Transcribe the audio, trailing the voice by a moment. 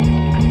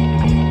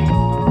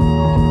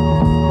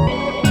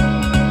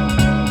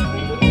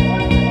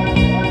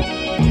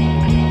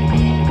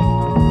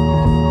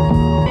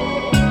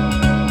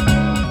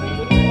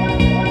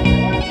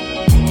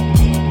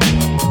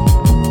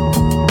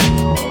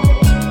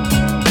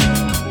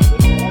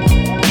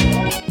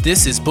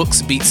This is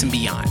Books, Beats, and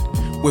Beyond,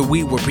 where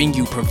we will bring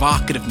you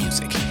provocative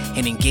music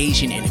and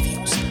engaging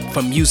interviews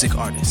from music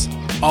artists,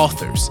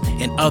 authors,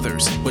 and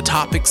others with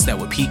topics that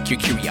will pique your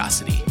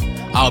curiosity.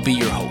 I'll be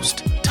your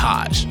host,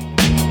 Taj.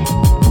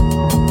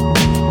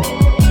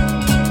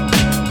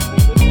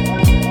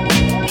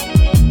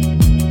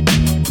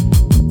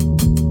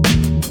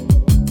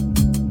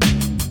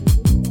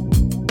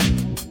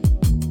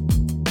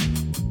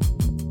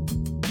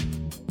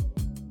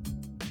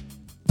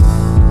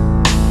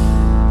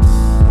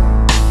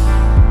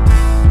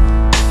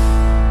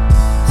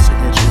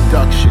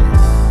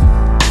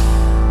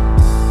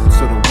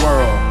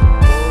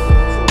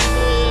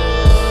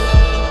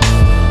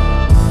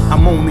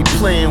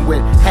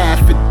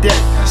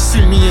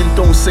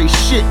 Say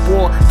shit,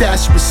 boy,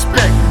 that's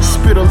respect.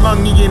 Spit a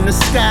lungie in the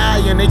sky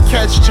and they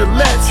catch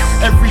Gillettes.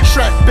 Every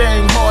track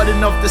bang hard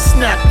enough to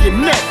snap your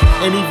neck.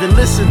 And even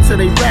listen to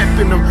they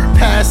rapping them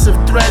passive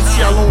threats.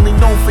 Y'all only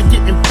known for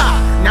getting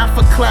pop, not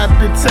for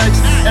clapping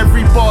text.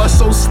 Every bar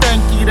so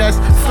stanky, that's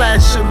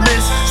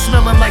flatulence.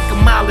 Smelling like a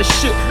mile of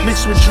shit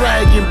mixed with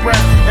dragon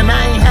breath. And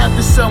I ain't have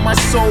to sell my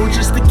soul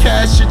just to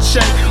cash a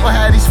check. Or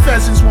have these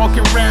pheasants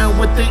walking around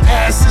with their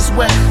asses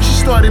wet. She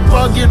started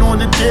bugging on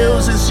the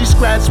deals and she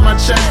scratched my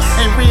chest.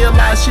 And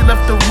realized she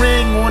left the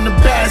ring on the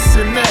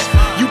bassinet.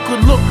 You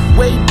could look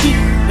way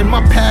deep in my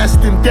past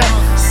and depth.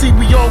 See,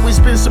 we always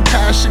been some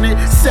passionate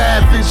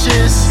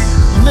savages.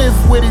 Live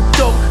with it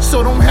though, so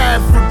don't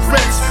have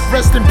regrets.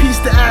 Rest in peace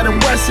to Adam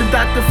West and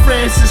Dr.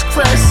 Francis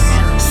Crest.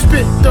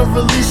 Spit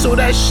thoroughly so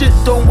that shit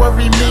don't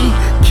worry me.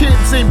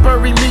 Kids ain't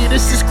bury me,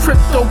 this is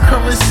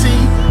cryptocurrency.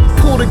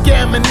 Pull the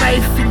gamma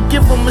knife and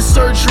give them a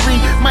surgery.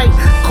 Might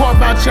carve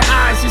out your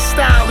eyes, your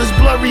style is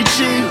blurry,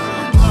 G.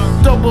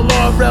 Double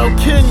RL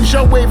Kings,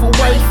 y'all wave a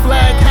white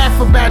flag. Half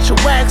a batch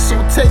of wax, so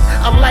take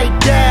a light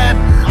dab.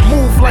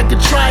 Move like a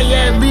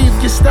triad, leave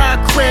your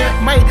style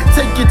cramped. Might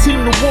take your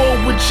team to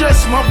war with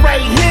just my right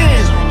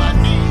hand.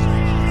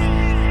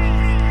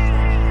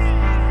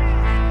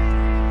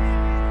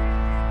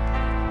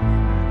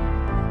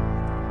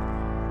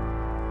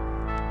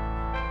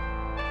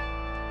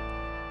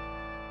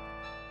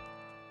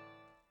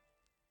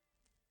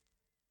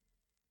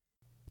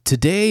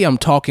 Today, I'm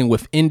talking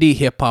with indie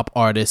hip-hop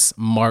artist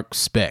MarQ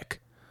Spekt.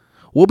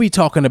 We'll be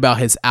talking about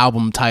his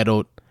album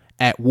titled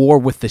At War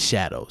with the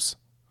Shadows.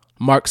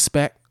 MarQ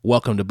Spekt,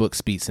 welcome to Books,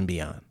 Beats, and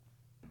Beyond.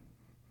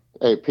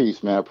 Hey,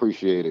 peace, man. I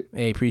appreciate it.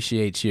 Hey,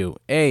 appreciate you.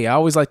 Hey, I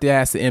always like to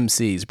ask the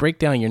MCs, break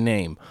down your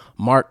name,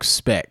 MarQ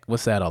Spekt.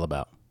 What's that all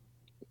about?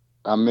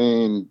 I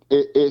mean,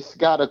 it's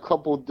got a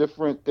couple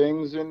different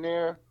things in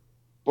there,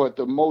 but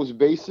the most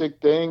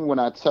basic thing when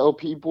I tell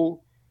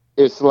people,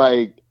 it's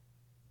like,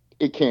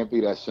 it can't be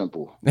that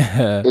simple.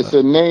 It's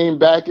a name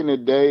back in the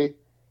day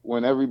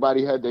when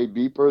everybody had their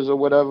beepers or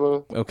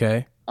whatever.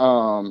 Okay.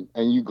 And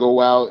you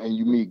go out and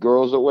you meet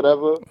girls or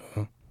whatever.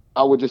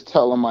 I would just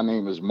tell them my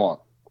name is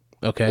Mark.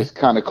 Okay. It's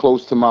kind of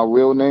close to my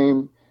real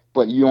name,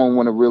 but you don't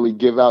want to really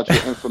give out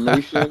your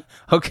information.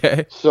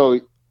 Okay. So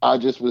I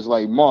just was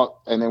like Mark.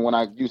 And then when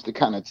I used to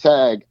kind of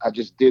tag, I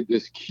just did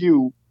this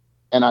Q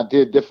and I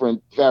did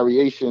different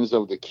variations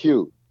of the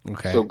Q.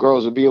 Okay. So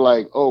girls would be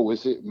like, oh,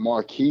 is it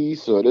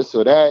Marquise or this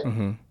or that?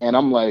 Mm-hmm. And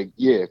I'm like,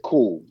 yeah,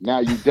 cool. Now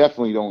you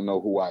definitely don't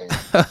know who I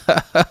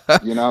am.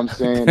 You know what I'm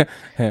saying?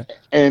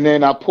 And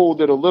then I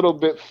pulled it a little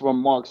bit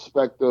from Mark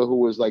Spector, who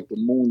was like the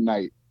Moon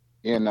Knight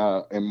in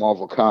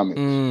Marvel Comics.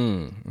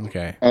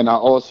 Okay. And I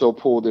also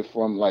pulled it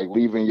from like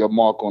leaving your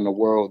mark on the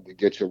world to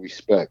get your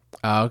respect.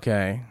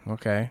 Okay.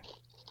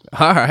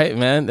 All right,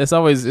 man. It's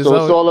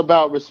all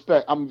about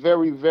respect. I'm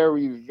very,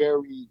 very,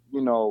 very,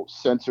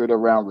 centered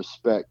around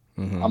respect.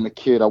 Mm-hmm. I'm a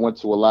kid. I went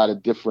to a lot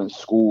of different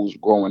schools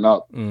growing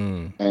up.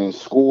 And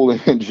school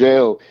and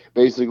jail,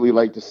 basically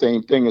like the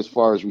same thing as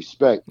far as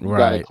respect. You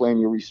got to claim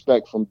your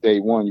respect from day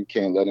one. You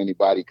can't let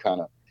anybody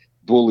kind of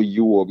bully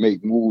you or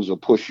make moves or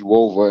push you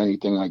over or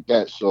anything like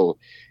that. So,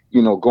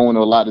 going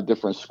to a lot of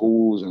different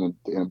schools and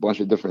a bunch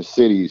of different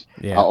cities,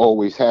 I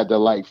always had to,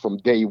 like, from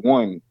day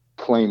one,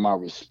 claim my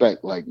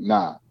respect. Like,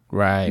 nah.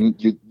 Right.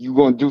 You're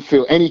going to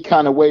feel any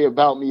kind of way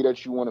about me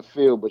that you want to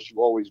feel, but you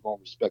always going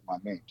to respect my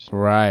name. So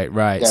right.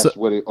 That's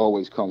what it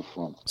always comes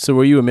from. So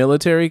were you a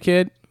military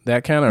kid?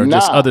 That kind of, or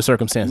just other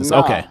circumstances?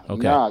 Okay.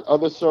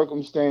 Other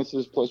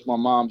circumstances, plus my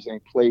mom's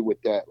ain't play with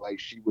that. Like,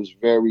 she was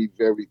very,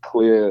 very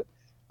clear.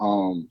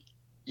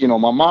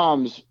 My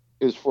mom's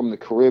is from the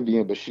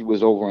Caribbean, but she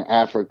was over in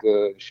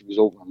Africa. She was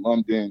over in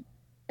London.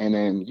 And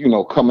then,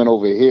 coming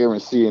over here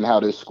and seeing how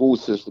this school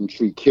system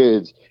treat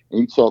kids, and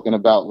you talking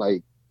about,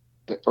 like,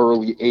 the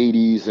early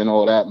 80s and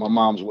all that, my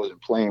mom's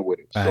wasn't playing with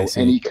it. So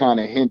any kind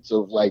of hints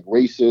of like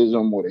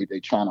racism or they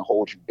trying to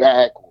hold you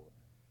back, or,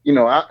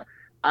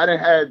 I done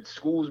had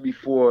schools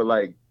before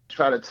like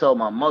try to tell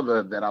my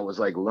mother that I was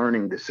like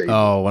learning disabled.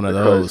 Oh, one of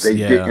those. They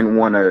didn't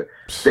want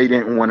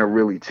to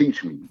really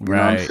teach me. You know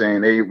what I'm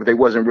saying? They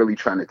wasn't really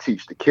trying to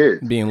teach the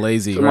kids. Being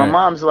lazy. So my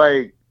mom's is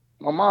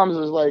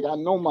like, I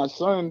know my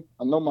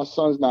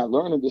son's not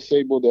learning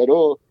disabled at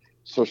all.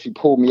 So she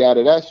pulled me out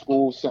of that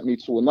school, sent me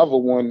to another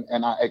one,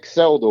 and I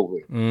excelled over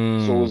it.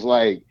 So it was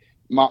like,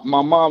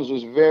 my mom's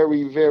was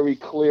very, very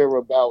clear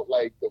about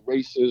like the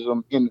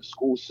racism in the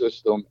school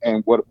system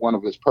and what one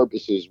of its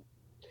purposes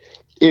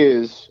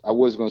is. I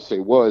was going to say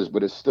was,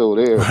 but it's still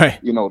there. Right.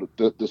 You know,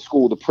 the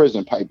school to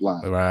prison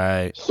pipeline.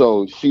 Right.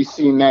 So she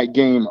seen that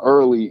game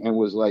early and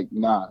was like,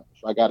 nah,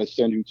 if I got to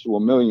send you to a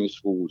million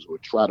schools or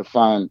try to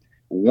find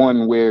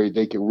one where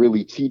they can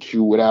really teach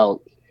you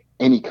without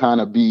any kind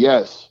of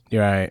BS.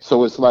 Right.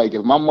 So it's like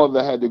if my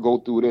mother had to go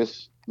through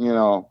this, you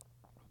know,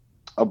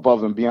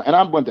 above and beyond. And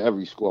I went to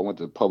every school. I went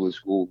to public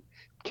school,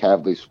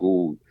 Catholic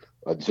school,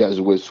 a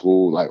Jesuit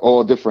school, like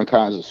all different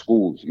kinds of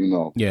schools, you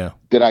know. Yeah.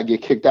 Did I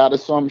get kicked out of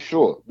some?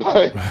 Sure.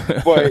 But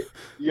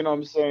you know what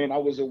I'm saying? I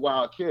was a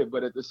wild kid,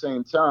 but at the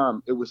same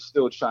time, it was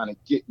still trying to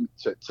get me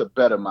to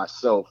better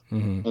myself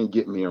and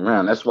get me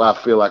around. That's why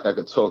I feel like I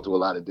could talk to a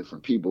lot of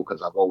different people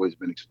because I've always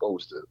been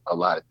exposed to a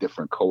lot of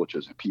different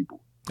cultures and people.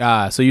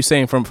 So you're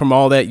saying from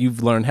all that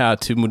you've learned how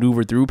to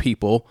maneuver through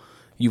people.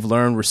 You've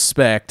learned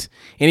respect.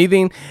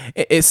 Anything?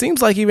 It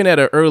seems like even at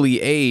an early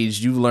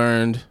age, you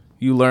learned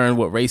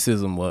what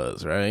racism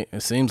was, right? It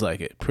seems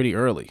like it pretty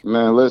early.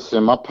 Man,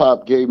 listen, my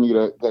pop gave me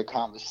that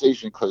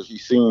conversation because he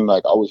seen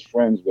like I was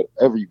friends with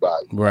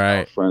everybody. Right. I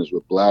was friends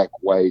with black,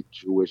 white,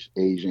 Jewish,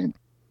 Asian,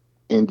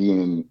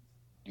 Indian.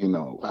 You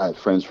know, I had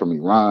friends from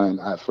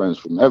Iran. I had friends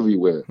from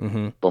everywhere.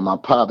 But my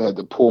pop had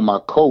to pull my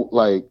coat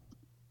like,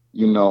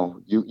 you know,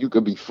 you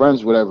could be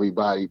friends with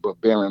everybody, but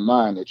bear in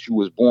mind that you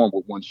was born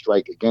with one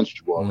strike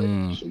against you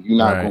already. So you're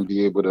not going to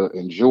be able to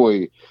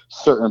enjoy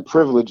certain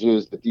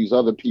privileges that these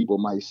other people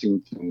might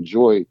seem to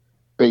enjoy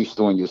based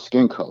on your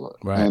skin color.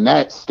 Right. And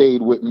that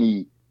stayed with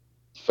me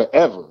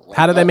forever. Like,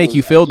 how did that make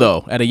you feel,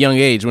 though, at a young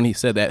age when he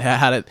said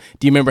that?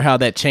 Do you remember how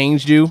that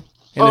changed you?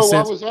 I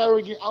was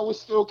arrogant. I was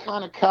still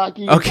kind of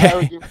cocky and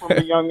arrogant from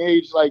a young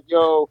age. Like,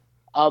 yo,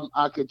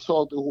 I could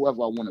talk to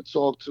whoever I want to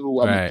talk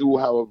to. I'm going to do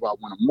however I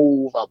want to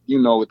move.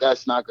 You know,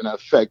 that's not going to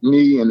affect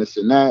me and this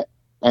and that.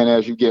 And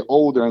as you get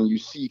older and you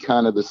see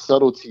kind of the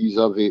subtleties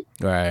of it,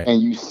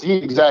 and you see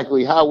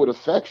exactly how it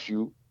affects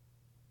you,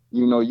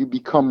 you know, you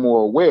become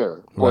more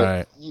aware.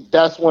 But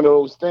that's one of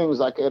those things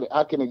I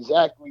can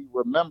exactly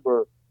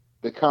remember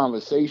the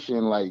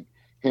conversation, like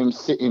him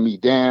sitting me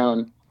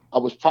down. I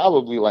was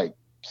probably like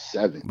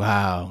 7.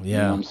 Wow. Yeah. You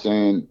know what I'm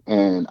saying?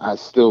 And I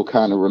still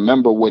kind of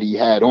remember what he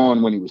had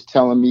on when he was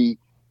telling me,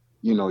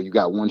 you know, you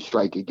got one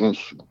strike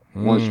against you,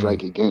 one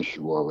strike against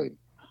you already.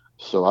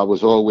 So I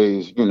was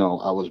always, you know,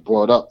 I was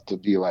brought up to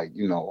be like,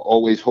 you know,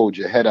 always hold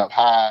your head up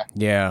high.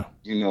 Yeah.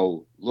 You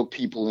know, look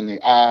people in the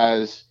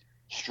eyes,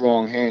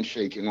 strong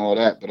handshake and all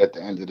that. But at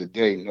the end of the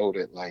day, know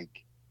that like,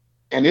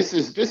 and this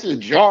is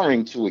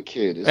jarring to a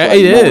kid. It's like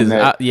it is.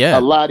 A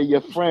lot of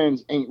your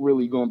friends ain't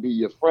really going to be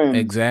your friends.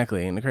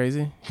 Exactly. Ain't it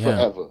crazy?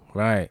 Forever.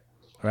 Yeah.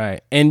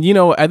 Right. And, you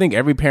know, I think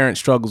every parent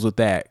struggles with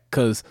that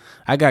because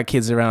I got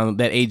kids around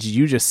that age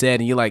you just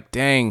said, and you're like,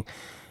 dang,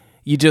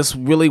 you just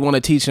really want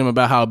to teach them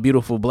about how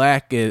beautiful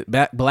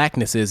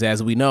blackness is,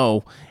 as we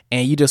know,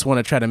 and you just want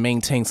to try to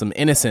maintain some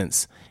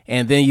innocence.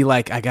 And then you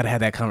like, I got to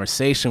have that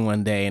conversation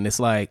one day. And it's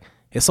like,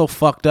 it's so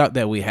fucked up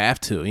that we have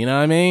to. You know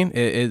what I mean?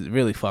 It's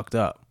really fucked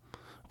up.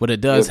 But it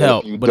does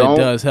help.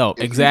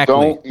 Exactly.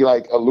 You don't, you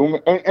like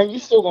illuminate, and you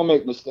still gonna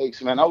make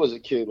mistakes, man. I was a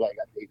kid, like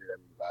I dated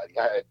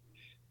everybody.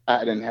 I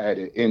hadn't had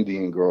an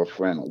Indian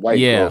girlfriend, a white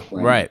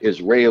girlfriend, an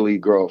Israeli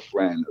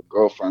girlfriend, a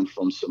girlfriend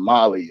from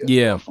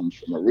Somalia, from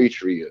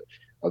Eritrea,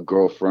 a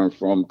girlfriend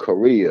from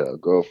Korea, a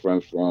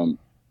girlfriend from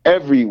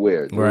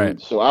everywhere. Dude. Right.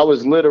 So I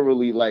was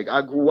literally like,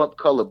 I grew up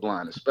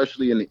colorblind,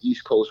 especially in the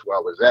East Coast where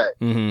I was at.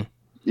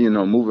 You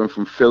know, moving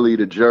from Philly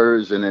to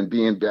Jersey and then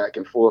being back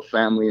and forth,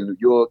 family in New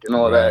York and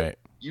all that.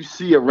 You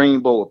see a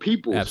rainbow of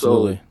people.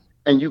 Absolutely. So,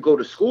 and you go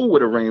to school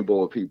with a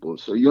rainbow of people.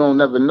 So you don't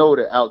never know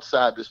that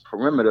outside this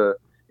perimeter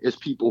is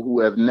people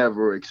who have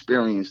never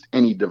experienced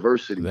any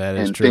diversity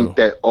and think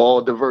that all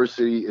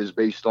diversity is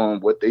based on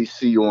what they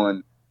see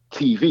on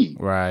TV.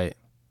 Right.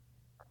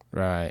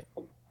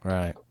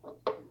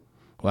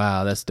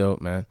 Wow, that's dope,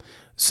 man.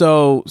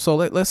 So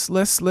let's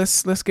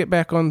get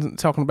back on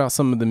talking about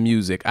some of the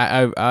music.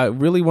 I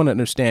really want to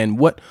understand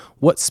what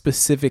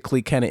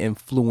specifically kind of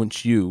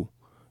influenced you,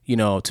 you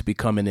know, to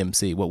become an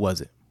MC. What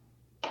was it?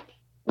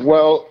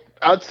 Well,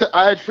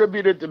 I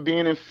attribute it to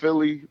being in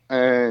Philly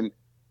and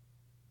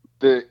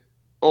the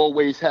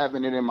always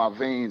having it in my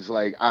veins.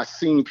 Like I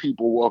seen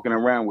people walking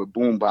around with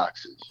boom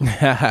boxes. You know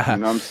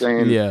what I'm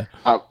saying? Yeah.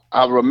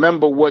 I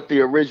remember what the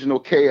original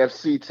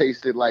KFC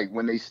tasted like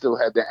when they still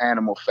had the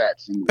animal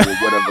fats or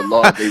whatever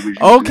law they was using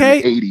in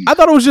the 80s. I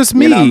thought it was just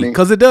me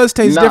because it does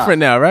taste different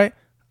now, right?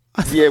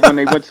 Yeah, when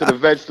they went to the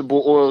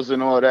vegetable oils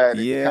and all that,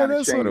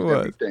 that's what it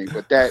was. Everything.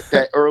 But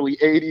that early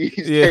 80s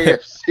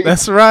KFC.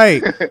 That's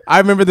right. I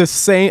remember the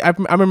same. I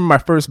remember my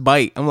first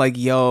bite. I'm like,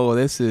 yo,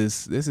 this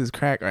is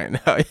crack right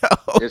now.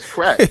 Yo. It's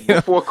crack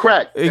before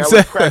crack. Exactly. That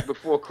was crack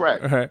before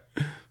crack. Right.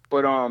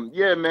 But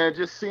yeah, man,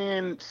 just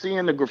seeing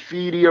the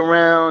graffiti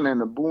around and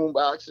the boom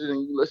boxes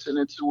and you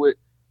listening to it.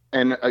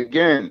 And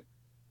again,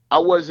 I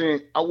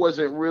wasn't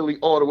really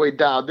all the way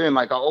dialed in.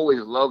 Like I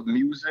always loved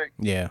music.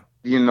 Yeah.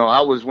 You know, I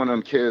was one of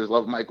them kids,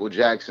 loved Michael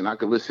Jackson. I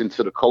could listen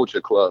to the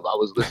Culture Club. I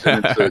was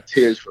listening to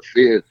Tears for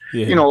Fears,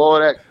 you Yeah. know, all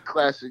that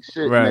classic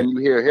shit. And Right. then you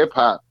hear hip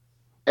hop.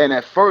 And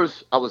at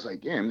first I was like,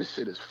 damn, this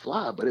shit is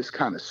fly, but it's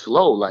kind of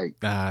slow. Like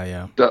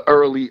Yeah. the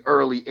early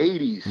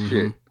 80s Mm-hmm.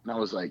 shit. And I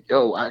was like,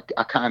 yo, I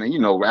kind of, you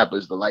know,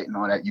 Rappers Delight and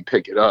all that. You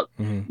pick it up,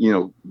 Mm-hmm. you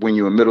know, when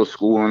you're in middle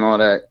school and all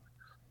that.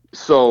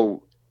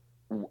 So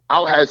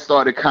I had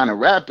started kind of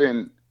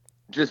rapping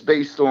just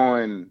based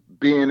on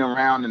being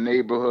around the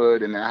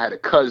neighborhood. And I had a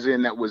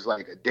cousin that was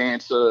like a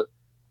dancer.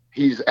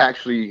 He's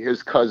actually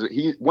his cousin.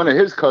 One of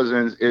his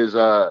cousins is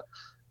the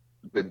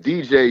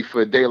DJ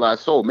for De La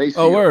Soul,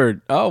 Maceo. Oh,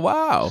 word. Oh,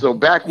 wow. So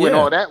back when Yeah.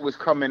 all that was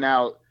coming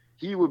out,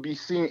 he would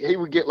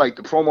get like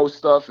the promo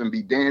stuff and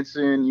be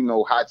dancing, you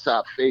know, hot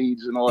top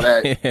fades and all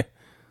that.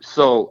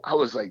 So I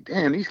was like,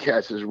 damn, these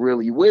cats is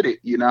really with it.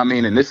 You know what I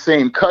mean? And this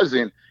same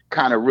cousin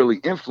kind of really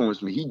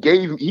influenced me.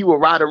 He would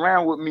ride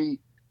around with me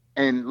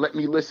and let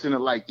me listen to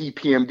like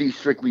EPMD,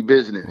 Strictly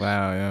Business.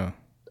 Wow,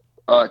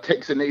 yeah.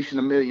 Takes a Nation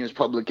of Millions,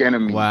 Public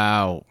Enemy.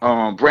 Wow.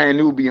 Brand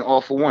New being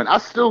All for One. I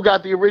still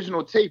got the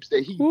original tapes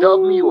that he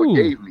dubbed me or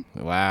gave me.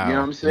 Wow. You know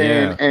what I'm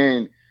saying? Yeah.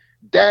 And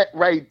that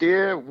right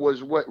there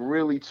was what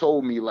really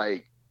told me,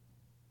 like,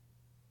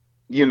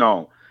 you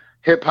know,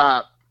 hip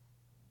hop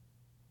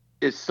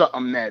is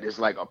something that is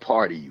like a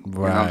part of you. Right.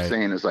 You know what I'm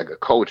saying? It's like a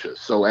culture.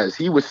 So as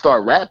he would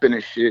start rapping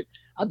and shit,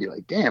 I'd be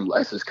like, damn,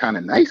 Les is kind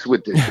of nice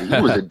with this shit.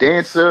 He was a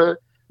dancer,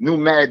 knew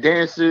mad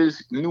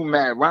dances, knew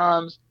mad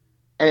rhymes.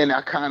 And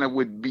I kind of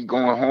would be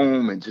going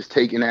home and just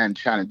taking that and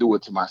trying to do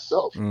it to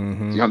myself.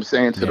 Mm-hmm. You know what I'm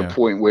saying? To the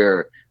point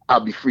where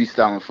I'll be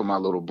freestyling for my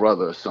little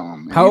brother or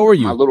something. How old were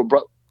you? My little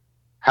brother.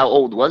 How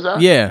old was I?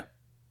 Yeah.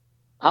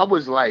 I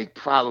was like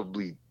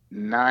probably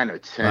 9 or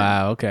 10.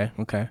 Wow. Okay.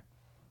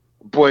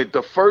 But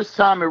the first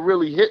time it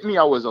really hit me,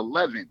 I was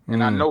 11.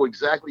 And I know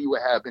exactly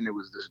what happened. It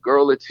was this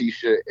girl,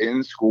 Letitia,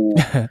 in school.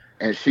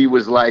 And she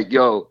was like,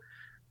 yo,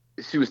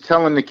 she was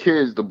telling the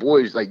kids, the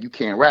boys, like, you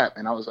can't rap.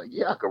 And I was like,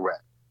 yeah, I can rap.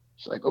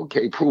 She's like,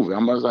 okay, prove it. I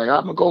was like,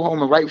 I'm going to go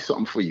home and write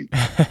something for you.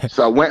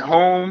 So I went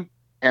home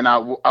and I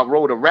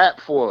wrote a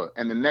rap for her.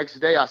 And the next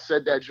day I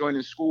said that joint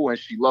in school and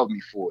she loved me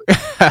for it.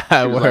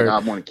 She was like, I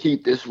want to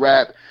keep this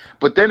rap.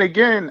 But then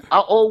again, I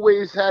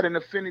always had an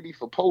affinity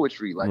for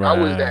poetry. Like I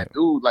was that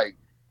dude, like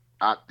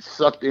I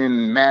sucked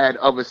in mad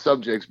other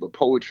subjects, but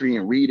poetry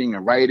and reading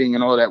and writing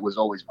and all that was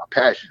always my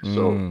passion.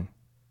 So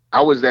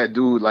I was that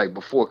dude, like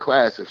before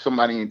class, if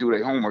somebody didn't do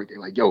their homework, they're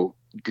like, yo,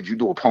 could you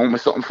do a poem or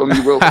something for me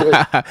real quick?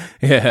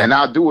 And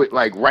I'll do it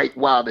like right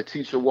while the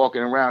teacher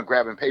walking around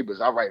grabbing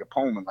papers. I'll write a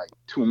poem in like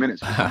 2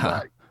 minutes for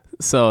somebody.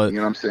 So you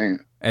know what I'm saying?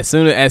 As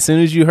soon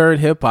as you heard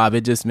hip hop,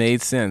 it just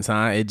made sense,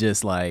 huh? It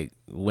just like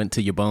went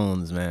to your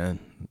bones, man.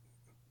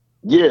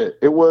 Yeah,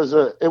 it was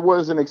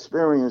an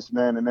experience,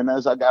 man. And then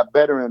as I got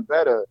better and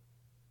better,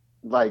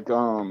 like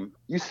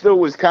you still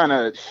was kind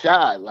of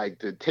shy, like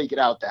to take it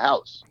out the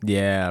house.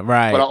 Yeah,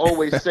 right. But I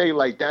always say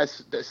like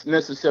that's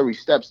necessary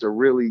steps to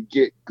really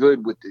get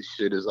good with this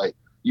shit. Is like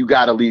you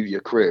got to leave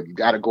your crib. You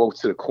got to go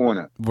to the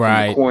corner.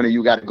 Right. From the corner,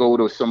 you got to go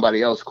to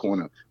somebody else's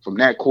corner. From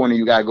that corner,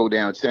 you got to go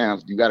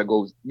downtown. You got to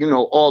go, you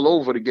know, all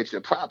over to get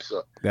your props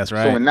up. That's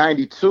right. So in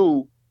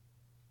 '92,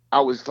 I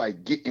was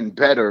like getting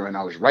better and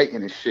I was writing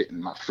and shit. And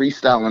my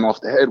freestyling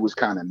off the head was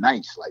kind of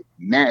nice, like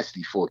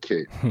nasty for a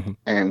kid.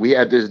 And we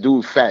had this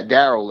dude, Fat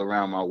Daryl,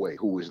 around my way,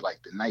 who was like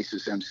the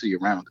nicest MC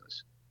around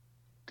us.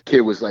 The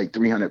kid was like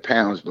 300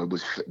 pounds, but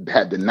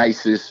had the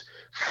nicest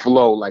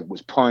flow, like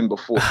was pun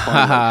before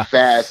pun, like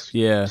fast,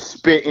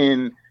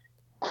 spitting,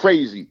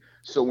 crazy.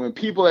 So when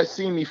people had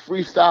seen me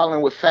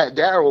freestyling with Fat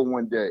Daryl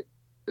one day,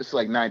 it's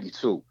like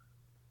 '92,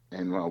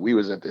 and we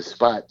was at this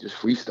spot just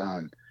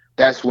freestyling.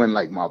 That's when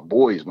like my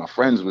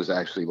friends was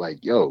actually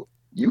like, yo,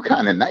 you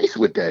kind of nice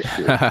with that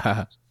shit.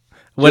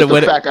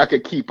 The fact I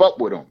could keep up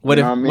with him. What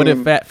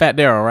if Fat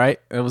Daryl, right?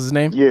 That was his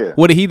name? Yeah.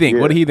 What did he think?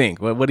 Yeah. What did he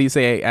think? What did he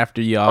say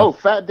after y'all? Oh,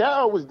 Fat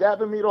Daryl was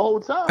dabbing me the whole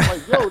time.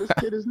 Like, yo, this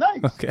kid is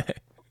nice. Okay.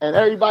 And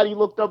everybody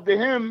looked up to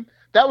him.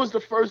 That was the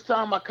first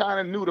time I kind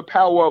of knew the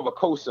power of a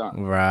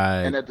cosign.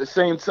 Right. And at the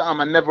same time,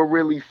 I never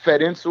really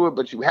fed into it,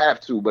 but you have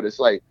to. But it's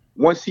like,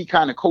 once he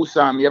kind of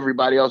co-signed me,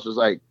 everybody else was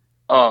like,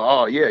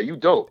 oh yeah, you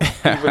dope.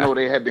 Even though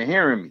they had been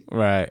hearing me.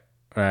 Right.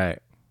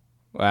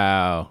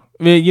 Wow.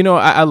 I mean, you know,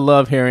 I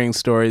love hearing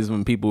stories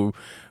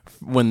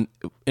when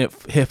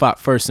hip hop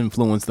first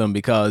influenced them,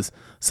 because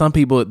some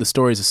people, the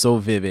stories are so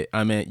vivid.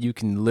 I mean, you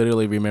can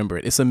literally remember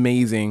it. It's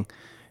amazing,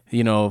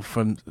 you know,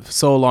 from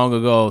so long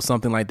ago,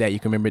 something like that, you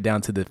can remember it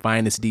down to the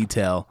finest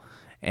detail.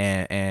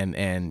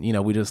 And you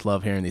know, we just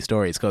love hearing these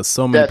stories because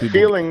so many people. That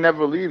feeling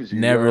never leaves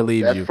you.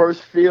 That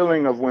first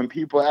feeling of when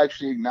people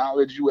actually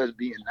acknowledge you as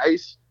being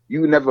nice,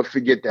 you never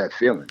forget that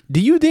feeling.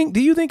 Do you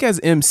think as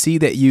MC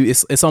that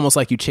it's almost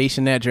like you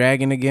chasing that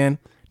dragon again,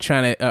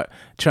 trying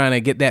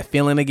to get that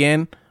feeling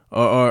again,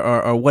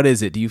 or what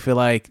is it? Do you feel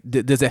like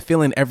does that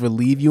feeling ever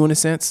leave you in a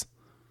sense?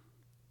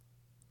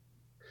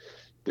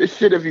 This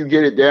shit, if you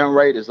get it down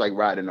right, is like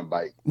riding a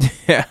bike.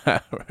 Yeah,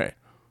 right.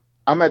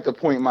 I'm at the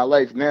point in my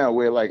life now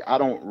where like I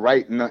don't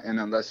write nothing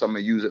unless I'm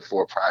gonna use it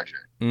for a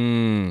project.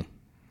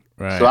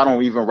 So I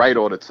don't even write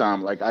all the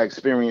time. Like I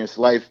experience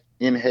life,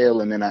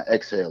 inhale, and then I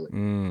exhale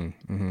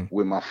it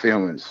with my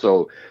feelings.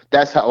 So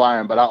that's how I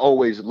am. But I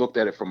always looked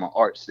at it from an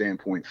art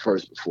standpoint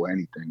first before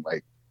anything.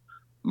 Like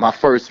my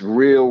first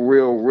real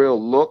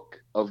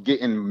look of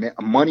getting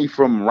money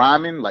from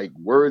rhyming, like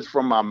words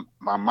from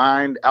my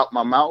mind out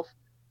my mouth,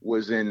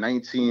 was in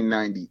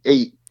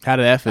 1998. How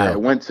did that feel? I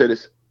went to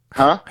this,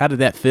 huh? How did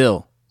that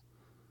feel?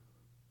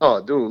 Oh,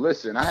 dude,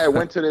 listen, I had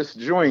went to this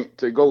joint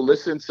to go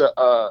listen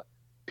to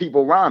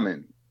people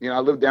rhyming. You know, I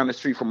lived down the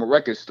street from a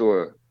record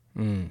store.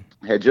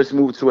 Had just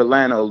moved to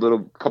Atlanta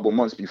couple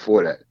months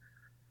before that.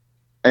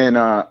 And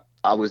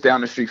I was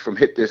down the street from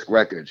Hit Disc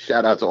Records.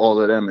 Shout out to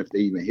all of them if they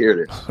even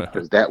hear this.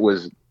 Because that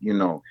was, you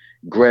know,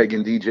 Greg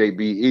and DJ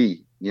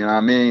BE. You know what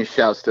I mean?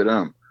 Shouts to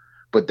them.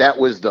 But that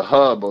was the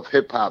hub of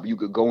hip hop. You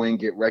could go in,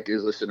 get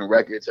records, listen to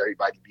records,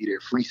 everybody be there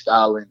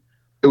freestyling.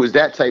 It was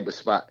that type of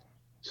spot.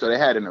 So they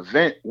had an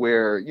event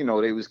where, you know,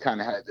 they was kind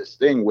of had this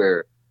thing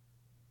where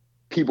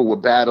people were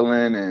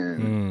battling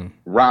and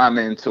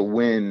rhyming to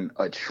win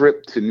a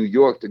trip to New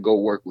York to go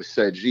work with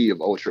Sed G of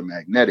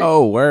Ultramagnetic.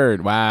 Oh,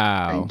 word.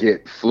 Wow. And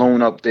get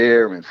flown up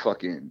there and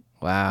fucking,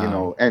 wow. You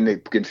know, and they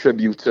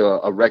contribute to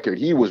a record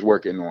he was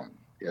working on.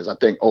 Because I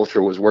think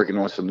Ultra was working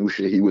on some new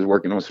shit. He was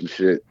working on some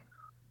shit.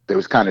 They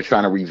was kind of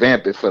trying to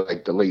revamp it for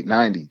like the late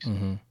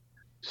 90s.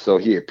 So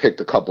he had picked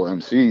a couple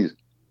MCs.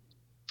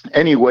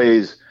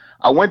 Anyways,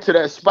 I went to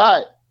that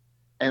spot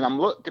and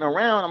I'm looking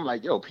around. I'm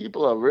like, yo,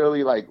 people are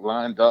really like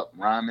lined up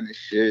rhyming and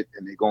shit.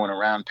 And they going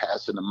around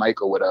passing the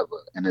mic or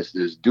whatever. And it's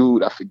this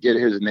dude, I forget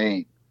his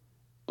name,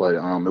 but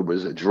it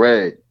was a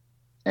dread.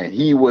 And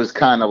he was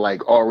kind of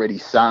like already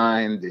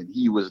signed and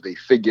he was the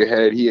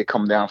figurehead. He had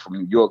come down from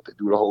New York to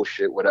do the whole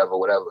shit, whatever.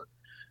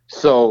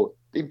 So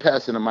they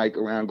passing the mic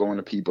around, going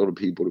to people.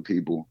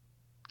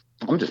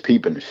 I'm just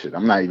peeping the shit.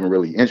 I'm not even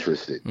really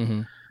interested.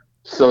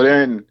 So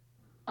then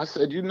I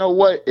said, you know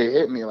what? It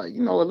hit me like,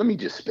 you know what? Let me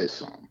just spit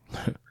something.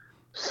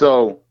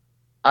 So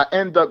I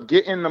end up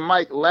getting the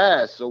mic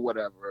last or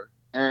whatever.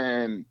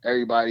 And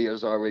everybody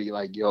is already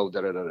like, yo,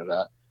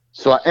 da-da-da-da-da.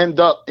 So I end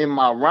up in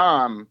my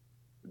rhyme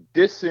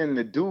dissing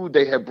the dude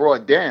they had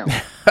brought down.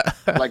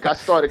 Like I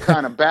started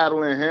kind of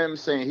battling him,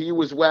 saying he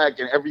was whack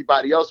and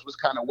everybody else was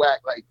kind of whack.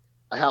 Like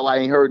how I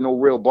ain't heard no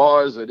real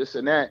bars or this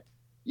and that.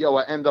 Yo,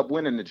 I end up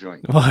winning the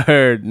joint.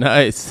 Word,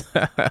 nice.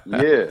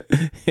 Yeah.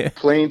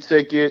 Plane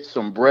ticket,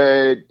 some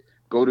bread,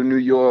 go to New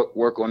York,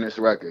 work on this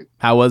record.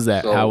 How was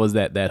that? So, how was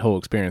that whole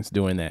experience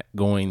doing that?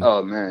 Going?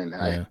 Oh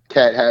man,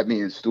 Cat had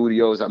me in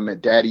studios. I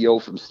met Daddy-O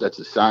from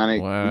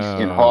Stetsasonic. Wow.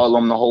 In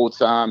Harlem the whole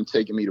time,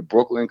 taking me to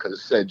Brooklyn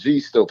because Sed G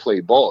still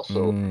played ball.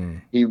 So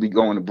he'd be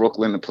going to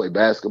Brooklyn to play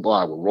basketball.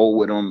 I would roll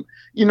with him.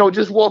 You know,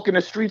 just walking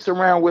the streets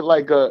around with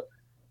like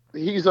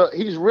he's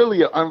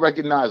really an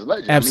unrecognized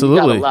legend. Absolutely.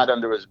 I mean, he got a lot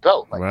under his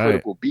belt, like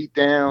Critical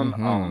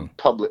Beatdown,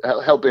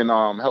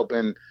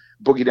 helping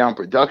Boogie Down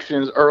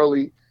Productions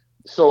early.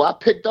 So I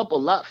picked up a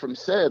lot from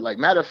Sed. Like,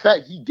 matter of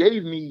fact, he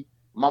gave me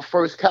my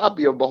first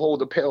copy of Behold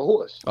the Pale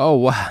Horse. Oh,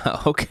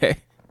 wow. Okay.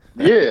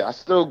 Yeah, I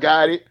still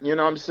got it. You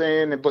know what I'm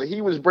saying? But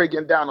he was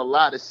breaking down a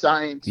lot of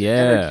science,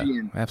 energy,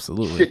 and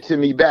absolutely shit to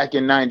me back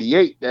in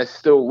 98 that's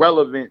still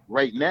relevant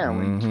right now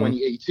in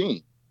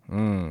 2018.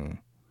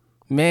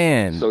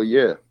 Man. So,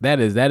 yeah. That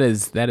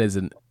is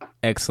an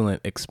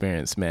excellent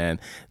experience,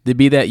 man. To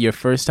be that your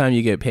first time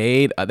you get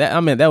paid,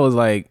 that was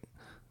like,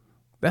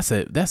 that's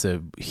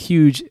a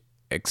huge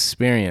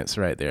experience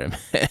right there,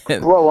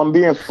 man. Bro, I'm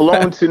being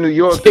flown to New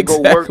York to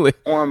go work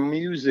on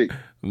music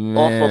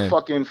off of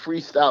fucking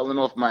freestyling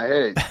off my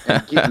head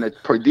and getting a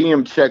per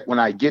diem check when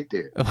I get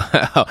there.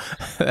 Wow,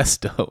 that's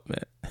dope,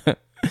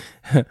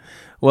 man.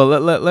 Well,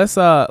 let's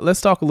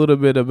talk a little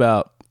bit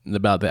about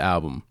the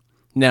album.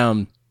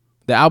 Now,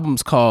 the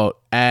album's called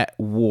At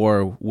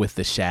War with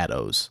the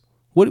Shadows.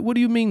 What do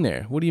you mean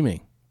there? What do you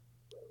mean?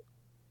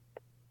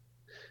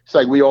 It's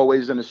like we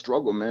always in a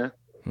struggle, man.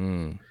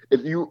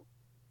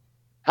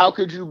 How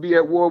could you be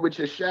at war with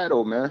your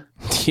shadow, man?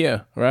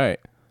 Yeah, right.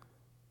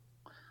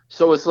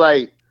 So it's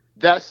like,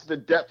 that's the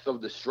depth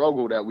of the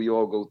struggle that we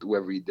all go through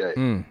every day.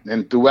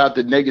 And throughout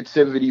the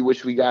negativity,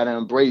 which we got to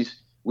embrace,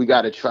 we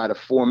got to try to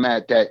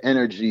format that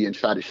energy and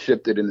try to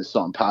shift it into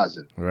something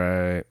positive.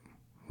 Right.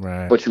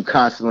 But you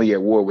constantly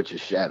at war with your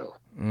shadow.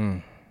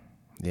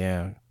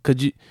 Yeah.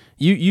 Could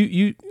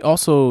you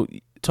also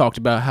talked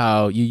about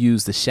how you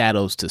use the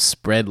shadows to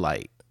spread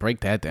light. Break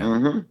that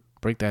down.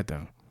 Break that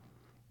down.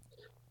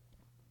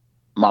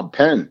 My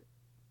pen.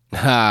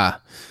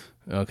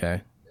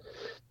 Okay.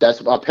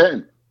 That's my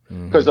pen.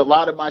 Because a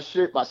lot of my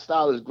shit, my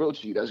style is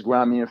grillchy. That's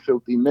grimy and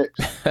filthy mix.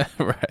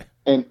 Right.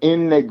 And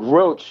in the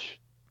grillch,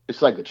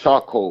 it's like a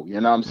charcoal.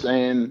 You know what I'm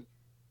saying?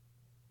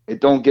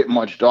 It don't get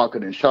much darker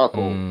than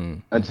charcoal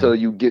until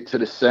you get to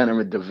the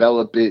center and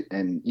develop it,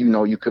 and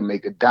you can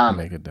make a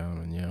diamond.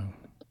 Yeah.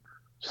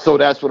 So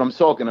that's what I'm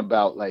talking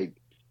about. Like,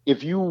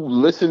 if you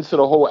listen to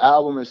the whole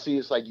album and see,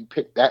 it's like you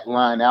pick that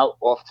line out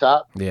off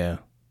top. Yeah.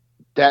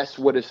 That's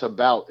what it's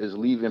about, is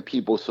leaving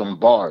people some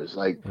bars.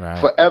 Like,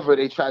 forever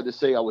they tried to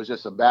say I was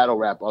just a battle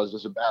rapper.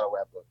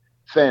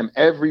 fam,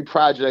 every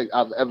project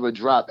I've ever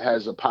dropped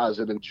has a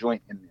positive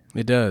joint in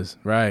there. It does,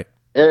 right?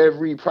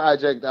 Every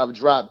project I've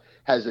dropped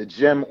has a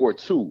gem or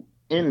two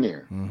in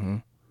there. Mm-hmm.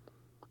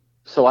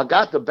 So I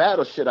got the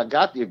battle shit. I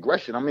got the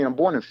aggression. I mean, I'm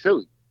born in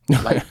Philly.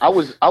 Like I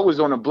was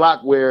on a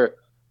block where,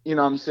 you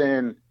know what I'm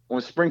saying,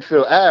 on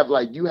Springfield Ave,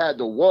 like you had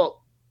to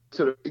walk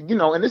to the, you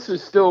know, and this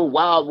is still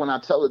wild when I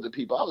tell it to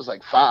people. I was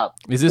like 5.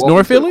 Is this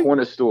North Philly?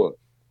 Corner store.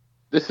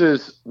 This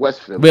is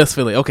West Philly. West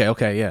Philly.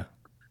 Okay, yeah.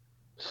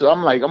 So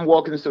I'm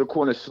walking into the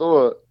corner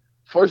store.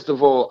 First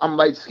of all, I'm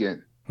light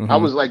skinned. Mm-hmm. I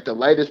was like the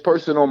lightest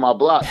person on my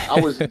block.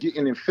 I was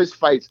getting in fist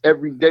fights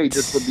every day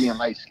just for being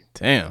light skinned.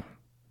 Damn.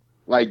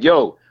 Like,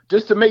 yo,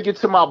 just to make it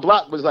to my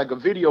block was like a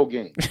video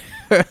game.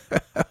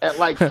 At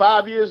like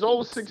 5 years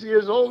old, 6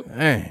 years old,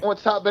 Dang. On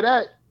top of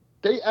that,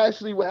 they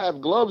actually would have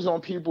gloves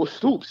on people's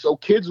stoops, so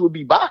kids would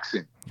be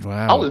boxing.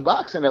 Wow. I was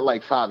boxing at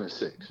like 5 and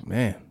 6.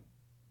 Man.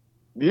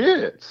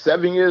 Yeah,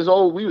 7 years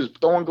old, we was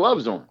throwing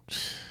gloves on.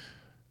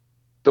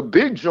 The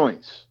big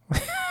joints.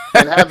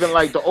 And having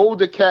like the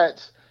older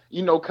cats,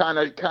 you know, kind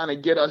of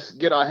get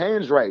our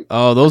hands right.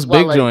 Oh, those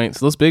big joints.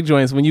 Those big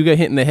joints, when you get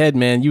hit in the head,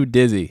 man, you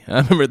dizzy.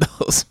 I remember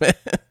those, man.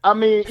 I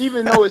mean,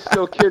 even though it's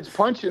still kids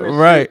punching and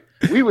right.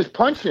 shit, we was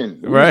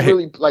punching. We right. was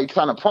really like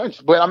trying to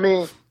punch. But I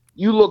mean,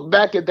 you look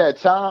back at that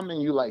time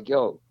and you like,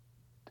 yo,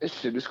 this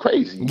shit is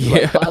crazy.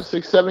 You're like 5,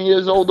 6, 7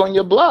 years old on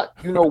your block,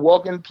 you know,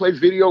 walking, play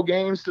video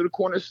games to the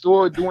corner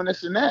store, doing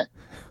this and that.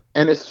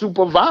 And it's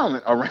super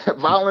violent,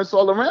 violence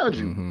all around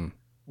you. Mm-hmm.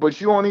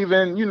 But you don't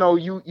even, you know,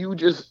 you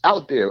just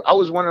out there. I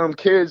was one of them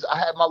kids. I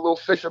had my little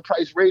Fisher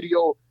Price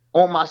radio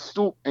on my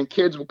stoop, and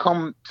kids would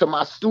come to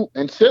my stoop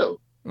and chill.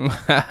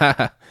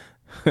 That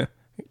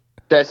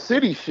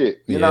city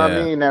shit, you know what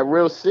I mean? That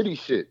real city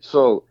shit.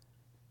 So,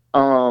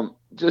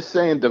 just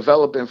saying,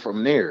 developing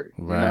from there.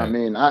 You know what I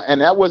mean? And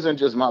that wasn't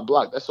just my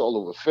block. That's all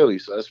over Philly.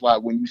 So that's why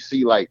when you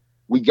see like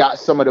we got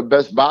some of the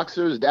best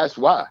boxers, that's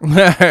why.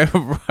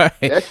 Right.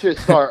 That shit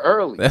start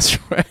early. That's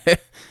right.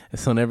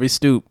 It's on every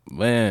stoop,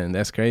 man.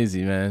 That's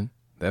crazy, man.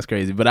 That's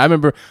crazy. But I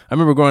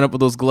remember growing up with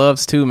those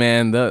gloves too,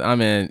 man.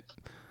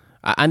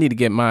 I need to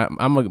get I'm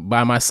gonna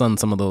buy my son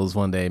some of those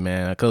one day,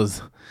 man,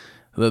 because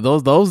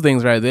those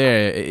things right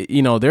there,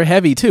 you know, they're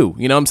heavy too.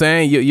 You know what I'm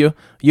saying?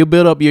 You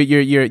build up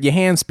your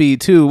hand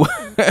speed too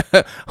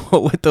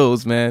with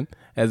those, man.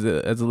 As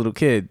a little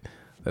kid,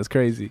 that's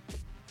crazy.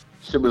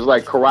 Shit was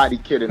like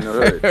Karate Kid in the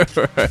hood.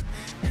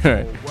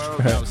 Right.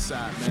 World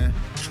outside, man.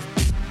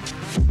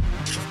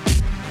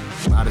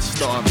 A lot of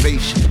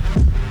starvation.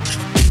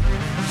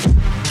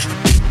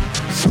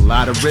 It's a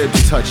lot of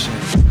ribs touching.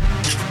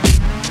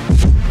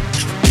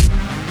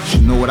 But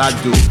you know what I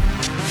do?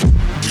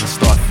 I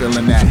start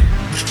feeling that.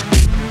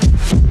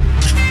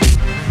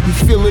 You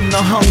feeling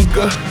the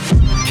hunger?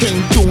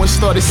 Came through and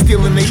started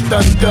stealing they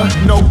thunder.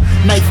 No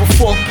knife or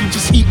fork, you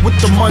just eat with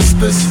the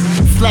monsters.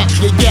 Flap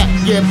your gap,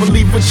 yeah,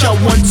 believe what y'all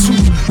want to.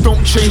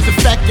 Don't change the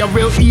fact y'all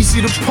real easy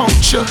to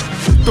puncture.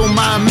 Don't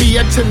mind me,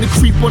 I tend to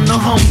creep on the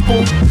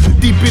humble.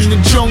 Deep in the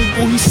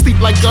jungle, he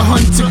sleep like a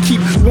hunter.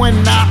 Keep one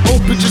eye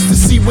open just to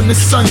see when the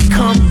sun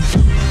come.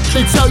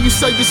 They tell you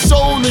sell your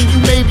soul and you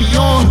may be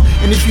on.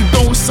 And if you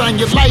don't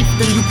sign your life,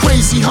 then you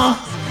crazy, huh?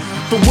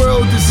 The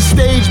world is a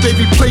stage,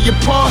 baby, play your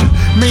part.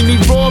 Mainly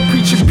raw,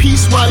 preaching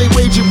peace while they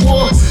waging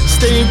war.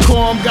 Staying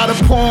calm, got a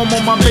poem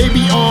on my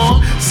baby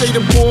arm. Say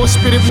the boy,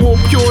 spit it more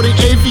pure than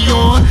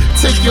Avion.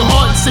 Take your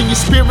heart and send your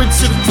spirit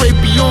to the great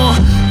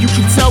beyond. You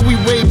can tell we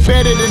way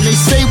better than they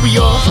say we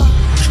are.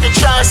 They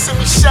try to see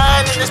me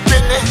shine in this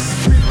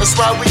business. That's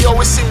why we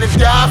always seem to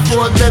die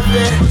for a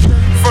living.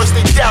 First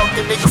they doubt,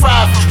 then they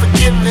cry for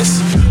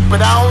forgiveness. But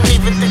I don't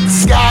even think the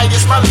sky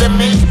is my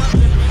limit.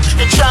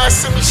 They try to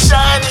see me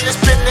shine in this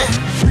business.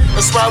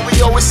 That's why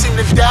we always seem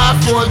to die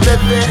for a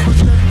living.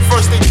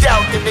 First they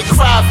doubt, then they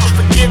cry for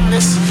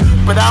forgiveness.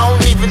 But I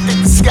don't even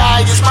think the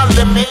sky is my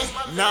limit.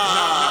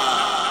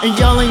 Nah. And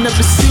y'all ain't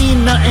never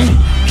seen nothing.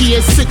 He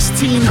had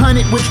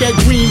 1600 with that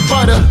green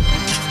butter.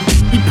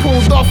 He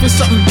pulled off in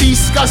something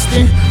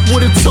disgusting.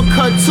 Would've took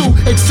her too,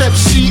 except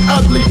she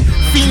ugly.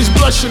 Fiends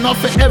blushing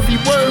off of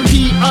every word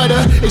he utter.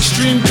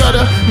 Extreme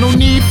gutter, no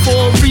need for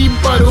a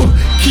rebuttal.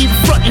 Keep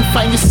frontin',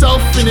 find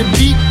yourself in a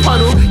deep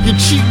puddle. Your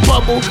cheek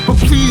bubble,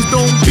 but please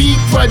don't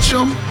begrudge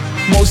him.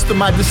 Most of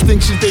my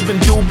distinctions, they've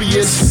been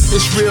dubious.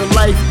 It's real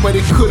life, but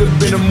it could've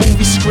been a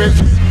movie script.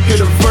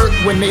 Hit a vert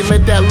when they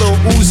let that little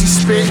Uzi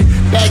spit.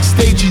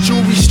 Backstage, your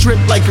jewelry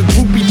stripped like a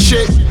groupie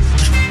chick.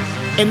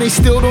 And they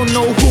still don't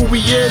know who he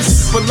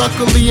is. But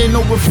luckily ain't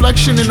no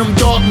reflection in them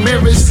dark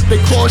mirrors. They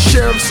call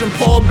sheriffs and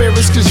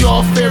pallbearers cause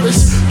y'all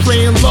Ferris.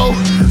 Playing low,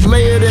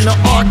 layered in the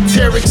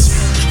Arcteryx.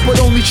 But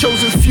only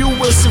chosen few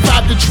will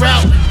survive the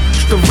drought.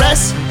 The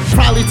rest,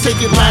 probably take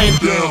it lying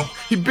down.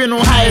 He been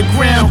on higher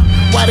ground,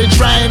 while they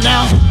drying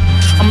out.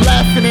 I'm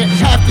laughing at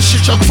half the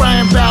shit y'all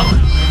crying about.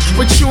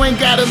 But you ain't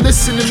gotta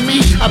listen to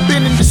me. I've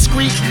been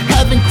indiscreet,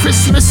 having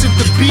Christmas at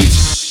the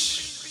beach.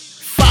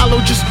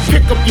 Follow, just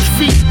pick up your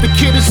feet. The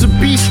kid is a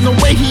beast, no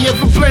way he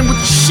ever playing with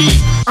the sheep.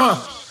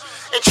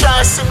 and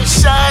try to see me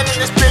shine in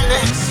this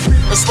business.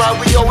 That's why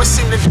we always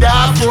seem to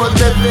die for a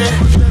living.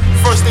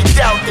 First they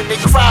doubt, then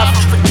they cry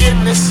for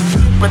forgiveness.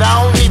 But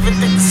I don't even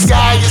think the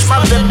sky is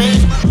my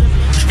limit.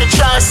 They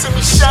try to see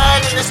me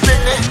shine in this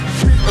business.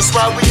 That's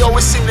why we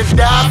always seem to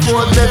die for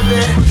a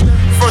living.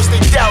 First they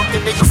doubt,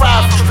 then they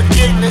cry for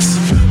forgiveness.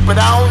 But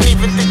I don't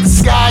even think the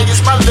sky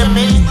is my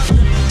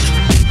limit.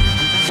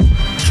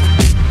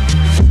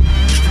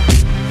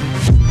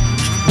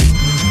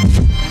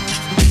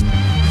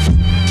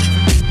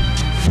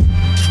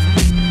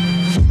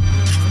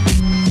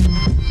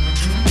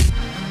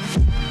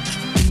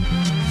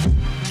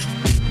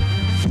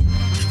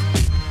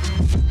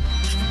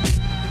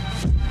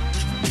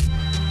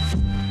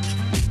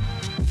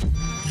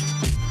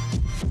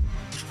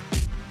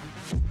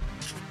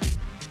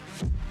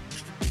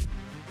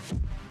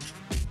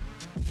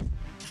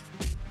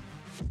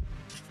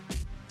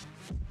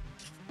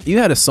 You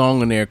had a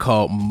song in there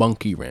called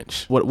Monkey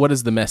Wrench. What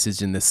is the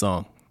message in this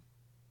song?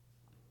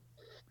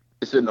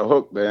 It's in the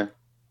hook, man.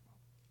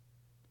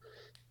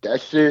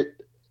 That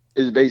shit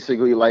is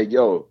basically like,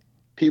 yo,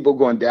 people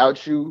gonna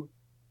doubt you.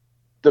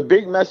 The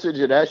big message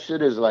of that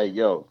shit is like,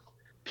 yo,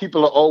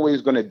 people are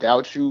always gonna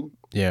doubt you.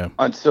 Yeah.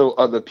 Until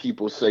other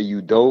people say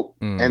you dope.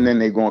 And then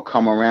they gonna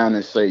come around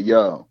and say,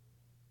 yo,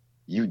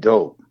 you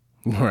dope.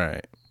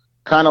 Right.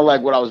 Kind of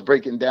like what I was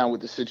breaking down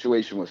with the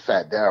situation with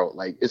Fat Darryl.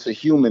 Like, it's a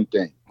human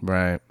thing.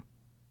 Right.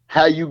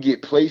 How you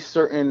get placed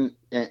certain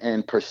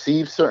and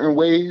perceived certain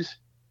ways,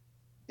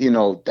 you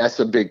know,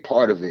 that's a big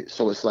part of it.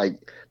 So it's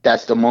like,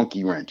 that's the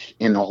monkey wrench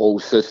in the whole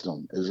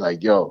system. It's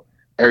like, yo,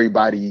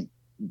 everybody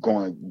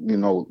going, you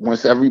know,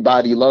 once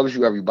everybody loves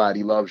you,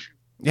 everybody loves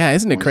you. Yeah,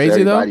 isn't it Once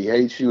crazy though?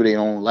 Everybody hates you, they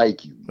don't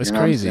like you. It's you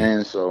know crazy. What I'm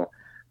saying? So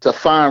to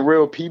find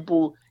real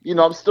people, you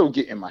know, I'm still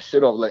getting my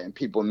shit off, letting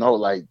people know,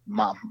 like,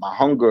 my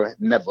hunger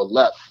never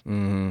left.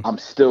 Mm-hmm. I'm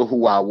still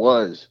who I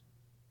was,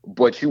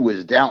 but you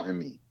was doubting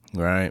me.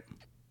 Right.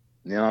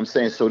 You know what I'm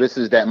saying? So this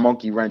is that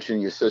monkey wrench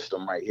in your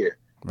system right here.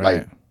 Right.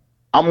 Like,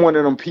 I'm one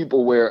of them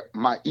people where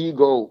my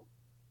ego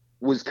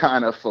was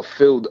kind of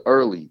fulfilled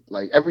early.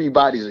 Like,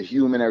 everybody's a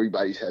human,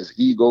 everybody has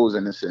egos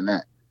and this and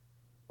that.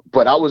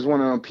 But I was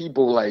one of them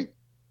people, like,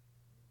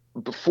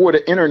 before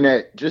the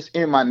internet, just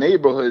in my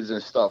neighborhoods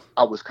and stuff,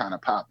 I was kind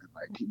of popping.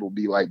 Like, people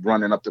be like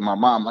running up to my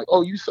mom, like,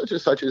 oh, you such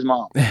and such as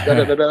mom. Da,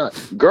 da, da, da.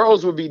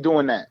 Girls would be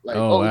doing that. Like,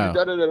 wow. you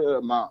da da da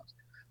da moms.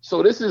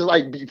 So this is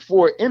like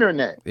before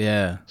internet.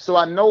 Yeah. So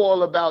I know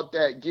all about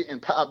that, getting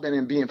popping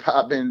and being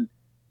popping,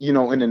 you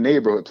know, in the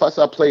neighborhood. Plus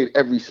I played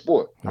every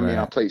sport. I mean,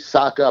 I played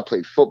soccer, I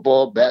played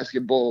football,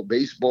 basketball,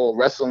 baseball,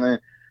 wrestling.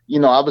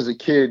 You know, I was a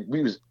kid,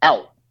 we was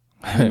out.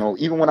 You know,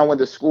 even when I went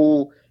to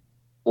school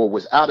or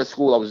was out of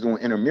school, I was doing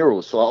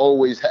intramurals. So I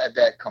always had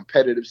that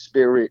competitive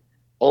spirit,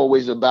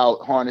 always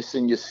about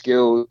harnessing your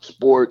skills,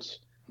 sports.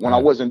 When I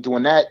wasn't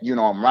doing that, you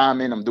know, I'm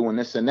rhyming, I'm doing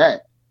this and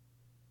that.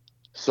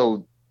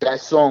 So that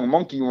song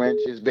Monkey Wrench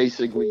is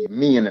basically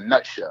me in a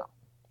nutshell.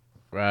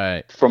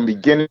 Right. From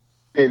beginning,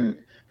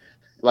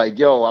 like,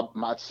 yo,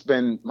 my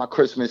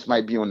Christmas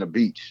might be on the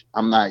beach.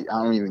 I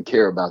don't even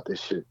care about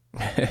this shit.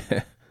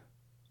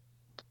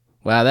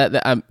 Wow,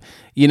 that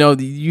you know,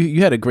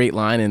 you had a great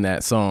line in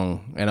that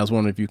song, and I was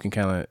wondering if you can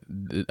kind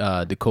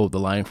of decode the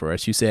line for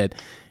us. You said,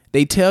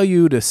 "They tell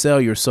you to sell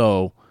your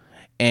soul,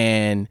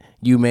 and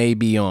you may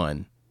be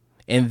on,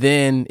 and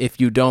then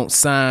if you don't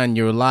sign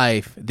your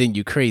life, then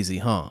you crazy,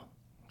 huh?"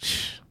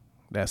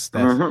 That's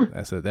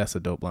a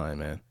dope line,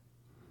 man.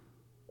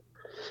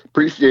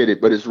 Appreciate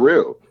it, but it's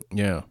real.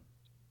 Yeah.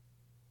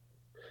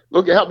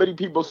 Look at how many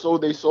people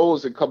sold their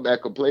souls and come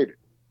back and played it.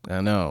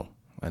 I know.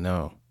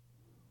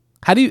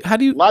 How do you?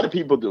 A lot of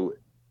people do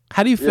it.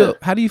 How do you feel? Yeah.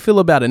 How do you feel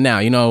about it now?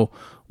 You know,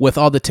 with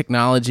all the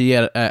technology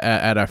at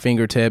our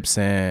fingertips,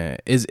 and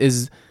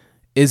is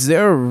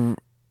there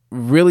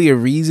really a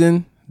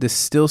reason to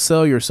still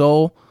sell your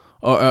soul?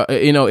 Or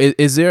you know,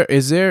 is there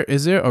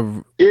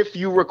a? If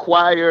you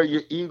require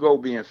your ego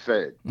being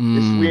fed,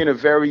 we in a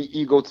very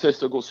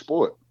egotistical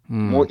sport,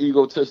 more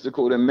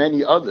egotistical than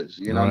many others.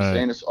 You know what I'm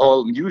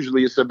saying?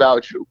 Usually it's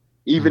about you,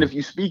 even if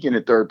you speak in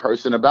the third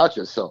person about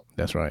yourself.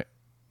 That's right.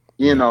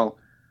 You know,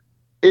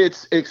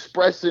 it's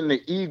expressing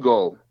the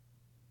ego.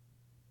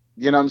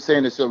 You know what I'm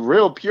saying? It's a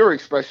real pure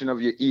expression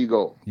of your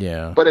ego.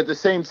 Yeah. But at the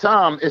same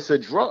time, it's a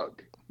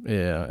drug.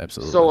 Yeah,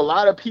 absolutely. So a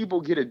lot of people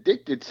get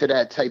addicted to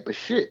that type of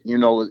shit. You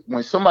know,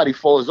 when somebody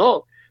falls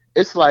off,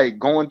 it's like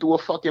going through a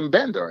fucking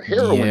bender, a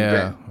heroin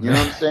bend. You know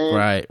what I'm saying?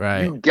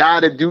 Right. You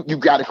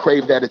gotta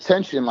crave that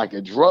attention like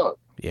a drug.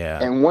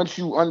 Yeah. And once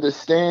you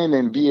understand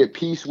and be at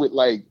peace with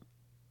like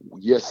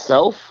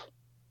yourself,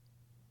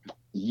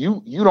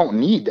 you don't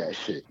need that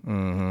shit.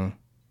 Mm-hmm.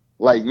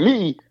 Like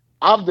me,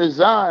 I've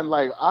designed,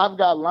 like, I've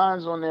got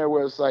lines on there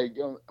where it's like,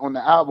 on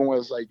the album where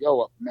it's like,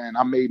 yo, man,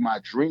 I made my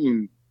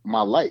dream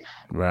my life.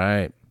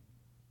 Right.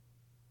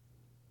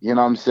 You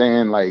know what I'm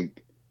saying?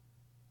 Like,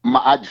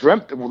 I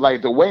dreamt,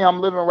 like, the way I'm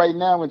living right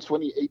now in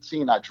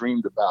 2018, I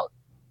dreamed about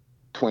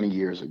 20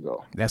 years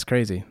ago. That's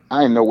crazy.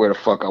 I didn't know where the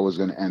fuck I was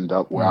going to end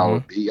up, where I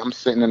would be. I'm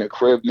sitting in a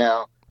crib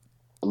now,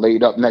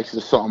 laid up next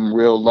to something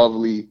real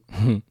lovely.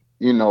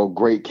 you know,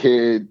 great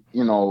kid,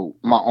 you know,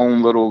 my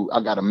own little,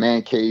 I got a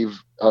man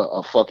cave,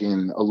 a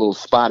little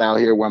spot out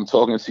here where I'm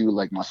talking to you,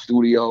 like my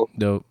studio.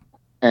 Dope.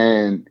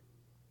 And,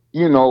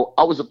 you know,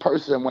 I was a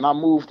person, when I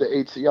moved to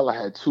ATL,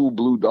 I had 2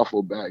 blue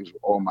duffel bags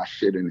with all my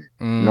shit in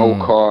it. No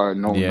car,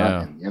 no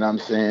nothing. You know what I'm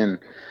saying?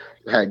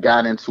 Had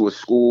got into a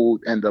school,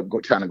 ended up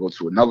trying to go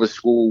to another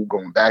school,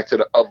 going back to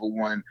the other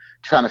one,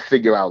 trying to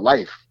figure out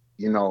life.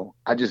 You know,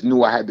 I just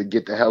knew I had to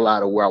get the hell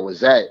out of where I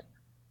was at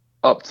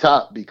up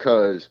top,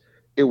 because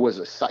it was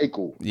a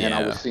cycle. Yeah. And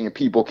I was seeing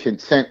people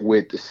content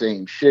with the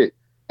same shit,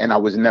 and I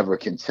was never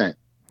content.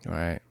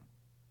 Right.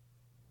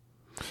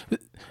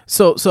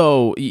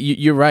 So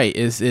you're right.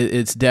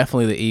 It's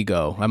definitely the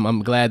ego.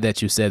 I'm glad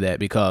that you said that,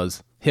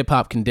 because hip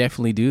hop can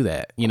definitely do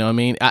that. You know what I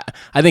mean?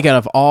 I think out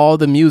of all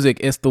the music,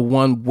 it's the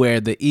one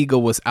where the ego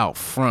was out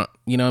front.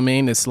 You know what I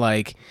mean? It's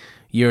like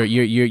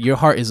your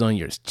heart is on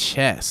your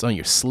chest, on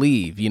your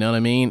sleeve. You know what I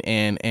mean?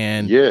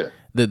 And yeah.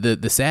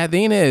 The sad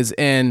thing is,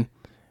 and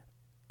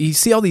you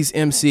see all these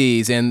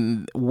MCs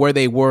and where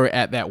they were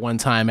at that one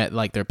time at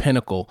like their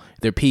pinnacle,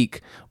 their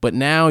peak, but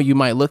now you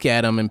might look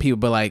at them and people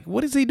be like,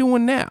 what is he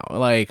doing now?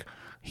 Like,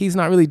 he's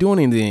not really doing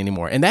anything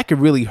anymore. And that could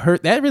really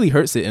hurt. That really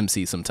hurts the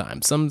MC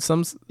sometimes. These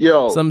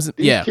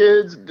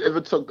kids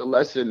ever took the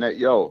lesson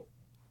that,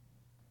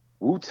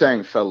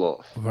 Wu-Tang fell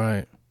off.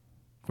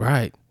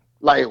 Right.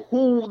 Like,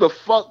 who the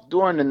fuck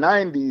during the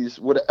 90s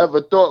would have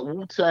ever thought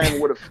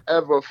Wu-Tang would have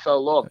ever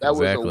fell off? That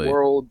was a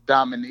world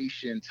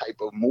domination type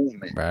of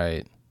movement.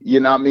 Right. You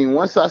know what I mean?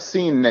 Once I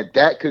seen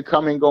that could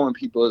come and go, and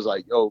people was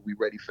like, yo, we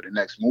ready for the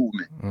next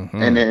movement.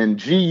 Mm-hmm. And then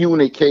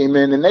G-Unit came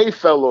in and they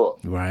fell off.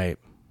 Right.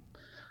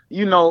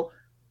 You know,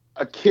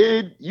 a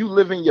kid, you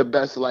living your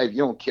best life, you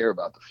don't care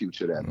about the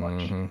future that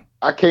much. Mm-hmm.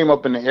 I came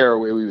up in the era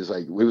where we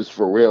was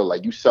for real.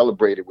 Like, you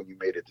celebrated when you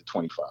made it to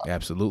 25.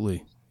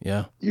 Absolutely.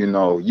 Yeah. You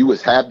know, you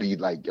was happy,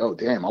 like, yo,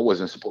 damn, I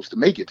wasn't supposed to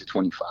make it to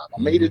 25.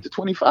 I made it to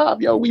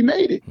 25. Yo, we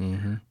made it.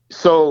 Mm-hmm.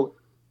 So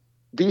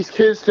these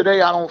kids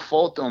today, I don't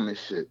fault them and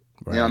shit.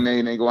 Right. You know what I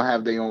mean? They gonna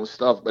have their own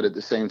stuff, but at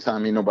the same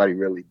time, ain't nobody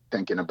really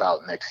thinking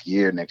about next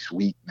year, next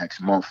week,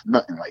 next month,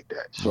 nothing like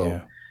that.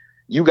 So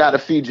you got to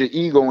feed your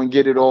ego and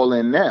get it all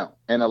in now.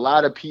 And a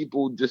lot of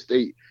people just,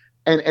 they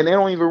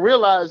don't even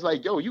realize,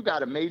 like, yo, you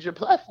got a major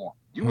platform.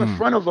 You in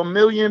front of 1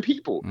 million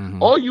people.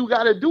 Mm-hmm. All you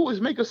got to do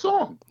is make a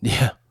song.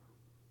 Yeah.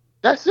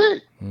 That's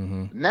it.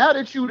 Mm-hmm. Now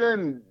that you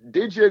done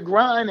did your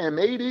grind and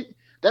made it,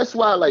 that's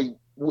why, like,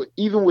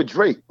 even with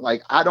Drake,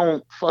 like, I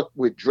don't fuck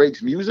with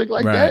Drake's music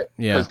like that.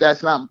 Yeah. Because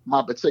that's not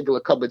my particular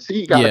cup of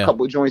tea. Got a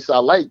couple of joints I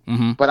like,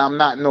 but I'm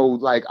not I'm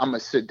going to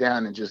sit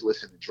down and just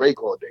listen to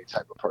Drake all day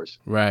type of person.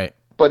 Right.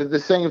 But at the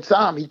same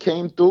time, he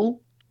came through,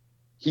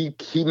 he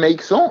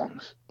makes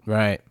songs.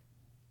 Right.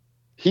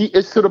 He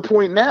is to the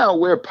point now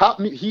where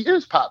he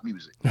is pop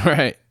music.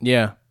 Right.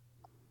 Yeah.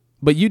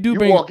 But you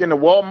walk into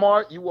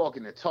Walmart, you walk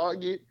into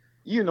Target,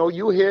 you know,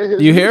 you hear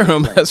his. You hear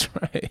him. That's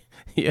right.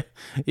 Yeah.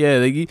 Yeah.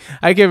 Like,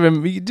 I can't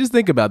remember. Just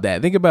think about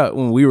that. Think about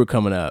when we were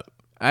coming up.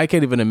 I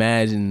can't even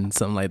imagine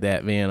something like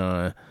that being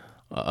on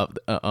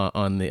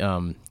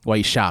the while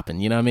you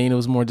shopping. You know what I mean? It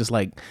was more just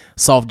like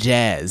soft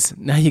jazz.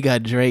 Now you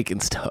got Drake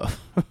and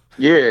stuff.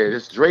 Yeah,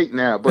 it's Drake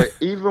now. But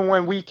even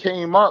when we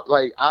came up,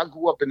 like, I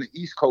grew up in the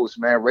East Coast,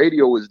 man.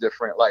 Radio was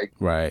different. Like,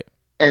 right.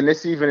 And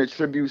this even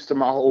attributes to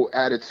my whole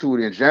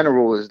attitude in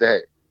general, is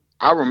that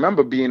I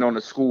remember being on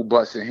the school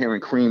bus and hearing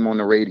Cream on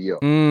the radio.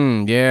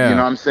 Yeah. You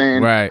know what I'm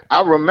saying? Right.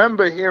 I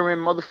remember hearing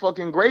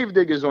motherfucking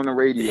Gravediggers on the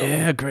radio.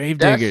 Yeah,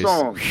 Gravediggers.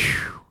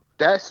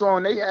 That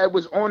song they had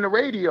was on the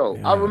radio.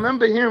 Yeah. I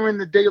remember hearing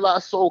the De La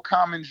Soul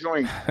Common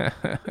joint.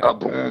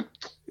 Boom,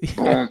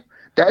 boom.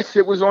 That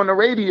shit was on the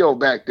radio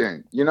back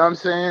then. You know what I'm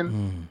saying?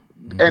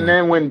 Mm-hmm. And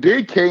then when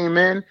Big came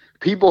in,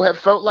 people have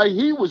felt like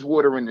he was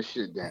watering the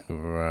shit down.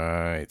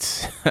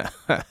 Right.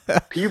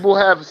 People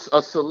have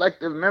a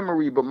selective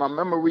memory, but my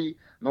memory,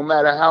 no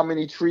matter how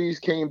many trees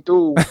came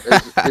through,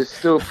 is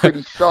still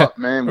pretty sharp,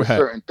 man, with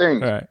certain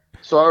things. Right.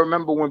 So I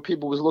remember when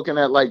people was looking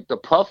at, like, the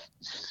Puff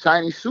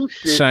shiny suit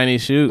shit. Shiny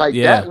suit, like,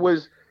 that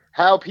was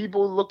how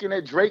people looking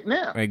at Drake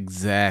now.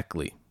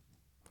 Exactly.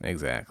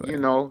 You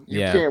know, you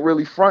can't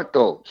really front,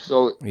 though.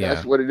 So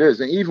that's what it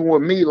is. And even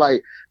with me,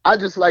 like, I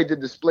just like to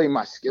display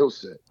my skill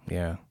set.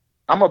 Yeah.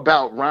 I'm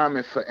about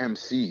rhyming for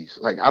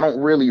MCs. Like, I don't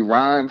really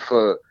rhyme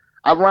for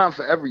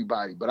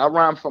everybody, but I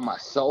rhyme for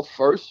myself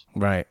first.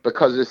 Right.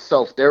 Because it's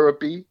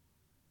self-therapy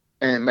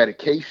and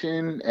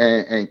medication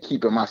and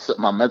keeping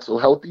my mental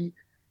healthy.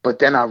 But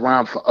then I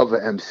rhyme for other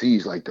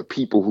MCs, like the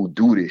people who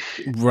do this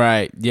shit.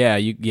 Right. Yeah.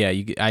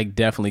 I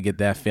definitely get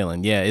that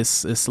feeling. Yeah.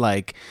 It's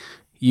like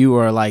you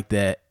are like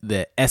the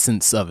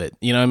essence of it.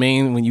 You know what I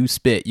mean? When you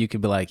spit, you could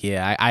be like,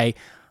 yeah, I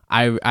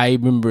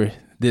remember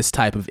this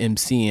type of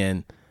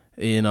MCing.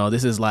 You know,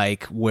 this is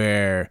like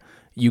where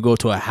you go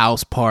to a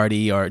house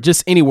party or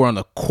just anywhere on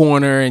the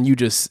corner, and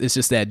it's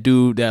just that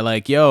dude that,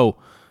 like, yo,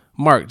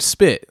 Mark,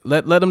 spit.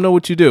 Let them know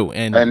what you do.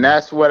 And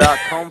that's what I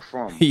come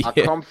from. I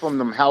come from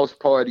them house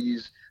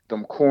parties,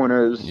 them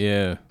corners,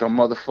 Yeah. the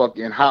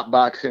motherfucking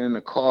hotboxing in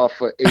the car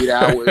for 8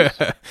 hours.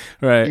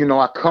 Right. You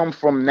know, I come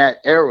from that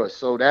era,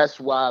 so that's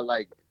why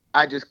like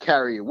I just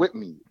carry it with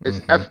me.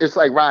 It's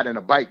like riding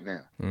a bike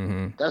now.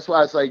 That's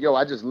why it's like, yo,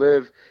 I just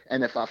live,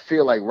 and if I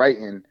feel like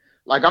writing,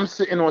 like I'm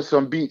sitting on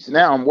some beats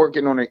now. I'm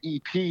working on an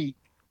EP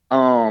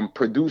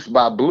produced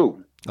by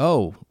Blue.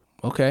 Oh,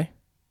 okay.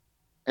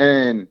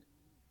 And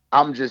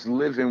I'm just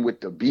living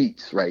with the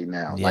beats right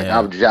now. Yeah. Like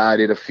I've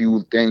jotted a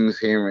few things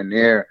here and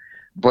there,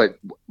 but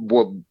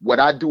what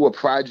I do a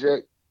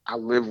project, I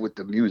live with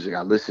the music.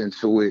 I listen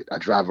to it. I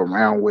drive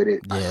around with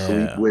it. Yeah. I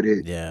sleep with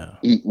it. Yeah.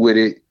 Eat with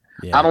it.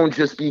 Yeah. I don't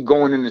just be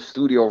going in the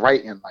studio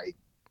writing like,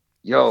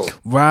 yo,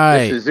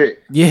 right. this is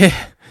it. Yeah.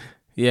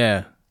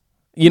 Yeah.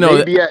 You know,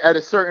 maybe at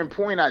a certain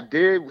point I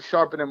did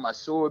sharpening my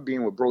sword,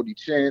 being with Brody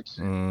Champs,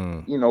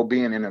 you know,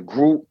 being in a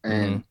group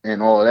and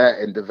all that,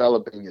 and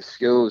developing your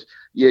skills.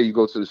 Yeah, you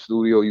go to the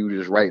studio, you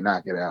just write,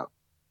 knock it out.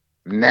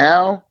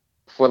 Now,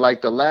 for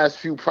like the last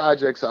few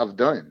projects I've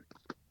done,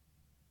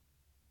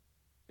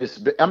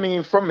 I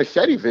mean, from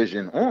Machete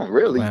Vision on,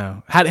 really.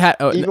 Wow.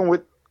 Even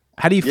with,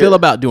 how do you feel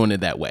about doing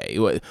it that way?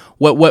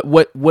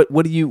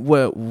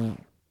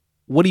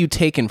 What are you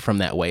taking from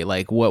that way?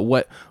 Like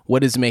what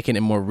is making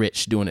it more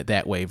rich doing it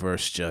that way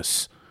versus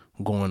just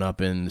going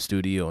up in the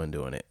studio and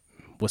doing it?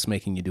 What's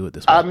making you do it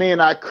this way? I mean,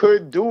 I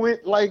could do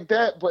it like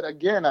that, but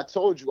again, I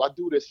told you I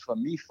do this for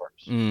me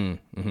first.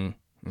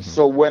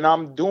 So when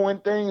I'm doing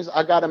things,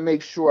 I got to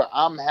make sure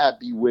I'm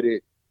happy with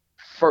it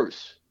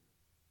first.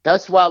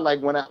 That's why,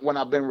 like when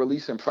I've been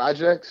releasing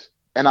projects,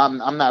 and I'm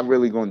not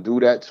really going to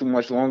do that too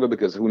much longer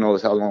because who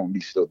knows how long I'll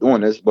be still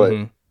doing this,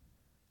 but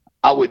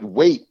I would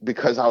wait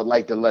because I would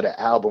like to let an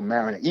album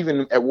marinate.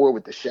 Even at War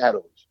with the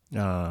Shadows,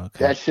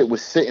 that shit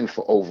was sitting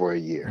for over a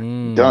year,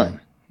 done.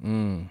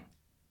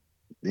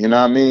 You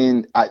know what I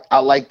mean? I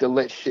like to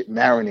let shit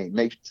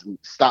marinate.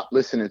 Stop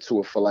listening to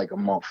it for like a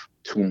month,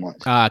 2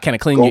 months. Kind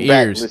of clean your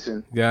ears.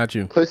 Listen. Got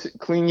you.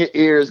 Clean your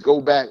ears. Go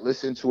back,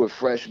 listen to it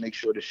fresh. Make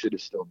sure the shit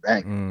is still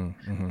banging.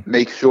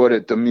 Make sure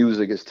that the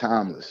music is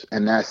timeless.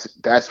 And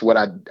that's what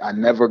I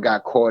never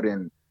got caught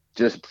in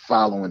just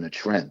following a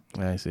trend.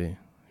 I see.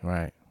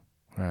 Right.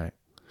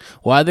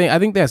 Well, I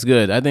think that's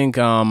good. I think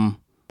I'm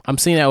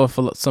seeing that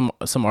with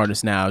some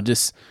artists now.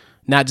 Just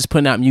not just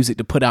putting out music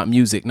to put out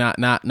music. Not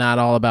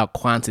all about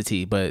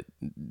quantity, but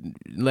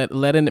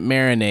letting it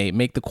marinate,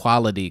 make the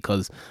quality,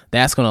 because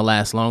that's gonna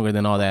last longer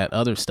than all that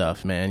other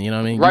stuff, man. You know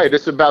what I mean? Right.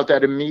 It's about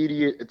that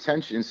immediate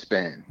attention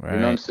span. Right. You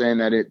know what I'm saying?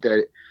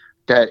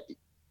 That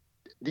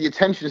the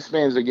attention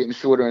spans are getting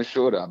shorter and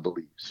shorter, I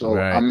believe. So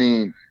I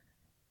mean,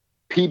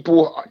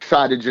 people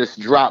try to just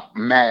drop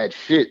mad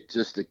shit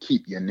just to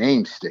keep your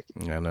name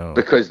sticking. I know.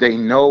 Because they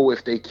know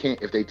if they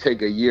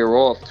take a year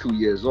off, 2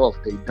 years off,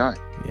 they done.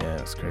 Yeah,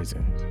 it's crazy.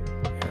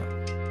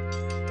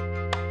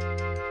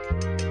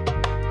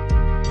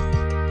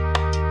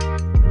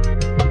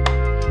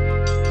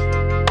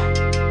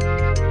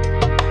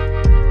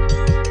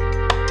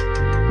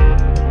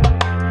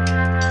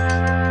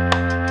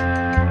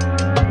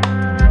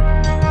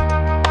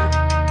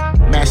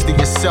 Master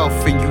yourself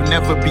and you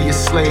never be a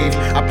slave.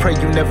 I pray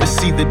you never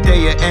see the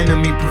day an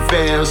enemy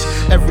prevails.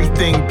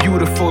 Everything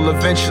beautiful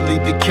eventually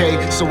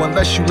decay. So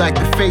unless you lack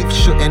the faith,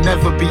 shouldn't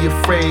ever be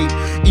afraid.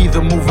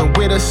 Either moving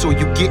with us or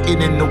you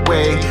getting in the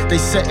way. They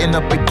setting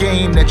up a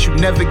game that you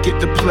never get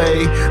to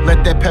play.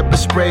 Let that pepper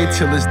spray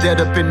till it's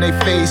dead up in their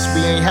face.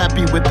 We ain't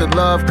happy with the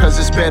love, cause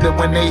it's better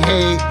when they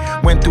hate.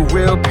 Went through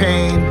real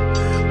pain,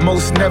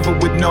 most never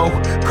would know.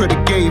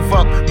 Could've gave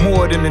up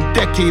more than a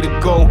decade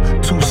ago.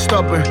 Too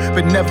stubborn,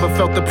 but never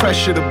felt the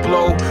pressure to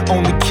blow.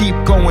 Only keep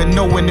going,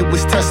 knowing it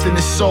was testing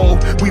his soul.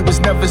 We was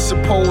never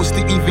supposed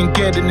to even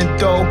get in the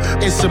dough.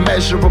 It's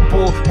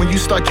immeasurable when you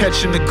start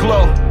catching the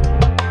glow.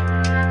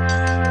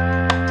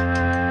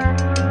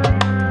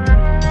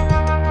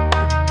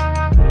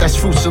 That's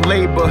fruits of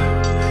labor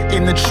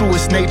in the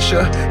truest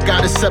nature.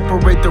 Gotta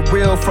separate the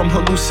real from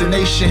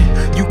hallucination.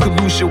 You could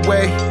lose your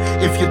way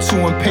if you're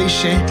too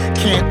impatient.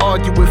 Can't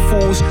argue with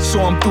fools,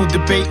 so I'm through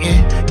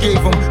debating.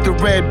 Gave them the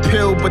red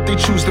pill, but they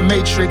choose the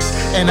matrix.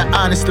 And an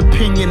honest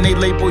opinion, they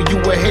label you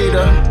a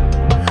hater.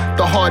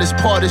 The hardest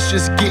part is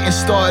just getting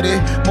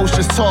started. Most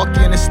just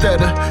talking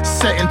instead of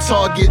setting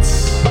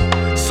targets.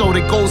 So the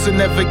goals will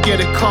never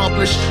get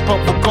accomplished. But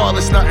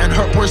regardless, nothing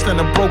hurt worse than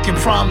a broken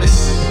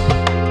promise.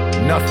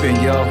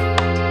 Nothing, yo.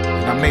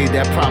 I made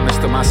that promise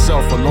to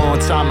myself a long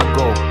time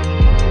ago.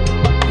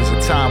 There's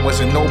a time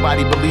wasn't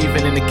nobody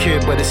believing in the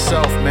kid but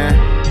itself, man.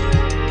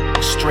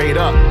 Straight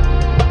up.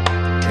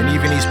 And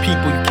even these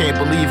people, you can't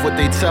believe what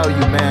they tell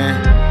you,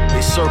 man.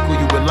 They circle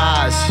you with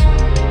lies,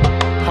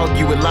 hug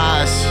you with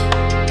lies,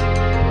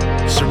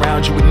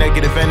 surround you with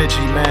negative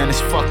energy, man.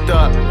 It's fucked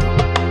up.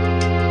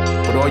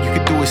 But all you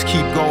can do is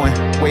keep going.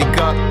 Wake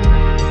up,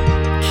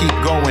 keep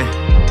going.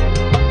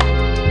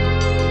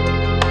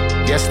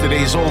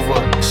 Yesterday's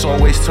over, it's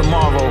always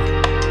tomorrow.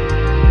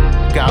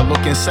 Gotta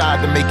look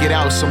inside to make it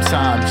out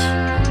sometimes.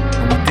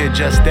 And we did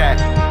just that.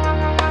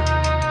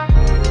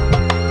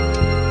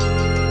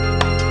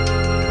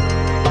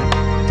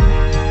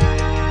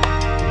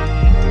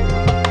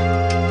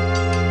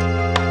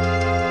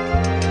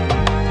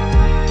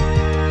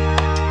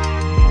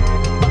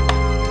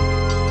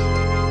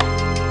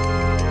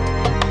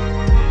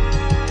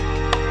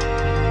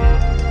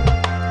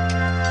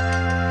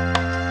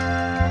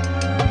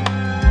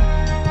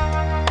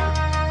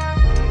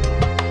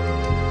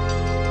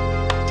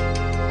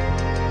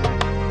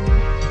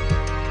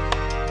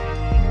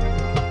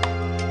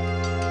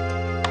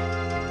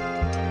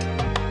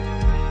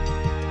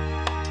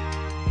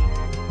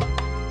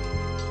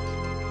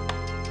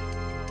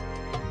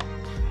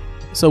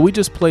 So we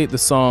just played the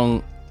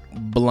song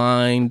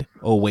Blind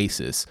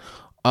Oasis.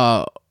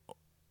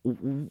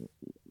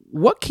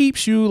 What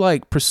keeps you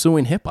like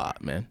pursuing hip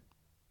hop, man?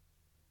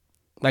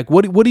 Like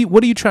what are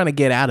you trying to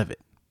get out of it?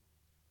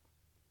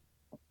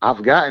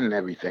 I've gotten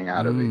everything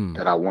out of it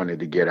that I wanted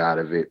to get out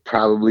of it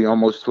probably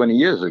almost 20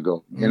 years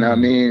ago. You know what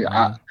I mean?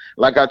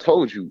 Like I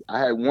told you, I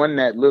had won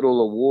that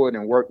little award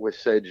and worked with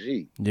Said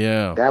G.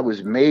 Yeah. That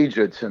was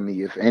major to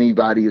me. If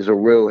anybody is a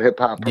real hip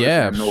hop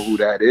person, I know who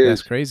that is.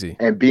 That's crazy.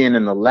 And being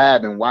in the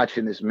lab and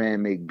watching this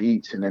man make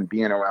beats and then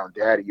being around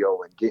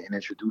Daddy-O and getting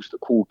introduced to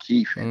Kool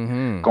Keith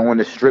and going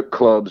to strip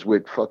clubs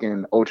with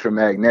fucking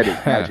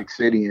Ultramagnetic, Magic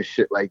City and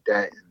shit like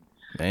that.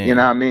 And, you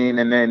know what I mean?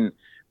 And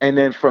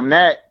then from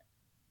that,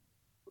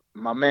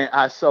 my man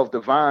I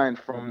Self-Divine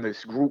from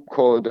this group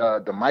called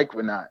the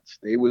Micronauts.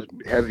 They was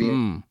heavy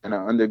in the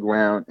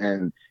underground,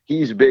 and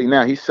he's big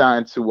now. He's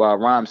signed to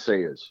Rhyme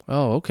Sayers.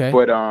 Oh, okay.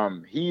 But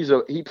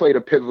he played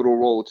a pivotal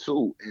role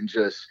too in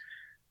just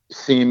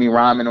seeing me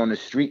rhyming on the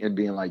street and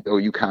being like, "Oh,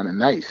 you kind of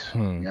nice."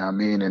 You know what I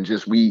mean? And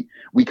just we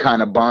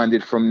kind of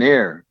bonded from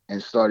there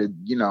and started,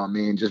 you know what I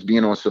mean, just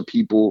being on some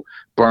people,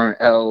 burn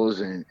L's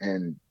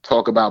and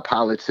talk about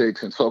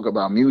politics and talk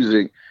about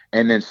music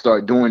and then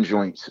start doing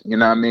joints. You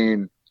know what I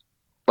mean?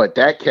 But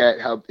that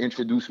cat helped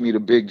introduce me to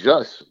Big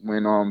Just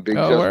when Big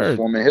Just was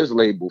forming his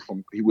label.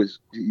 He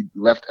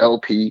left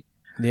LP,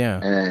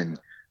 and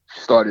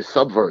started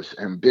Subverse.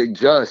 And Big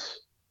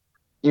Just,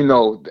 you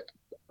know,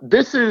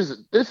 this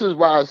is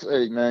why I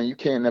say, man, you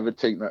can't never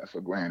take nothing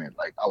for granted.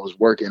 Like I was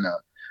working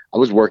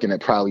at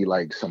probably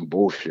like some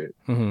bullshit,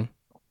 and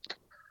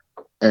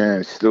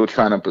still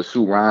trying to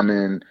pursue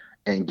rhyming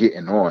and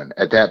getting on.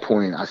 At that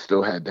point, I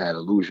still had that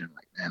illusion.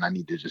 And I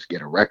need to just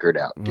get a record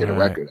out.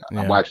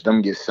 I watched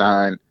them get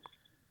signed,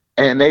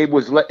 and they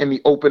was letting me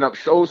open up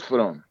shows for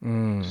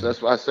them. So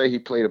that's why I say he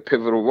played a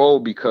pivotal role,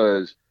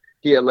 because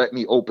he had let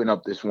me open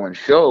up this one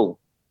show,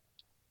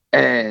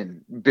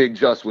 and Big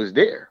Just was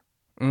there.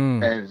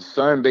 And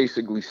Son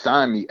basically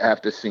signed me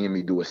after seeing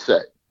me do a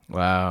set.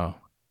 Wow.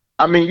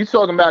 I mean, you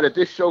talking about at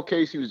this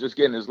showcase, he was just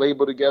getting his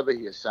label together.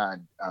 He had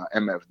signed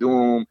MF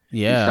Doom.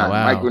 Yeah, he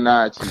signed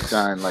Micronauts. He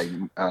signed like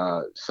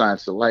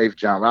Science of Life,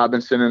 John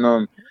Robinson and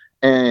them.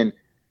 And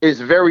it's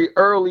very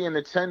early in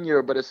the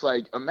tenure, but it's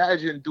like,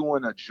 imagine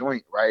doing a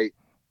joint, right?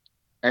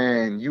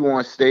 And you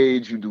on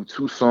stage, you do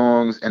 2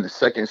 songs, and the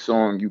second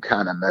song you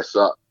kind of mess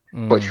up,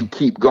 but you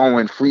keep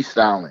going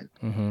freestyling.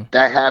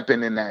 That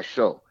happened in that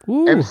show.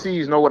 Ooh.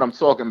 MCs know what I'm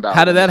talking about.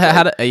 How did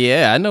that?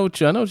 Yeah, I know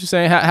what you're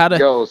saying. How did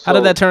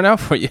that turn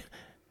out for you?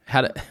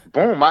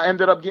 Boom, I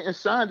ended up getting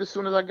signed as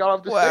soon as I got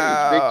off the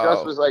stage. Big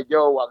Just was like,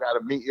 yo, I got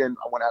a meeting.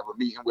 I want to have a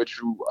meeting with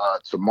you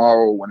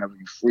tomorrow whenever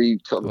you're free.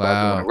 Talk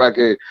about doing a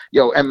record.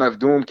 Yo, MF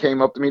Doom came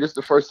up to me. This is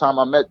the first time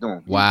I met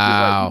Doom.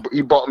 Wow.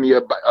 He bought me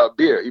a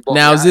beer.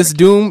 Now, is this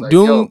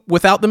Doom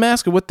without the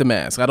mask or with the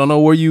mask? I don't know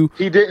where you...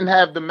 He didn't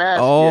have the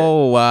mask yet.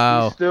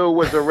 Wow. He still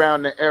was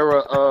around the era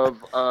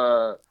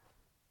of...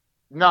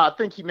 No, I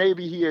think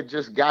he had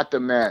just got the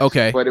mask.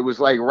 Okay. But it was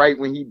like right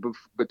when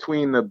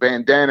between the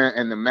bandana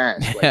and the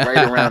mask, like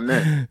right around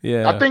then.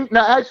 Yeah. I think,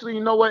 actually,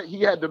 you know what? He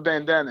had the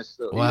bandana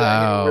still. Wow. He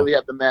didn't really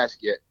have the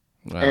mask yet.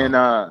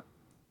 Wow.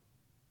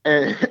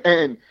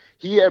 And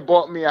he had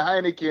bought me a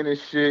Heineken and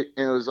shit,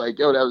 and it was like,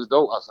 yo, that was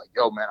dope. I was like,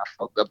 yo, man, I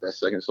fucked up that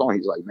second song.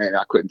 He's like, man,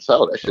 I couldn't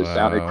tell. That shit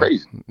sounded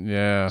crazy.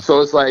 Yeah. So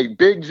it's like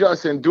Big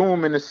Just and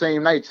Doom in the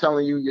same night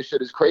telling you your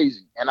shit is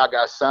crazy. And I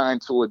got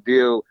signed to a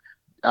deal.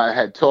 I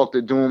had talked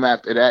to Doom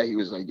after that. He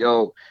was like,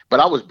 yo, but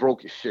I was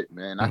broke as shit,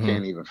 man. I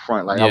can't even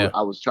front. Like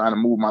I was trying to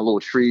move my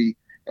little tree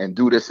and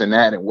do this and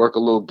that and work a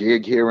little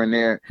gig here and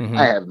there.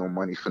 I have no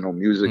money for no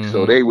music.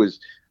 So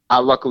I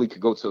luckily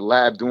could go to the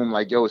lab. Doom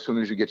like, yo, as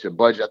soon as you get your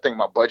budget, I think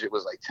my budget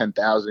was like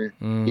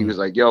 10,000. He was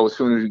like, yo, as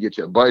soon as you get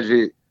your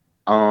budget,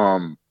 I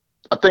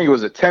think it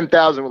was a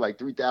 10,000 with like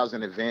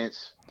 3,000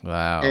 advance.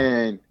 Wow.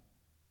 And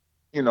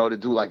you know, to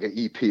do like an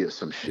EP or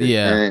some shit.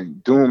 Yeah.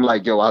 And Doom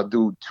like, yo, I'll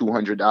do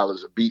 $200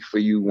 a beat for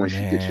you once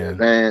you get your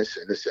advance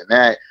and this and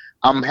that.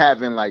 I'm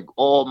having like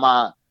all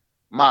my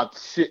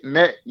shit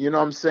met, you know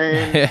what I'm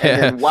saying?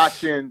 And then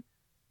watching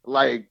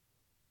like,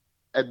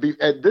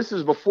 this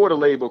is before the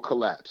label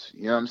collapsed,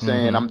 you know what I'm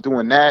saying? I'm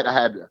doing that. I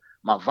had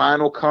my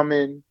vinyl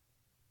coming,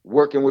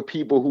 working with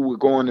people who were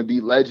going to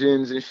be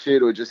legends and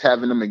shit, or just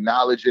having them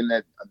acknowledging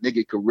that a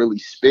nigga could really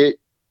spit.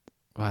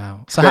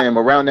 Wow. So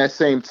around that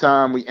same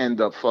time, we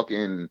end up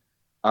fucking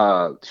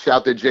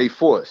shout to Jay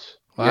Force.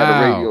 He had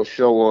a radio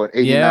show on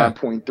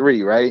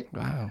 89.3, right?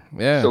 Wow.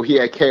 Yeah. So he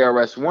had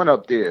KRS-One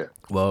up there.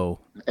 Whoa.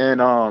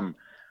 And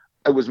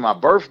it was my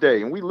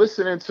birthday, and we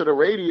listening to the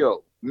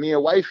radio, me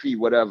and wifey,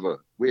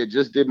 whatever. We had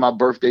just did my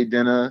birthday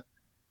dinner,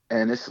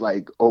 and it's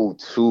like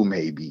 '02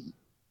 maybe.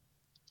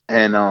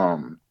 And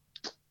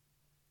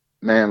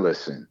man,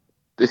 listen.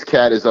 This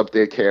cat is up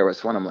there,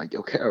 KRS-One. I'm like,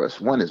 yo,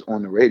 KRS-One is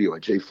on the radio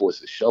at Jay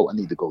Force's show. I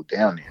need to go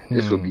down there.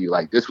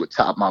 This would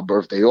top my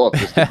birthday off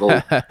just to go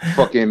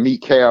fucking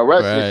meet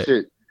KRS and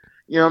shit.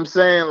 You know what I'm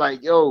saying?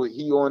 Like, yo,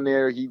 he on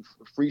there, he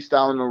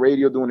freestyling on the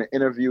radio, doing an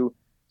interview.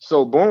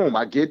 So boom,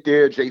 I get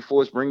there, Jay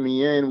Force bring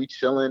me in, we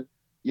chilling.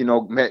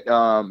 met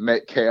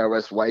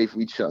KRS wife.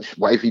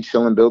 Wifey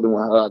chilling, building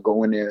with her. I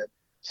go in there,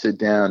 sit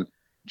down.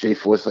 J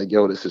Force like,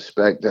 yo, this is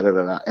Spekt. Da da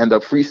da. End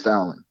up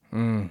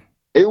freestyling.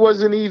 It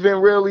wasn't even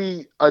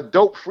really a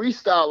dope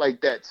freestyle like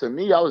that to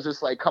me. I was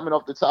just like coming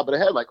off the top of the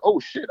head, like, oh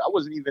shit, I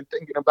wasn't even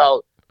thinking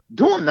about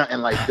doing nothing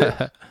like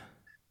this.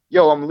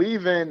 Yo, we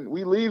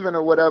leaving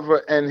or whatever,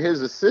 and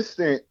his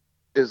assistant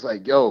is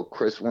like, yo,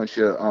 Chris wants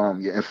your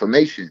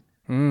information.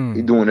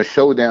 He doing a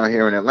show down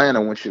here in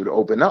Atlanta, wants you to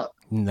open up.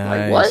 Nice.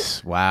 Like,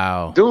 what?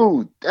 Wow.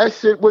 Dude, that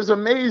shit was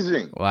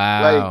amazing.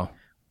 Wow. Like,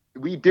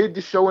 we did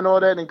the show and all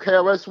that, and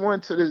KRS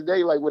One to this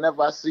day, like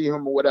whenever I see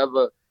him or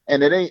whatever,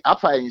 and I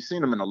probably ain't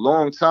seen him in a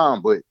long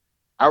time, but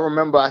I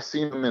remember I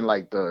seen him in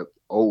like the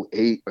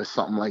 08 or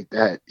something like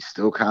that.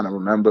 Still kind of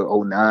remember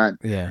 09.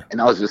 Yeah.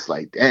 And I was just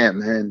like, damn,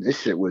 man, this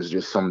shit was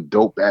just some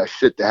dope ass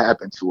shit to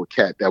happen to a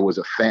cat that was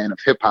a fan of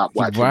hip hop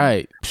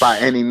watching By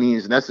Any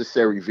Means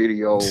Necessary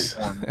video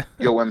on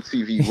Yo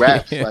MTV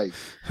Raps. Yeah.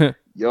 Like,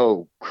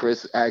 yo,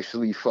 Chris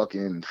actually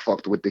fucking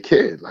fucked with the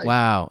kid. Like,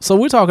 wow. So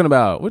we're talking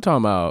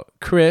about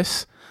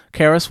Chris,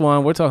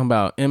 KRS-One. We're talking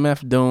about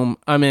MF Doom.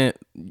 I mean,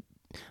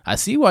 I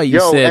see why you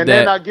said that. And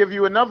then I'll give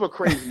you another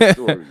crazy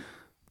story.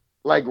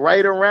 Like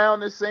right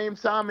around the same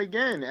time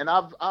again. And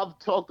I've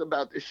talked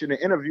about this shit in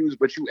interviews,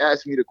 but you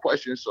asked me the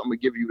question, so I'm gonna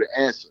give you the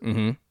answer.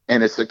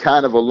 And it's a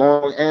kind of a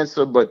long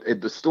answer, but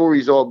the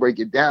stories all break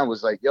it down.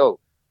 Was like, yo,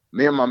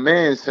 me and my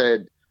man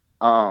said,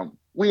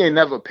 we ain't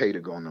never paid to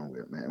go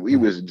nowhere, man. We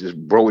was just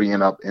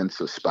brodying up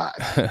into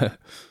spots.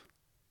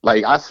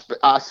 Like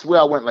I swear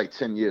I went like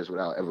 10 years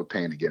without ever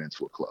paying to get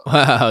into a club.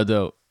 Wow,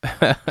 dope.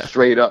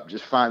 Straight up,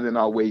 just finding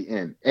our way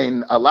in.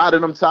 And a lot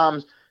of them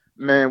times,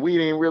 man, we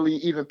didn't really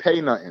even pay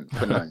nothing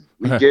for nothing.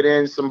 We get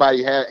in,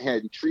 somebody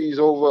had trees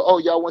over. Oh,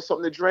 y'all want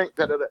something to drink?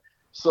 Da, da, da.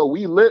 So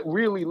we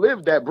really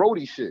lived that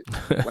Brody shit.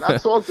 When I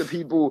talk to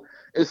people,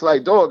 it's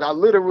like, dog, I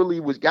literally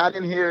got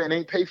in here and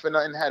ain't pay for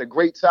nothing, had a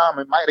great time,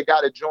 and might have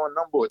got a joint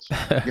number or two.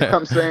 You know what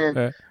I'm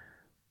saying?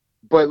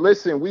 But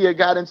listen, we had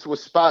got into a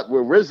spot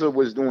where RZA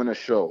was doing a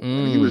show.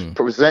 And he was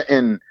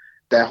presenting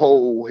that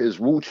his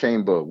Wu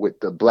Chamber with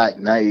the Black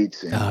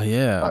Knights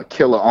and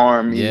Killer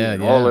Army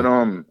and all of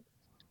them.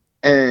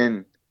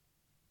 And,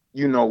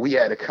 we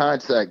had a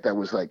contact that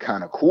was like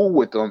kind of cool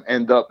with them,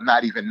 end up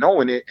not even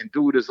knowing it. And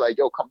dude is like,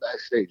 yo, come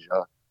backstage,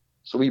 y'all.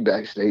 So we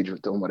backstage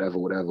with them, whatever.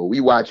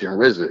 We watching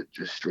RZA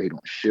just straight on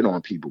shit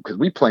on people because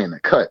we playing the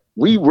cut.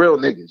 We real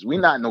niggas. We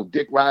not no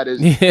dick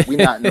riders. We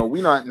not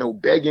no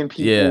begging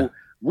people. Yeah.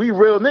 We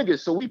real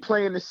niggas. So we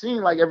playing the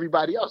scene like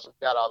everybody else. We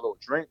got our little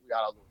drink. We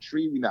got our little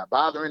tree. We not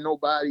bothering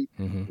nobody.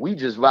 We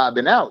just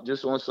vibing out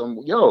just on some,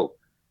 yo,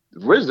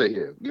 RZA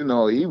here.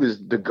 He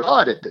was the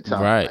god at the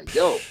time. Right. Like,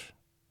 yo,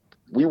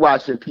 we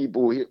watching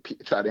people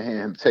try to hand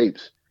him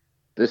tapes.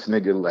 This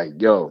nigga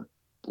like, yo,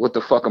 what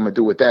the fuck I'm gonna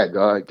do with that,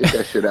 God? Get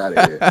that shit out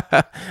of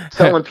here.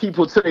 Telling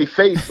people to their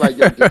face like,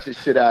 yo, get your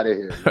shit out of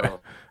here, yo.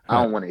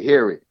 I don't want to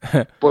hear it.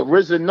 But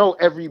RZA know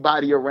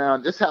everybody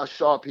around. This is how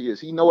sharp he is.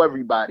 He know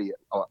everybody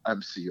or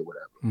MC or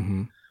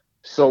whatever.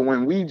 So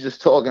when we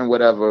just talking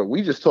whatever,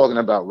 we just talking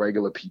about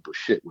regular people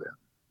shit with him.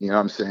 You know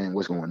what I'm saying?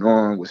 What's going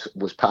on?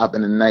 What's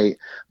popping tonight?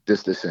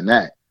 This, and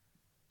that.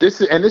 This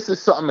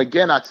is something,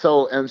 again, I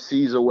tell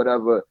MCs or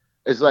whatever.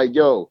 It's like,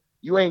 yo,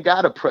 you ain't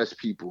got to press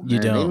people, man. You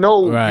don't. They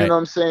know, right. You know what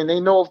I'm saying? They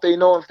know if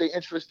they're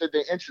interested,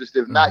 they're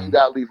interested. If not, you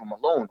got to leave them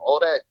alone. All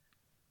that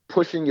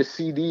pushing your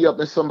CD up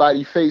in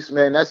somebody's face,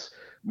 man, that's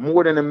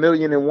more than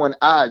 1,000,001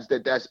 odds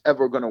that's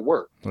ever going to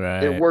work.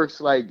 Right. It works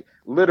like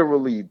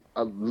literally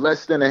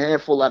less than a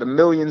handful out of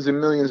millions and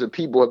millions of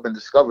people have been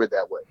discovered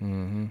that way.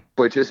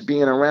 But just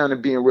being around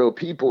and being real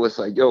people, it's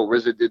like, yo,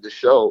 RZA did the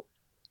show.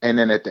 And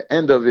then at the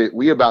end of it,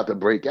 we about to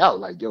break out.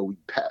 Like, yo,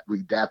 we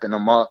dapping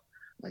them up.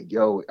 Like,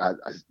 yo, I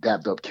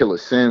dapped up Killer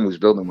Sin, was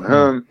building with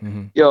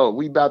him. Yo,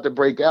 we about to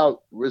break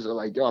out. RZA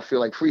like, yo, I feel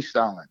like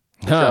freestyling.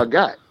 What y'all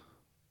got?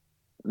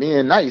 Me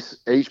and Nice,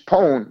 H.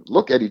 Pone,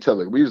 look at each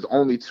other. We was the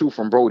only two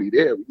from Brody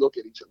there. We look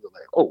at each other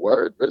like, oh,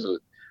 word, RZA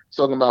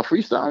talking about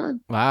freestyling?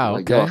 Wow,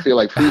 like, yo, I feel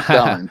like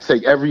freestyling.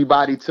 Take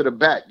everybody to the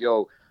back.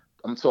 Yo,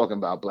 I'm talking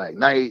about Black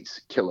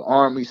Knights, Killer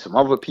Army, some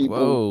other people.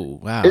 Whoa,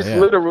 wow. It's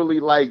literally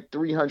like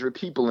 300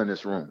 people in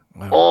this room.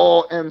 Wow.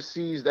 All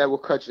MCs that will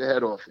cut your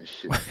head off and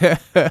shit.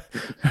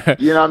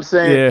 You know what I'm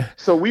saying? Yeah.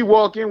 So we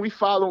walk in, we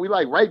follow, we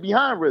like right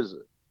behind RZA.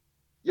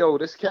 Yo,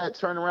 this cat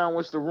turn around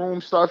once the room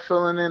start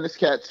filling in. This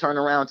cat turn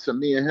around to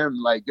me and him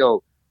like,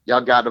 yo, y'all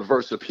got a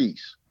verse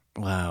apiece.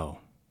 Wow.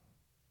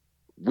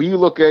 We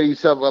look at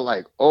each other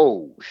like,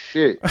 oh,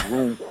 shit,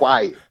 room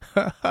quiet.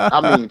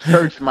 I mean,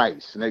 church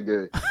mice,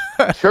 nigga.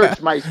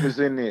 Church mice was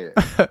in there.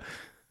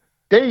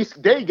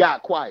 They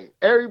got quiet.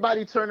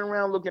 Everybody turning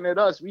around looking at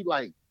us. We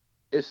like,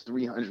 it's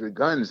 300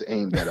 guns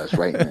aimed at us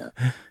right now.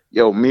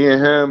 Yo, me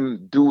and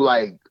him do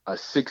like a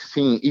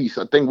 16 each.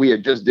 I think we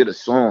had just did a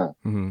song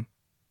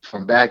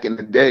from back in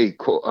the day.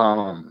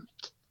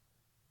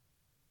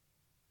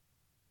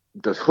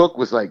 The hook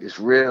was like, it's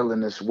real in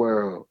this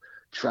world.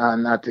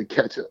 Trying not to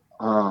catch it.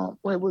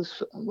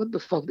 What the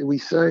fuck did we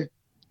say?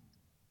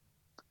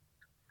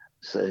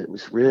 Say it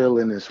was real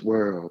in this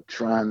world,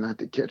 trying not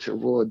to catch a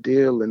raw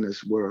deal in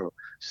this world.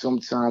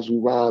 Sometimes we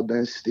rob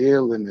and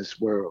steal in this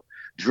world.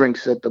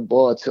 Drinks at the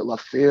bar till I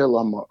feel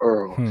I'm a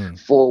Earl.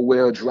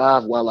 Four-wheel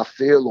drive while I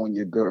feel on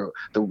your girl.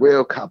 The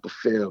real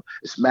Copperfield.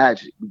 It's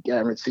magic. We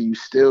guarantee you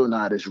still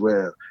not as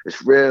real.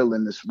 It's real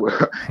in this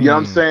world. You know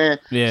what I'm saying?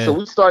 Yeah. So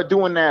we start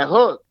doing that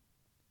hook.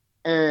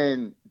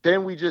 And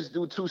then we just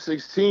do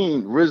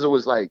 216. RZA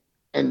was like,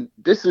 and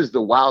this is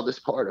the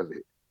wildest part of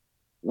it.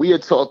 We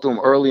had talked to him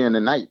early in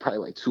the night, probably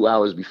like 2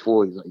 hours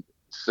before. He like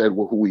said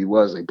who he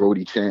was, like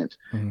Brody Champs.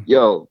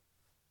 Yo.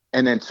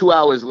 And then 2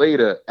 hours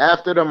later,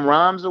 after them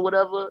rhymes or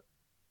whatever,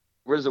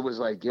 RZA was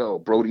like, yo,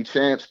 Brody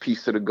Champs,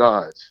 peace to the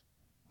gods.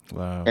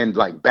 Wow. And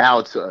like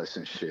bowed to us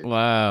and shit.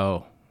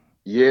 Wow.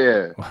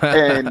 Yeah.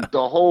 And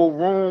the whole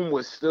room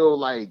was still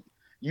like,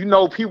 you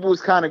know, people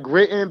was kind of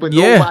gritting, but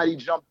nobody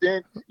jumped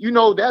in. You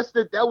know, that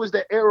was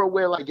the era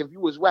where, like, if you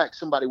was whack,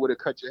 somebody would have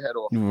cut your head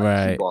off.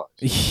 Right.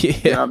 Yeah.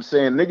 You know what I'm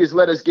saying? Niggas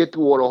let us get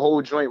through all the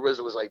whole joint.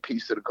 RZA was like,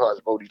 peace to the cause,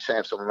 Brody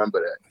Champs. So remember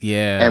that.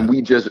 Yeah. And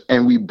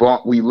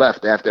we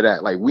left after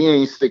that. Like, we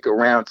ain't stick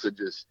around to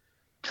just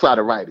try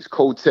to ride his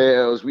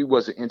coattails. We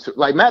wasn't into,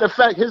 like, matter of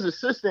fact, his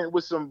assistant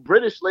was some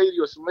British lady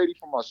or some lady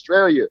from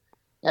Australia.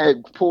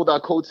 Had pulled our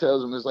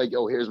coattails and was like,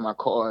 yo, here's my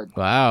card.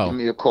 Wow. Give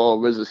me a call.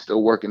 RZA's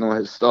still working on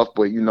his stuff,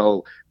 but, you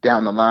know,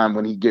 down the line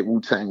when he get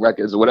Wu-Tang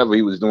Records or whatever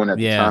he was doing at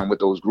the time with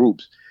those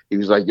groups, he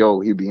was like, yo,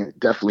 he'd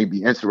definitely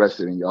be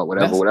interested in y'all,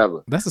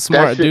 whatever. That's a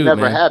smart dude, That shit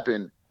never man.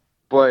 happened.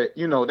 But,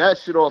 you know, that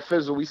shit all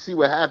fizzled. We see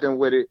what happened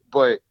with it.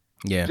 But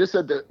just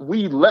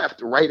we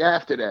left right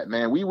after that,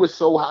 man. We were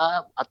so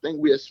high. I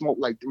think we had smoked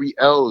like 3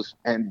 L's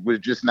and was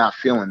just not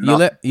feeling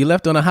nothing. You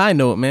left on a high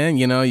note, man.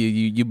 You know,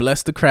 you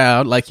blessed the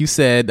crowd. Like you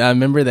said, I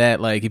remember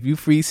that. Like, if you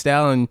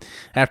freestyle and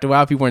after a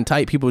while people weren't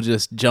tight, people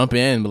just jump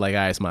in and be like,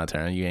 all right, it's my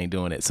turn. You ain't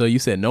doing it. So you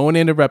said no one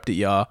interrupted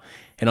y'all.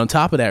 And on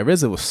top of that,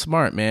 RZA was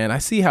smart, man. I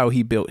see how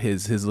he built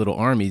his little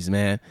armies,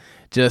 man.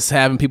 Just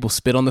having people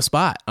spit on the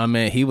spot. I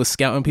mean, he was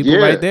scouting people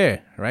right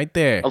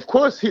there. Of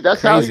course, that's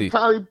crazy.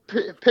 How he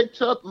probably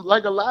picked up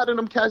like a lot of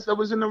them cats that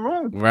was in the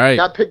room. Right.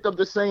 Got picked up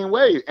the same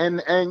way.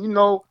 And you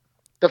know,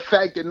 the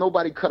fact that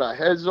nobody cut our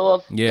heads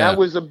off, that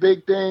was a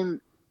big thing.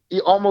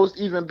 Almost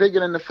even bigger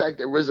than the fact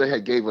that RZA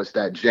had gave us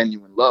that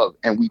genuine love.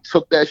 And we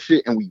took that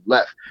shit and we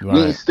left. Right. We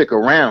didn't stick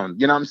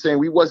around. You know what I'm saying?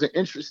 We wasn't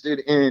interested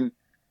in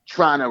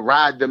trying to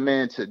ride the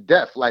man to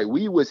death. Like,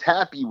 we was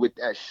happy with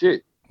that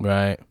shit.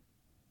 Right.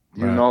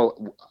 You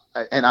know,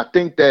 and I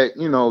think that,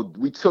 you know,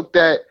 we took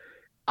that.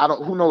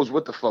 Who knows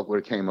what the fuck would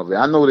have came of it.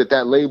 I know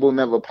that label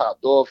never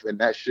popped off and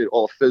that shit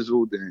all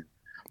fizzled and,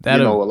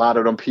 you know, a lot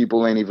of them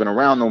people ain't even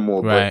around no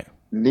more. Right. But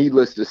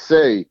needless to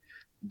say,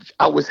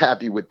 I was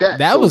happy with that.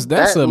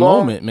 That's a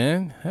moment,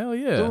 man. Hell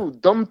yeah.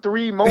 Dude, them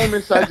 3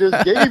 moments I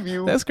just gave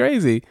you. That's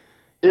crazy.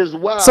 Is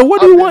why. So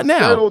what do you want now?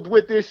 Settled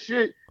with this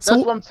shit. That's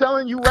what I'm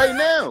telling you right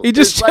now. You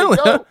just chilling.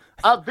 Like, yo,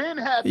 I've been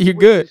happy. You're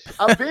good.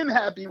 I've been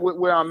happy with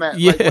where I'm at.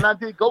 Yeah. Like, when I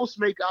did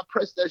Ghostmaker, I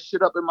pressed that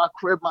shit up in my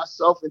crib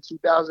myself in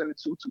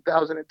 2002,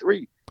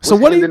 2003. So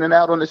what handing it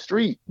out on the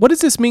street. What does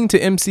this mean to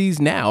MCs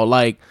now?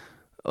 Like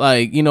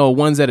you know,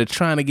 ones that are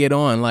trying to get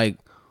on. Like,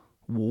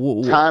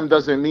 time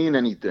doesn't mean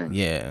anything.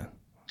 Yeah.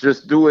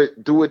 Just do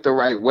it the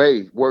right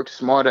way. Work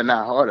smarter,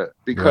 not harder.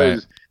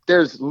 Because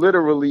there's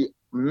literally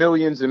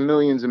millions and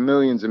millions and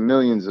millions and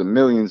millions and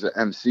millions of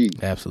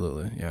MCs.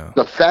 Absolutely, yeah.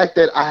 The fact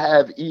that I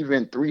have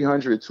even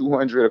 300,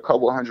 200, a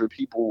couple hundred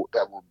people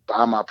that will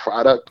buy my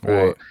product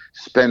or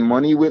spend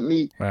money with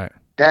me,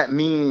 that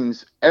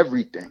means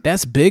everything.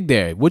 That's big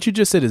there. What you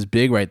just said is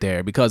big right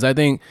there, because I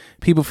think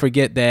people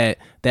forget that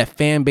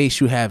fan base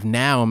you have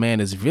now,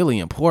 man, is really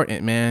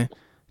important, man.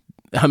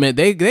 I mean,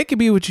 they could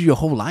be with you your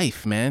whole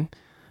life, man.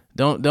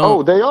 Don't.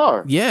 Oh, they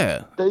are.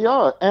 Yeah, they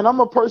are. And I'm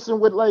a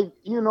person with, like,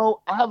 you know,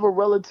 I have a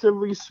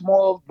relatively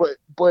small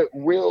but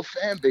real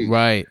fan base.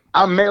 Right.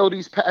 I mail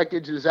these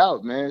packages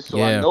out, man.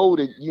 So I know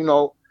that, you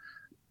know.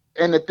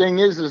 And the thing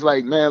is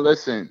like, man,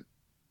 listen,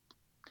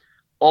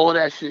 all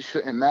that shit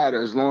shouldn't matter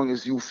as long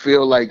as you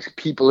feel like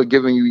people are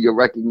giving you your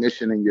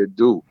recognition and your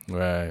due.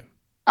 Right.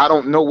 I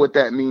don't know what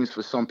that means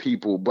for some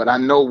people, but I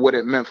know what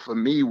it meant for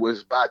me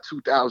was by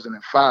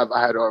 2005, I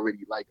had already,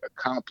 like,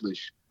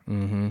 accomplished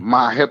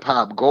my hip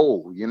hop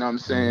goal. You know what I'm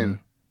saying?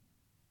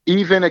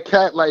 Even a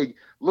cat, like,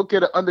 look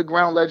at an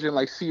underground legend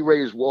like C.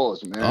 Ray's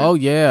Walls, man. Oh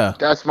yeah,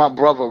 that's my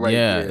brother right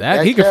there.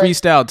 That he can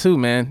freestyle too,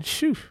 man.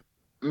 Shoo.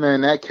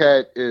 Man, that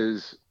cat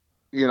is,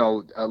 you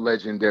know, a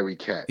legendary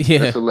cat. Yeah,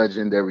 that's a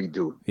legendary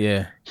dude.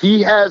 Yeah,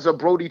 he has a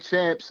Brody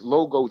Champs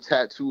logo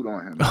tattooed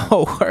on him. Man.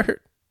 Oh,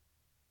 word.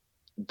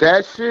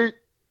 That shit.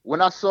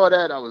 When I saw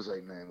that, I was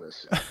like, man,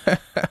 listen.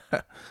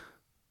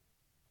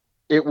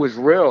 It was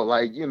real.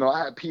 Like, you know,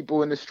 I had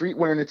people in the street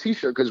wearing a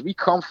t-shirt because we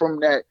come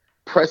from that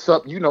press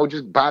up, you know,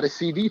 just buy the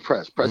CD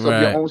press up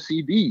your own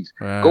CDs.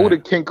 Go to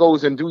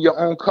Kinko's and do your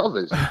own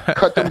covers.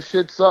 Cut them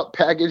shits up,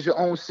 package your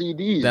own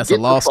CDs. That's a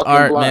lost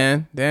art,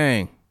 man.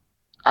 Dang.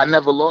 I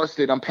never lost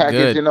it. I'm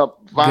packaging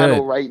up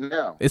vinyl right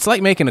now. It's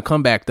like making a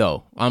comeback,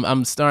 though.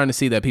 I'm starting to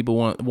see that people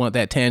want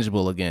that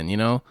tangible again, you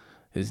know?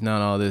 It's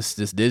not all this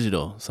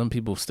digital. Some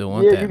people still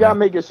want that. Yeah, you gotta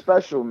make it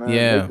special, man.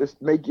 Yeah.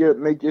 Make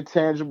your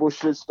tangible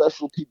shit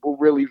special. People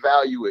really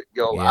value it.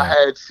 Yo, Yeah. I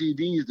had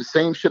CDs, the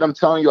same shit I'm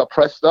telling you, I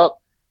pressed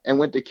up and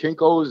went to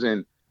Kinko's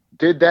and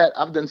did that.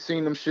 I've done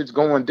seen them shits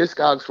go on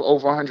Discogs for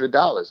over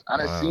 $100. I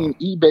done seen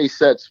eBay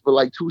sets for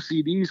like 2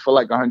 CDs for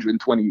like $120,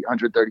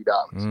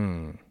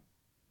 $130.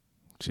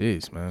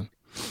 Jeez, man.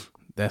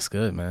 That's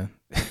good, man.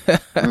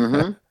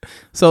 Mm-hmm.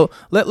 So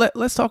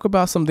let's talk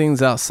about some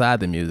things outside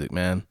the music,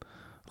 man.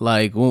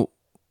 Like,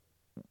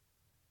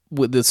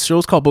 with the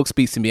show's called Book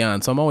Speaks and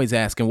Beyond, so I'm always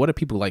asking, what are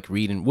people like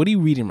reading? What are you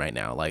reading right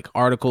now? Like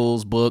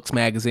articles, books,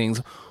 magazines?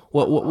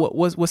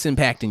 What's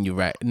impacting you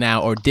right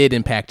now, or did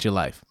impact your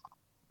life?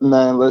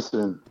 Man,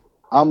 listen,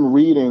 I'm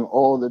reading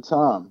all the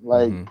time.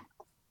 Like,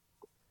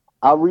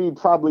 I read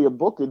probably a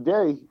book a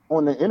day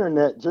on the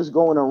internet, just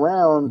going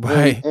around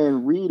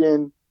and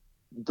reading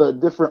the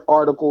different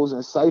articles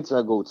and sites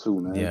I go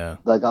to, man. Yeah.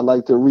 Like, I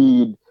like to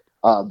read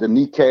the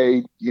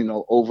Nikkei,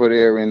 over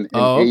there in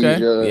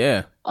Asia.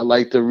 Yeah. I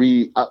like to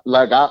read,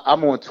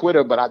 I'm on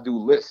Twitter, but I do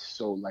lists.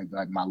 So like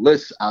my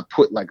lists, I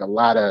put like a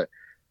lot of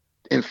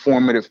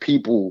informative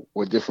people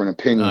with different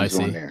opinions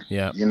on there.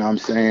 Yeah. You know what I'm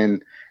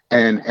saying?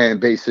 And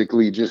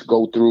basically just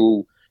go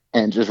through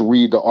and just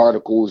read the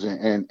articles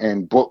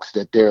and books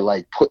that they're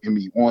like putting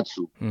me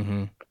onto.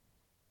 Mm-hmm.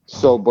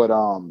 So, but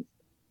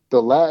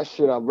the last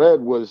shit I read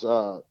was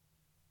The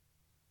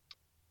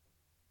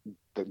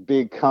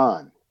Big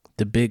Con.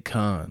 The Big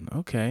Con.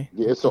 Okay.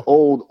 Yeah, it's an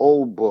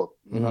old book.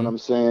 You know what I'm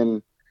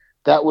saying?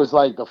 That was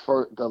like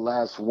the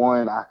last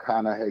one I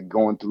kind of had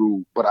gone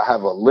through, but I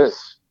have a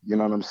list. You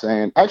know what I'm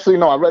saying? Actually,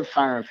 no, I read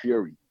Fire and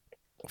Fury.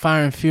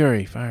 Fire and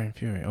Fury.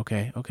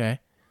 Okay.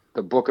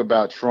 The book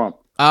about Trump.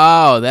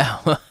 Oh,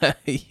 that one.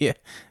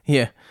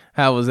 Yeah.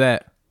 How was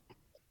that?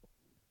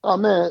 Oh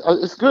man,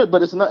 it's good,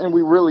 but it's nothing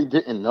we really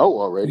didn't know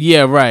already.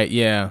 Yeah, right.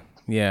 Yeah.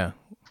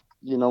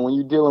 When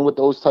you're dealing with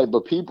those type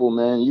of people,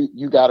 man,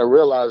 you got to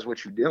realize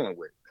what you're dealing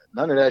with.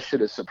 None of that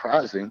shit is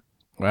surprising.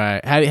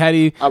 Right. How do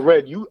you?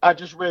 I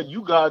just read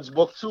You God's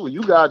book too.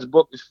 You God's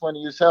book is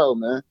funny as hell,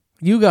 man.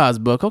 You God's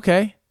book.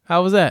 Okay.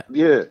 How was that?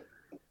 Yeah.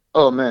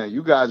 Oh man,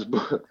 You God's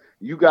book.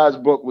 You God's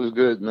book was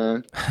good,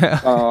 man.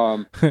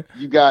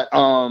 You got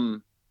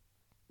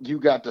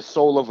The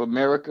Soul of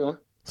America.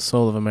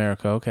 Soul of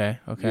America. Okay.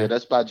 Yeah,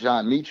 that's by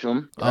John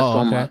Meacham.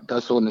 That's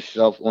that's on the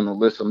shelf on the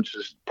list. I'm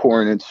just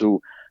pouring into.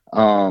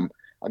 I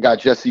got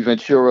Jesse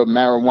Ventura,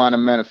 Marijuana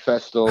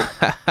Manifesto.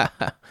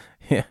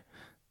 Yeah.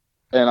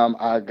 And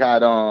I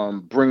got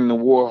Bring the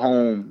War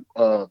Home,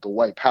 the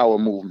White Power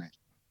Movement.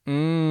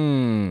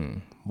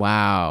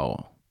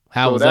 Wow.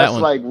 How was that one? So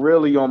that's like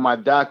really on my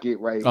docket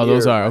right here. Oh,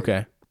 those are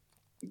okay.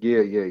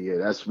 Yeah.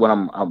 That's what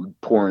I'm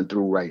pouring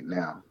through right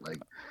now. Like,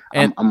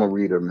 I'm a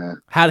reader,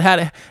 man.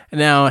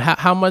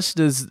 How much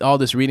does all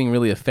this reading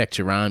really affect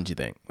you around, you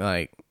think?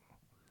 Like,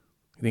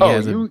 I think it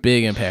has a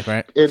big impact,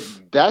 right?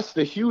 That's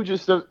the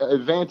hugest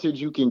advantage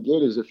you can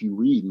get is if you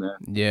read, man.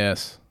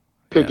 Yes.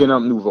 Picking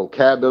up new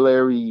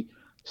vocabulary,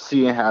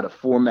 seeing how to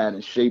format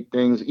and shape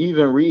things.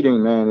 Even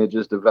reading, man, it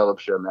just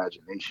develops your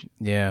imagination.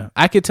 Yeah.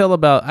 I could tell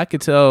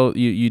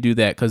you do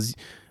that because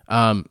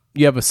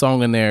you have a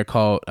song in there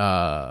called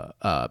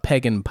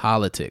Pagan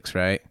Politics,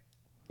 right?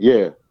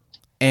 Yeah.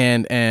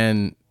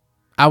 And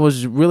I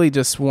was really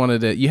just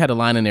you had a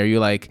line in there.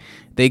 You're like,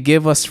 they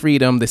give us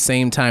freedom the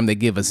same time they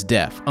give us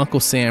death. Uncle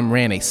Sam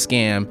ran a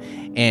scam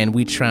and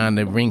we trying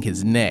to wring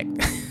his neck.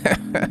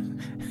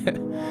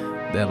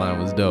 That line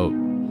was dope.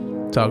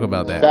 Talk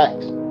about that.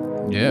 Facts.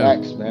 Yeah.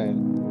 Facts,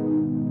 man.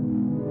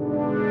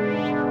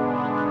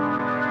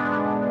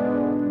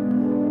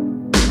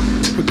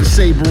 Put the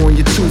saber on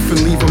your tooth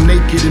and leave him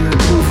naked in the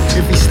booth.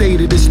 If he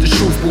stated it's the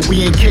truth, but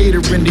we ain't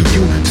catering to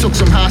you. Took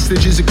some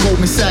hostages at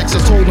Goldman Sachs, I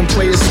told them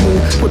play it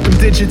smooth. Put them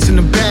digits in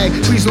the bag,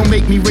 please don't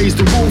make me raise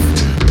the roof.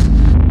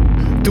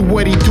 Do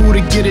what he do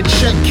to get a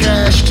check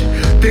cashed,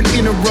 then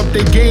interrupt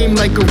their game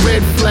like a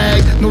red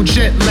flag. No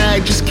jet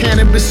lag, just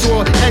cannabis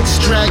or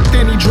extract.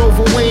 Then he drove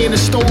away in a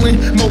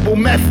stolen mobile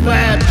meth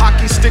lab.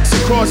 Hockey sticks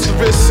across the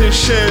wrists and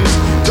shins.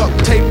 Duct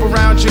tape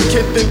around your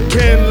kith and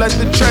kin. Let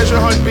the treasure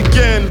hunt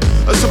begin.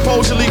 A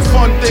supposedly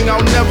fun thing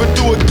I'll never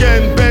do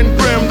again. Ben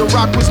Grimm, the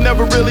rock was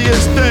never really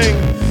his thing.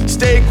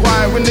 Stayed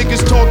quiet when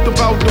niggas talked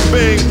about the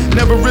Bing.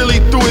 Never really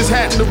threw his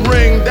hat in the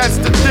ring, that's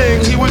the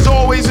thing. He was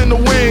always in the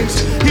wings,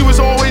 he was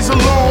always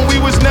alone. We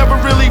was never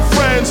really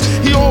friends,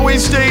 he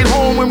always stayed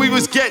home when we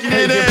was getting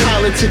it in.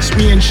 Politics,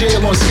 we in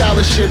jail on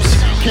scholarships.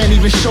 Can't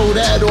even show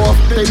that off,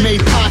 they may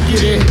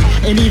pocket it.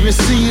 And even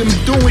see him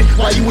do it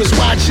while you was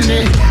watching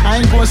it. I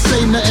ain't gonna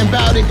say nothing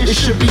about it, it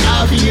should be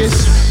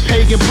obvious.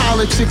 Pagan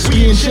politics,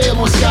 we in jail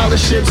on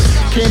scholarships.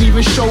 Can't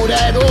even show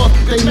that off,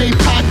 they may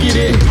pocket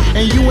it.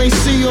 And you ain't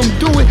see him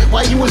do it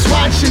while you was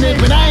watching it.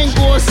 But I ain't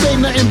gonna say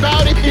nothing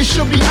about it, it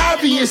should be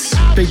obvious.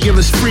 They give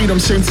us freedom,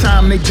 same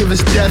time they give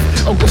us death.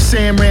 Uncle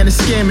Sam ran a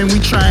scam and we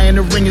trying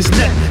to wring his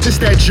neck. This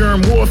that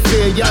germ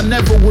warfare, y'all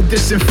never will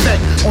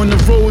disinfect. On the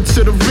road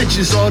to the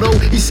riches, although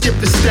he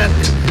skipped a step.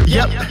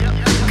 Yep.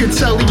 could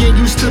tell he ain't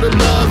used to the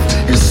love.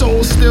 His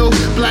soul still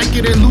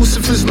blacker than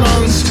Lucifer's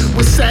lungs.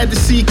 Was sad to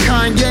see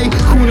Kanye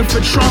crooning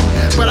for Trump,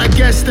 but I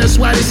guess that's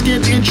why they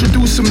scared to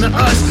introduce him to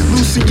us.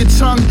 Loosen your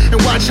tongue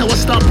and watch how I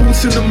start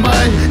boots in the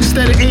mud.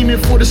 Instead of aiming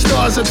for the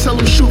stars, I tell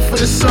him shoot for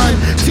the sun.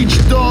 Teach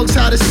your dogs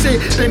how to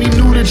sit, then he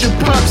neutered your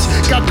pups.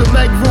 Got the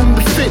leg room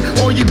to fit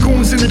all your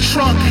goons in the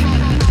trunk.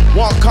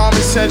 Want common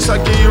sense,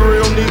 I give you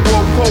real Negro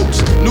quotes.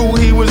 Knew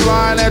he was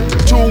lying at the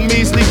two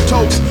measly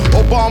totes.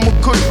 Obama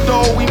could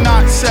though, we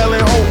not selling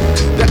hope.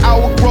 The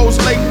hour grows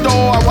late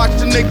though, I watch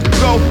the nigga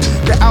go.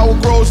 The hour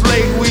grows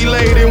late, we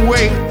laid in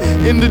wait.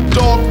 In the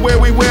dark where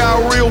we wear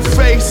our real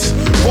face.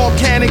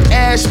 Volcanic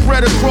ash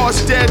spread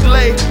across dead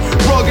lake.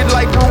 Rugged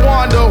like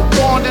Rwanda,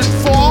 wandered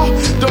far.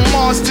 The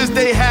monsters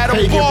they had a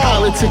Pagan ball.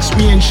 politics,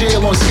 we in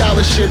jail on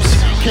scholarships.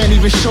 Can't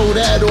even show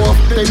that off,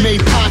 they may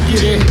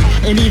pocket it.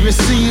 And even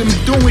see him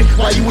do it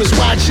while you was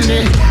watching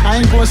it. I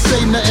ain't gonna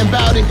say nothing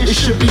about it, it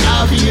should be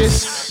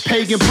obvious.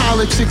 Pagan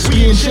politics,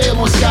 we in jail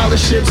on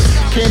scholarships.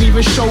 Can't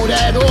even show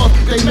that off,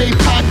 they may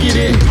pocket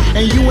it.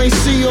 And you ain't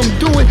see him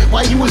do it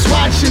while you was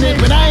watching it.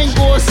 But I ain't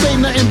gonna say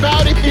nothing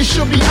about it, it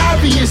should be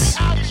obvious.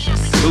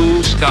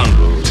 Two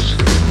scoundrels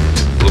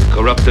who've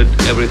corrupted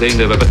everything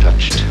they've ever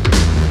touched.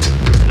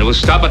 And they will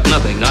stop at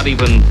nothing, not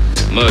even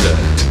murder,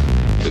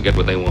 to get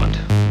what they want.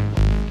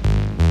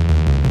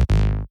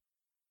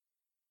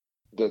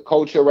 The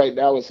culture right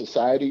now in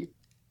society,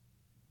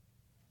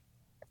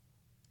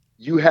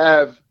 you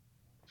have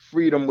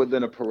freedom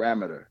within a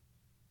parameter,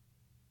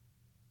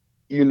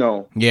 you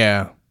know.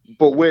 Yeah.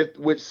 But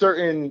with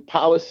certain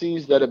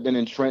policies that have been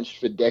entrenched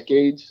for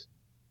decades,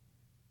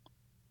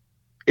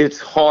 it's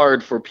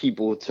hard for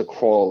people to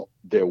crawl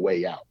their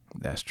way out.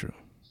 That's true.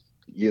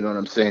 You know what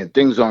I'm saying?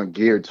 Things aren't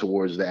geared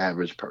towards the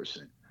average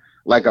person.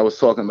 Like I was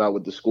talking about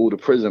with the school to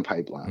prison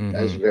pipeline. Mm-hmm.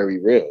 That's very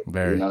real.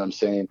 You know what I'm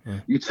saying? Yeah.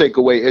 You take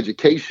away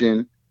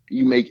education,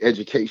 you make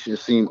education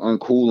seem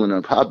uncool and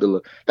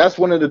unpopular. That's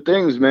one of the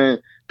things,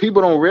 man.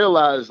 People don't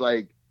realize,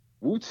 like,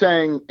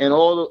 Wu-Tang and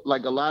all,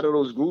 like, a lot of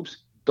those groups,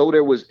 though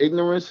there was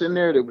ignorance in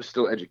there was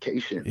still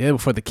education. Yeah,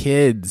 for the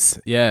kids.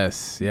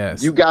 Yes.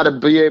 You got to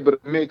be able to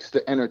mix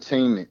the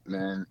entertainment,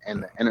 man.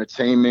 And the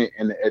entertainment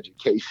and the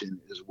education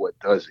is what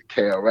does it.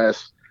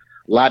 KRS,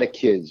 a lot of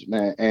kids,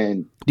 man.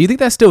 And do you think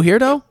that's still here,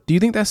 though? Do you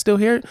think that's still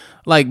here?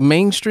 Like,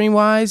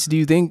 mainstream-wise, do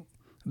you think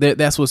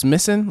that's what's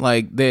missing?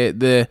 Like,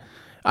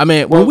 I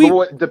mean,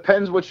 it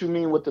depends what you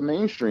mean with the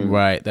mainstream.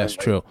 Right, that's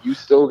like, true. You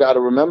still got to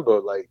remember,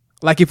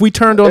 like if we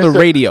turned on the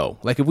radio,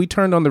 and if you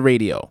turn on the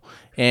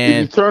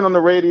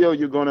radio,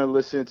 you're going to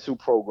listen to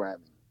programming.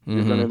 Mm-hmm.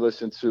 You're going to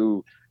listen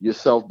to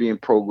yourself being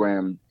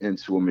programmed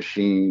into a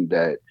machine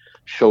that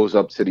shows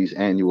up to these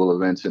annual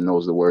events and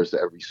knows the words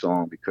to every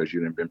song because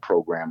you've been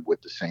programmed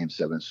with the same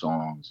 7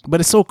 songs.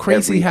 But it's so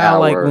crazy how,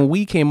 like, when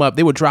we came up,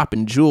 they were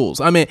dropping jewels.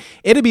 I mean,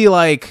 it'd be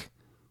like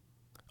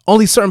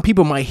only certain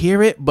people might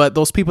hear it, but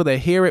those people that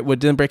hear it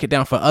would then break it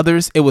down for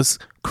others. It was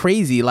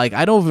crazy. Like,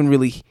 I don't even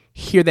really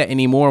hear that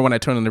anymore when I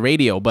turn on the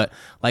radio. But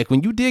like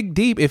when you dig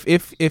deep,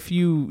 if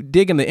you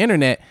dig in the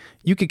internet,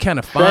 you could kind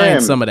of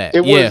find some of that.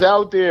 It was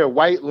out there.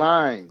 White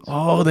Lines.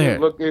 Oh, there.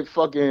 Look at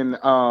fucking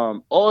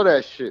all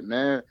that shit,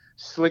 man.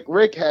 Slick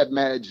Rick had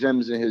mad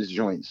gems in his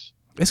joints.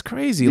 It's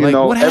crazy. Like,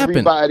 what happened?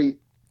 Everybody.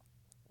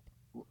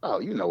 Oh,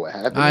 you know what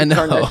happened. I know.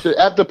 Turn that shit.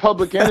 After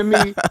Public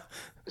Enemy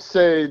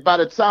said, by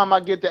the time I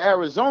get to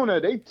Arizona,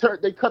 they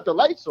cut the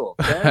lights off,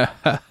 man.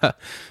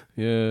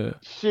 Yeah.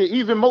 Shit,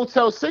 even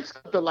Motel 6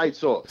 cut the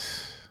lights off.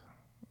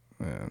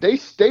 Man.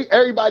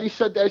 Everybody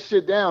shut that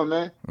shit down,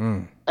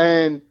 man.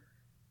 And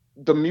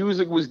the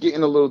music was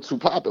getting a little too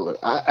popular.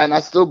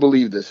 I still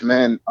believe this,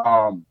 man.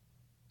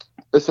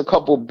 It's a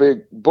couple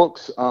big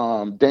books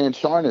Dan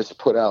Charnas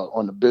put out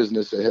on the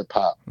business of hip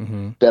hop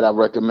that I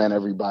recommend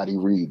everybody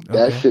read. Okay.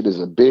 That shit is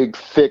a big,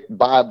 thick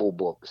Bible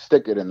book.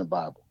 Stick it in the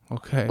Bible.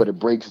 Okay. But it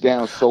breaks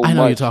down so much. I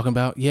know what you're talking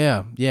about.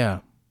 Yeah.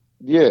 Dan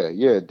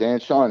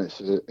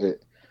Charnas.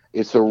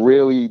 It's a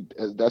really,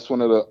 that's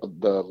one of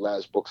the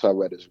last books I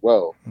read as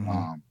well.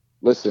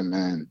 Listen,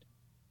 man,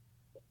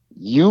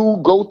 you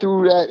go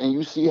through that and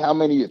you see how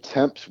many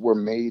attempts were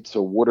made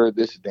to water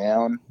this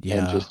down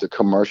and just to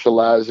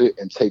commercialize it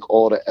and take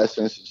all the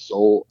essence and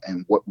soul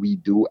and what we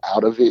do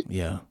out of it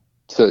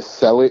to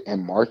sell it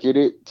and market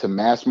it, to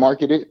mass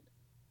market it.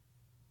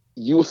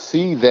 You'll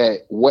see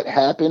that what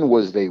happened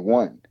was they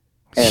won.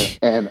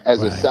 And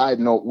as a side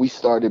note, we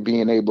started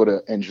being able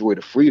to enjoy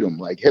the freedom.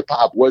 Like, hip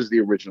hop was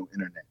the original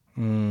internet.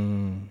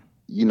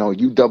 You know,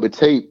 you double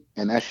tape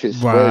and that shit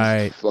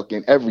spreads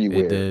fucking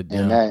everywhere. It did,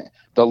 and that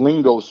the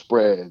lingo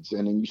spreads,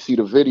 and then you see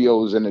the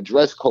videos and the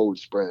dress code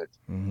spreads.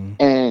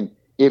 And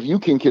if you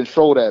can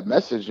control that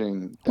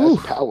messaging,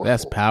 that's powerful.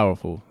 That's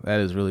powerful. That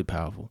is really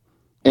powerful.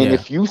 And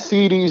if you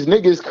see these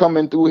niggas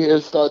coming through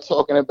here start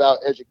talking about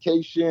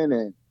education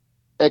and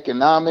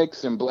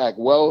economics and black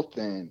wealth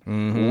and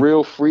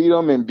real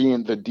freedom and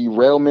being the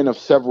derailment of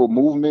several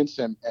movements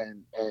and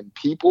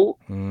people,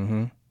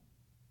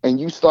 and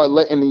you start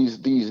letting these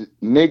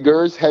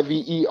niggers,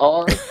 heavy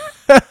ER,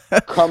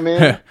 come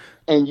in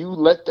and you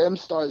let them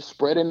start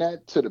spreading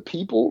that to the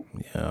people,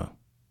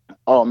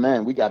 oh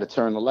man, we got to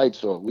turn the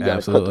lights off. We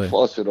got to cut the Absolutely.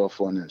 faucet off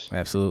on this.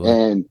 Absolutely.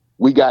 And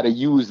we got to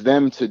use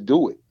them to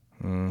do it.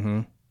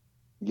 Mm-hmm.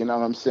 You know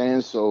what I'm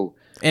saying? So,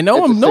 and no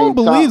at the one same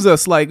believes time,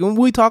 us. Like when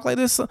we talk like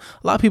this, a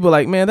lot of people are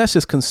like, man, that's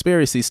just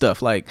conspiracy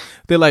stuff. Like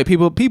they're like,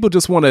 people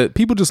just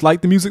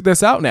like the music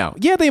that's out now.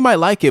 Yeah, they might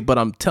like it, but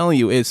I'm telling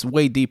you, it's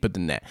way deeper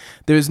than that.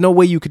 There's no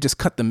way you could just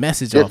cut the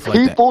message if off like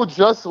that. people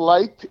just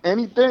liked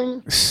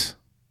anything,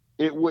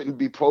 it wouldn't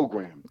be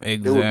programmed. Exactly.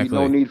 There would be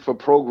no need for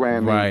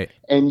programming. Right.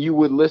 And you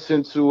would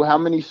listen to how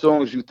many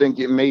songs you think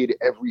get made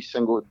every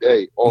single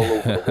day all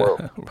over the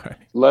world, Right.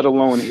 let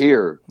alone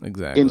here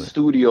Exactly. in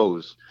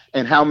studios.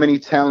 And how many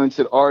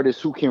talented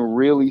artists who can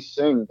really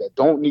sing that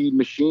don't need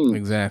machines.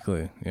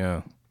 Exactly.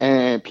 Yeah.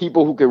 And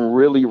people who can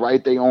really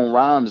write their own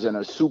rhymes and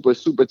are super,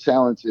 super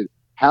talented.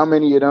 How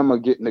many of them are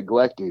getting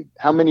neglected?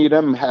 How many of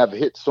them have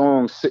hit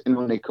songs sitting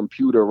on their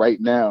computer right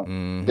now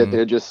that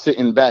they're just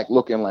sitting back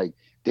looking like,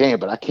 damn,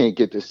 but I can't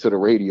get this to the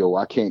radio.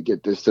 I can't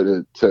get this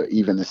to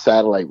even the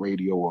satellite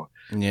radio. Or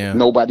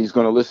nobody's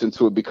going to listen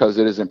to it because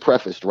it isn't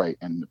prefaced right.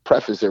 And to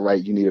preface it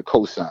right, you need a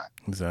cosign.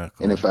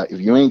 Exactly. And if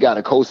you ain't got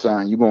a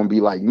cosign, you're going to be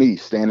like me,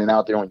 standing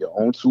out there on your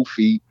own 2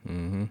 feet,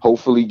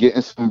 hopefully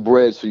getting some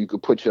bread so you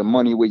could put your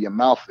money where your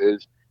mouth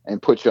is and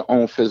put your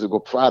own physical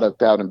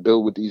product out and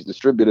build with these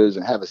distributors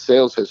and have a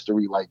sales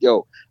history like,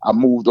 yo, I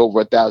moved over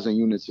 1,000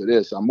 units of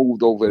this. I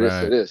moved over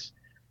this to this.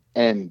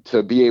 And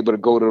to be able to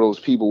go to those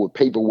people with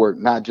paperwork,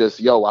 not just,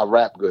 yo, I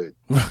rap good.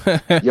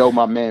 Yo,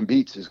 my man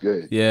Beats is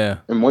good. Yeah.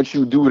 And once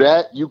you do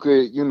that, you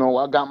could,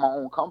 I got my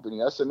own company.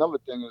 That's another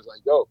thing is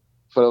like, yo,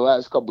 for the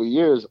last couple of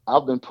years,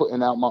 I've been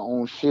putting out my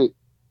own shit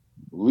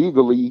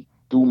legally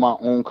through my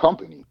own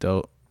company.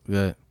 Dope.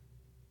 Good.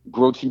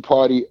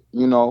 GrowTeaParty,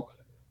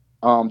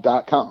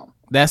 .com.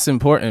 That's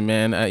important,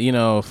 man.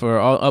 For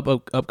all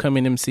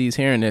upcoming MCs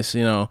hearing this,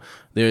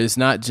 there's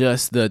not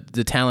just the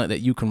talent that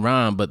you can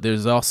rhyme, but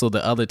there's also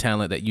the other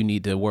talent that you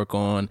need to work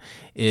on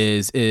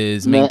is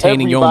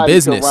maintaining your own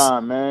business. Can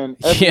rhyme, man.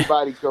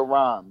 Everybody can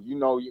rhyme.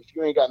 If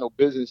you ain't got no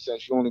business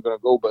sense, you're only gonna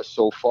go but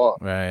so far.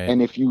 Right.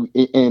 And if you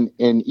and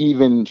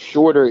even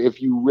shorter,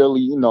 if you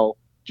really,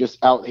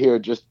 just out here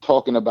just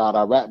talking about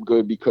I rap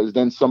good, because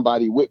then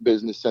somebody with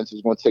business sense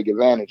is gonna take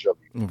advantage of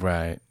you.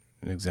 Right.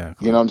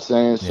 Exactly. You know what I'm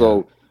saying? Yeah.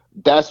 So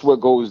that's what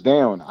goes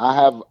down. I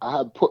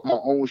have put my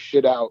own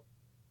shit out.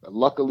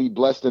 Luckily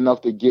blessed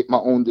enough to get my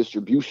own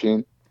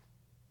distribution.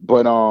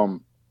 But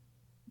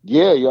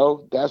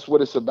that's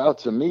what it's about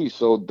to me.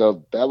 So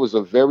that was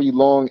a very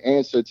long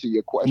answer to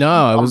your question.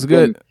 No, it was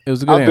good. It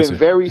was a good answer. I've been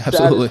very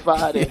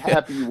satisfied and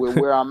happy with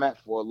where I'm at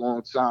for a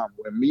long time.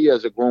 When me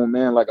as a grown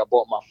man, like I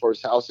bought my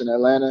first house in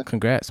Atlanta.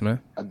 Congrats, man.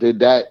 I did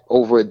that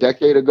over a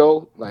decade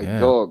ago.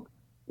 Dog,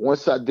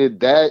 once I did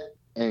that,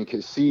 and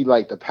could see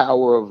like the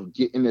power of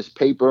getting this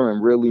paper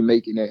and really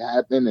making it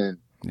happen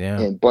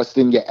and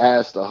busting your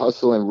ass to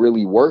hustle and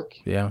really work.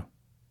 Yeah.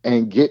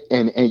 And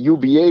you'll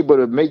be able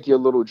to make your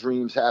little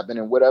dreams happen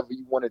and whatever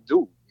you want to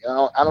do.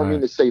 I don't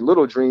mean to say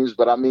little dreams,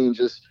 but I mean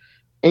just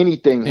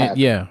anything happen.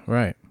 Yeah,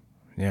 right.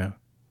 Yeah.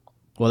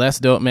 Well, that's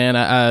dope, man.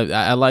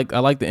 I like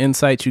the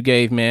insights you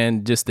gave,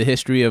 man. Just the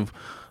history of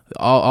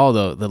all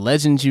the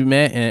legends you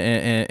met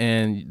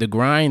and the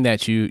grind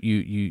that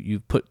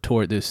you put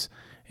toward this.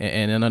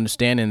 And an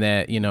understanding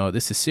that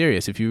this is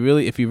serious. If you're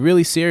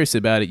really serious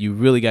about it, you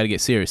really got to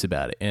get serious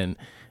about it.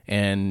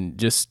 And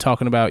just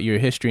talking about your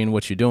history and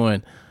what you're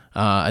doing,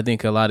 I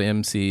think a lot of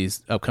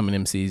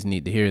upcoming MCs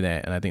need to hear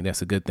that, and I think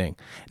that's a good thing.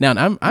 Now,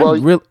 I'm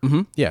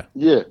really yeah.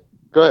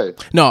 Go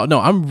ahead. No,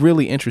 I'm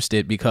really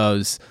interested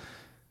because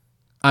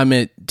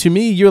to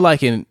me, you're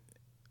like an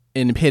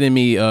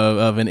epitome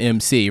of an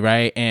MC,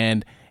 right?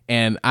 And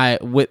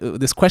with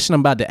this question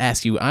I'm about to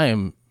ask you, I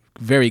am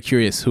very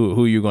curious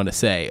who you're going to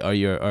say or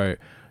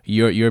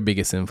your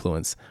biggest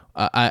influence.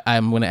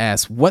 I'm going to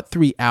ask, what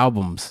 3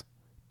 albums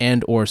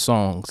and or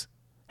songs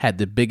had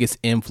the biggest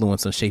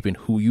influence on shaping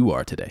who you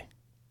are today?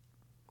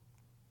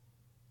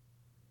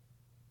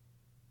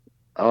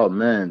 Oh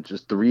man,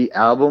 just 3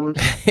 albums?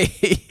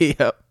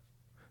 Yep.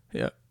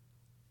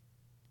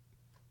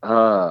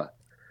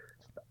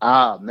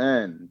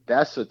 Man,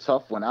 that's a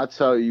tough one. I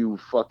tell you,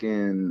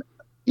 fucking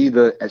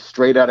either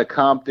Straight Outta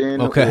Compton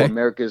or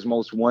America's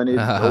Most Wanted.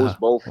 Those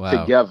both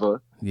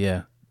together.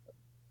 Yeah.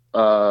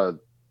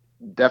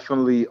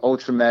 Definitely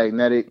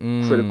Ultramagnetic,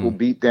 Critical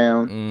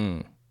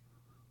Beatdown.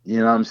 You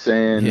know what I'm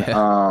saying?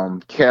 Yeah.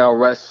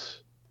 KRS,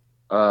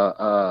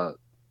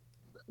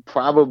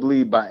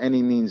 probably By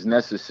Any Means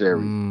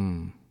Necessary.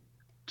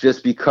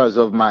 Just because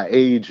of my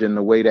age and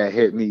the way that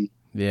hit me.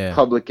 Yeah.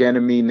 Public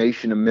Enemy,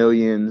 Nation of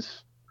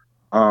Millions.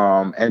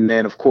 And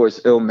then of course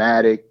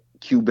Illmatic,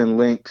 Cuban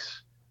Links.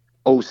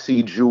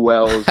 OC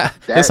Jewels.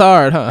 It's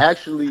hard, huh?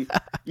 Actually,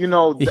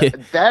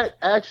 that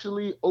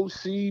actually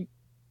OC,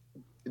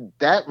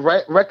 that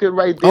record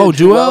right there. Oh,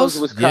 Jewels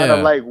was kind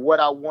of like what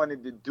I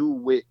wanted to do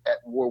with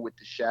At War with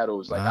the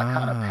Shadows. Like I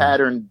kind of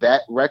patterned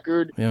that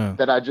record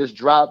that I just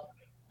dropped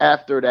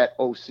after that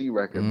OC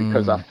record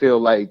because I feel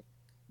like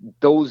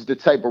those the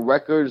type of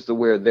records to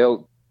where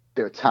they'll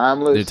they're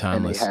timeless,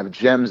 and they have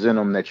gems in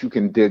them that you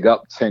can dig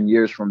up 10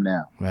 years from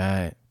now.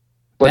 Right.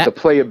 But the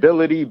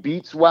playability,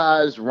 beats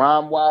wise,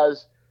 rhyme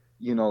wise,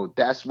 you know,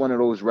 that's one of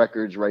those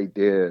records right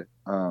there.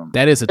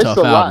 That is a tough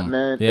album. It's a lot,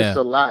 man. Yeah. It's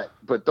a lot.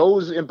 But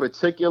those in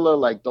particular,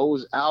 like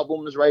those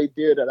albums right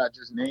there that I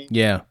just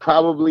named,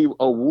 probably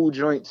a Wu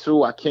joint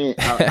too. I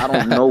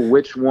don't know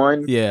which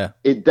one. Yeah.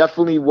 It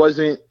definitely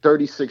wasn't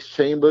 36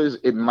 Chambers.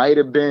 It might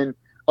have been,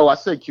 I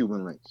said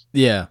Cuban Links.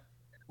 Yeah.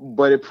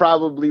 But it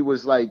probably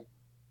was like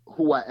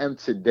who I am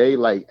today,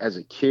 like as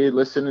a kid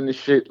listening to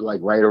shit,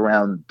 like right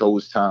around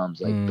those times,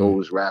 like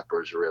those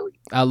rappers really.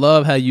 I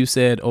love how you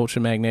said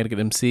Ultramagnetic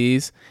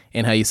MCs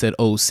and how you said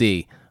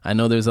OC. I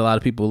know there's a lot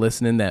of people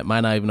listening that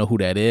might not even know who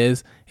that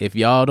is. If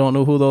y'all don't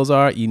know who those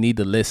are, you need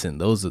to listen.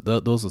 Those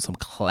are some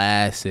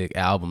classic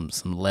albums,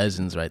 some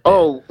legends right there.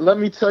 Oh, let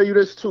me tell you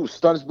this too.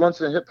 Stunts,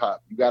 Blunts, and Hip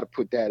Hop. You got to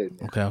put that in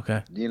there.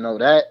 Okay. You know,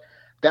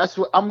 that's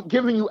what I'm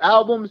giving you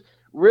albums.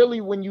 Really,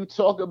 when you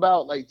talk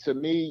about, like, to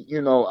me,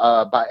 you know,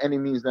 by any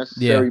means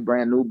necessary,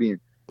 Brand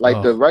Nubian,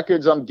 like the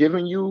records I'm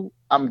giving you,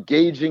 I'm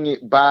gauging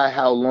it by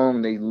how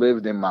long they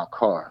lived in my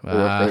car, or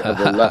if they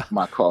ever left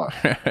my car.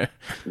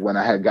 When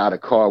I had got a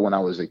car when I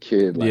was a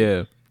kid,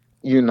 like,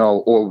 you know,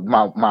 or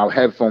my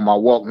headphone, my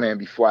Walkman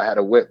before I had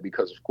a whip,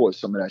 because of course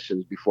some of that shit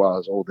was before I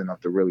was old enough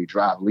to really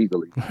drive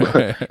legally,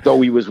 though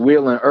we was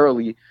wheeling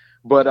early.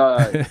 But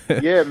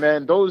yeah,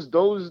 man, those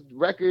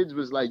records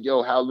was like,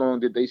 yo, how long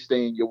did they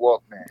stay in your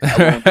Walkman?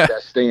 How long did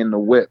that stay in the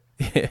whip?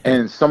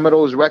 And some of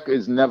those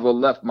records never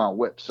left my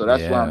whip. So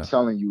that's why I'm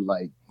telling you,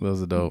 like,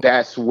 those are dope.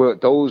 That's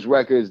what those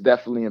records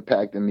definitely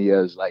impacted me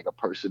as like a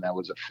person that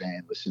was a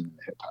fan listening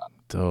to hip hop.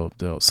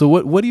 Dope. So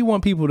what do you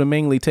want people to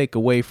mainly take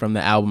away from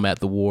the album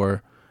At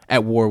War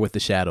with the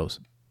Shadows?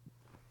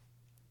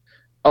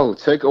 Oh,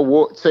 take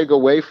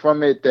away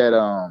from it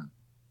that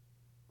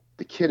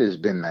the kid has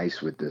been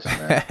nice with this,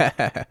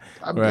 man.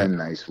 I've been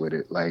nice with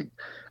it. Like,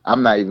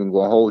 I'm not even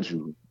gonna hold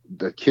you.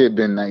 The kid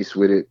been nice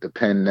with it. The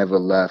pen never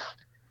left.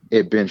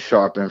 It been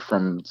sharpened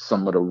from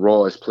some of the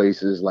rawest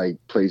places, like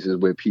places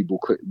where people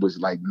was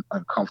like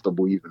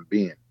uncomfortable even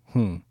being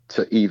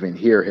to even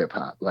hear hip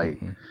hop. Like,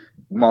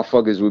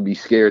 motherfuckers would be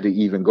scared to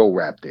even go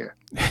rap there.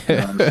 You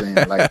know what I'm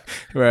saying?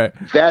 Like,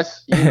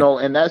 that's, you know,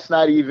 and that's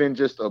not even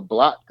just a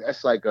block.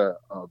 That's like the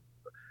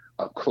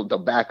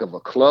back of a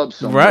club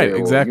somewhere, right?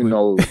 Exactly.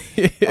 Or,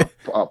 you know,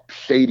 a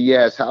shady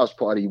ass house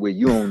party where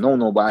you don't know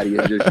nobody.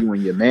 It's just you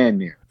and your man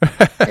there,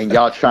 and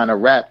y'all trying to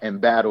rap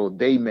and battle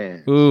they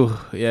man. Ooh,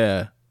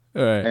 yeah.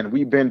 All right. And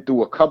we've been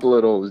through a couple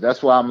of those.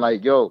 That's why I'm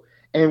like, yo.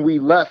 And we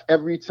left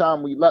every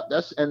time we left.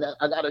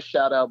 I gotta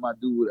shout out my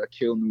dude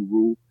Akil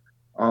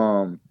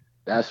Nuru.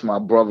 That's my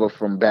brother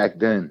from back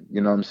then.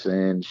 You know what I'm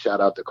saying? Shout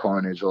out to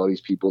Carnage, all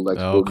these people, like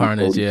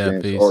Carnage,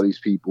 all these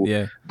people.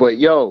 Yeah. But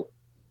yo,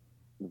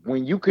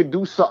 when you could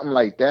do something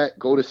like that,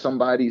 go to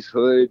somebody's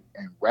hood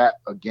and rap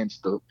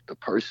against the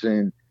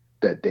person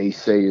that they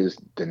say is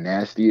the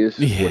nastiest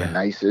or the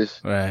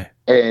nicest, right?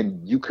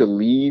 And you could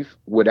leave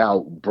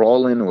without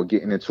brawling or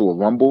getting into a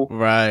rumble,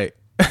 right?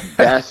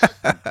 That's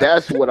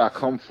what I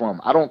come from.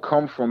 I don't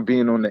come from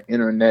being on the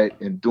internet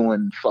and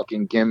doing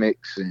fucking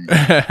gimmicks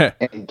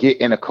and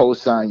getting a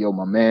cosign. Yo,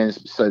 my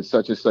man's said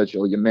such and such.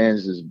 Yo, your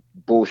man's is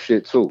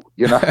bullshit too.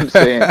 You know what I'm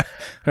saying?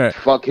 Right.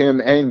 Fuck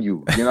him and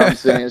you. You know what I'm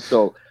saying?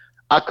 So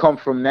I come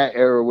from that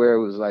era where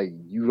it was like,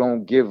 you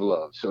don't give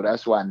love. So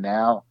that's why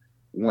now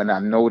when I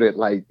know that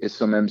like it's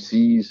some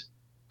MCs,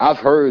 I've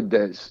heard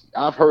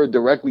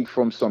directly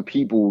from some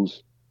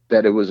peoples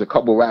that it was a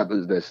couple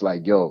rappers that's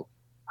like, yo,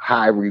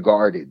 high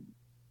regarded.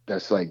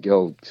 That's like,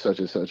 yo, such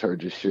and such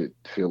heard your shit,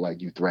 feel like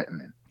you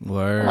threatening.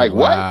 Word. Like,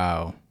 what?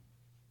 Wow.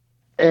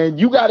 And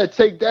you got to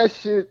take that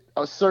shit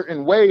a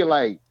certain way.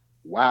 Like,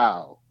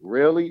 wow,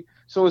 really?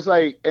 So it's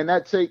like, and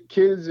that take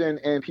kids and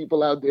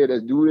people out there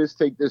that do this,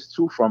 take this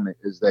too from it.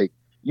 Is like,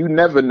 you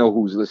never know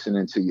who's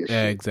listening to your shit.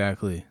 Yeah,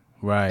 exactly.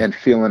 Right. And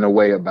feeling a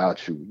way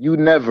about you. You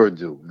never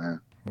do, man.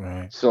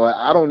 Right. So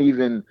I don't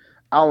even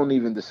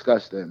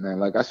discuss that, man.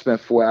 Like, I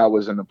spent 4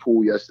 hours in the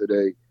pool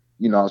yesterday.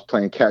 You know, I was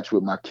playing catch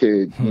with my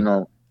kid, you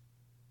know,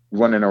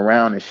 running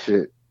around and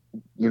shit,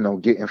 you know,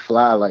 getting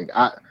fly. Like,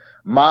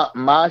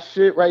 my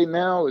shit right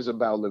now is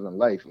about living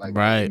life, like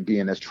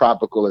being as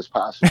tropical as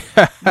possible.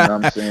 You know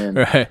what I'm saying?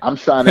 Right. I'm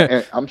trying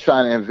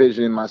to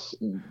envision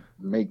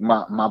make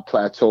my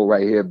plateau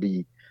right here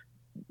be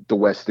the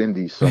West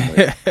Indies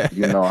somewhere.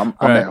 You know, I'm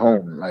at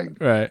home.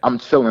 Like, I'm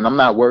chilling. I'm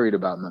not worried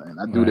about nothing.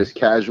 I do this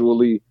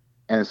casually.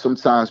 And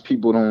sometimes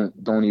people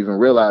don't even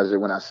realize it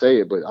when I say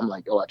it, but I'm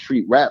like, I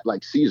treat rap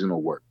like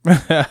seasonal work.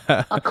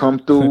 I come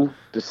through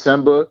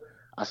December,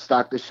 I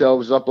stock the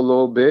shelves up a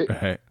little bit,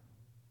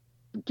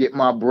 get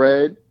my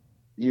bread,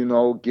 you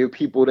know, give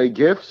people their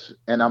gifts,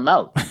 and I'm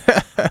out.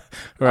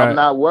 I'm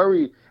not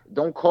worried.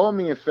 Don't call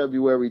me in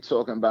February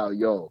talking about,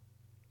 yo,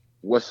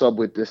 what's up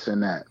with this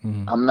and that.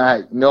 I'm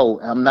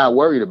not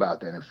worried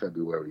about that in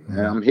February,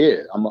 man. I'm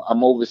here.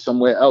 I'm over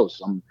somewhere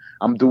else.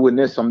 I'm doing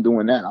this, I'm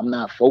doing that. I'm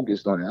not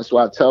focused on it. That's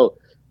why I tell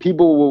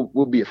people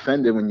will be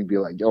offended when you be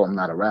like, yo, I'm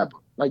not a rapper.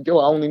 Like, yo,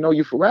 I only know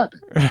you for rapping.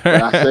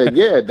 And I said,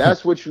 yeah,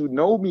 that's what you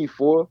know me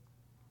for.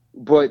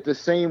 But the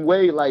same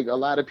way, like a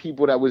lot of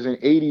people that was in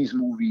 80s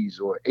movies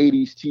or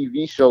 80s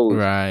TV shows,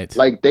 Right.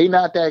 like they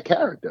not that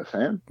character,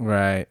 fam.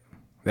 Right.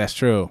 That's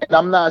true. And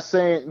I'm not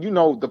saying, you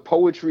know, the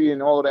poetry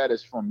and all that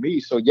is from me.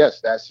 So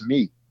yes, that's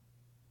me.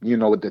 You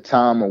know, at the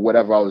time or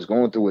whatever I was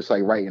going through, it's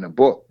like writing a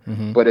book.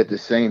 Mm-hmm. But at the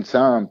same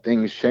time,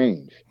 things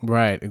change.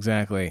 Right.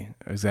 Exactly.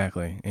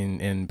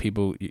 And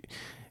people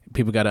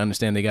got to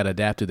understand they got to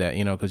adapt to that,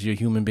 you know, because you're a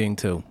human being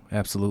too.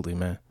 Absolutely,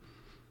 man.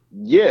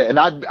 Yeah, and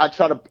I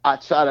try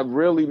to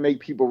really make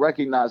people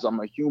recognize I'm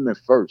a human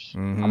first.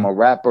 Mm-hmm. I'm a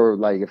rapper.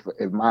 Like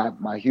if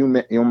my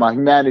human, you know, my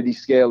humanity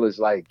scale is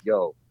like,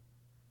 yo,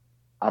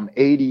 I'm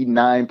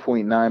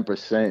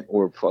 89.9%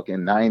 or fucking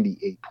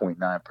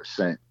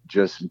 98.9%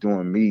 just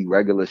doing me,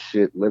 regular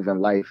shit, living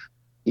life,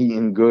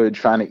 eating good,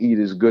 trying to eat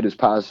as good as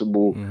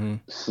possible, Mm-hmm.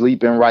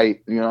 sleeping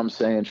right, you know what I'm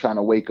saying, trying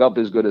to wake up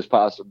as good as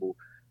possible.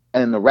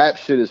 And the rap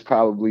shit is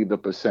probably the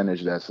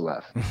percentage that's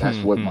left. That's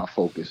what my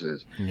focus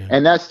is. Yeah.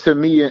 And that's to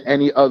me and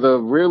any other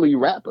really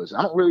rappers.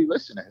 I don't really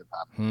listen to hip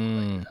hop.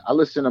 Like I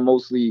listen to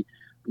mostly,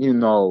 you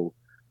know,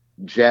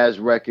 jazz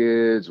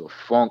records or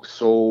funk,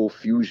 soul,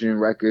 fusion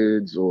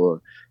records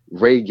or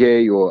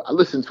reggae, or I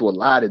listen to a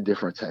lot of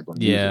different type of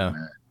music,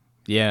 man.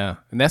 Yeah.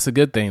 And that's a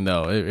good thing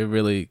though. It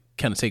really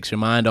kind of takes your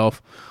mind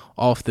off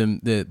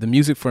the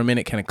music for a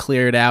minute, kind of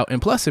clear it out.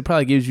 And plus it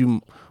probably gives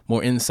you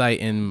more insight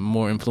and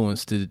more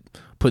influence to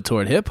put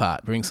toward hip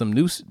hop, bring some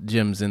new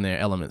gems in there,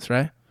 elements,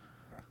 right?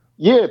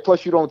 Yeah,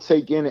 plus you don't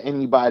take in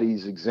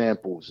anybody's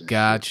examples.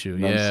 Got shit, you. You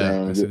know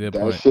Yeah, that's a good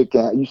point. Shit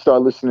you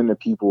start listening to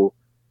people,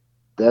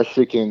 that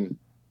shit can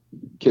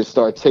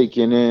start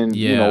taking in,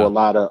 you know, a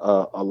lot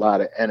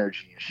of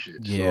energy and shit.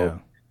 Yeah.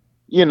 So,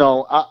 you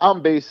know,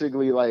 I'm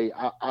basically like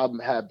I'm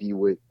happy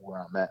with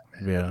where I'm at,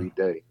 man, every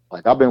day.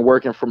 Like I've been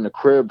working from the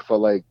crib for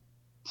like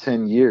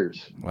 10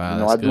 years. Wow, you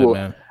know, that's good,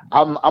 man.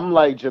 I'm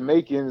like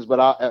Jamaicans,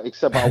 but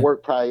except I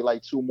work probably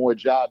like 2 more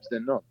jobs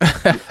than them. You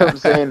know what I'm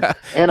saying?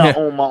 And I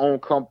own my own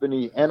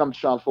company, and I'm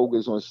trying to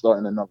focus on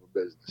starting another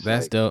business.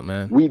 That's like, dope,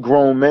 man. We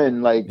grown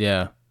men, like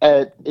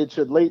it's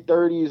your late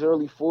 30s,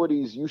 early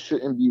 40s. You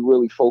shouldn't be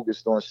really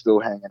focused on still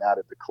hanging out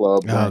at the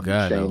club,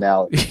 chain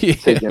out,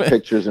 taking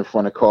pictures in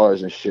front of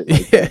cars and shit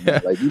like that.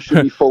 Man. Like you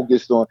should be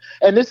focused on.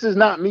 And this is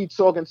not me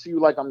talking to you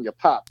like I'm your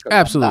pop.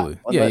 Absolutely,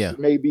 unless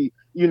maybe.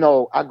 You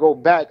know, I go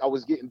back, I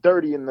was getting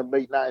dirty in the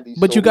late 90s.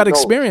 But so you got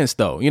experience,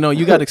 though. You know,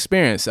 you got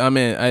experience. I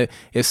mean,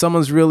 if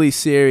someone's really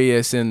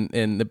serious and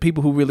the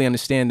people who really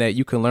understand that,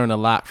 you can learn a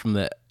lot from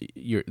the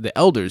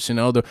elders, you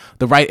know, the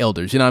right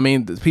elders. You know what I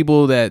mean? The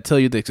people that tell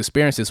you the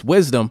experience is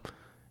wisdom.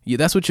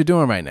 That's what you're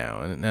doing right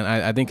now. And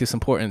I think it's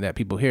important that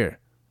people hear.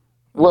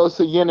 Well, it's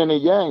a yin and a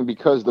yang,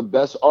 because the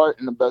best art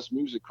and the best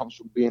music comes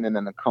from being in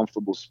a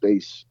comfortable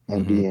space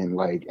and being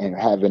like, and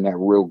having that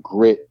real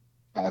grit,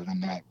 having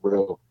that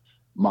real,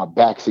 my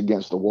back's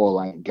against the wall,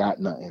 I ain't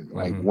got nothing.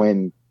 Like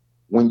when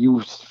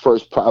you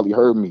first probably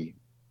heard me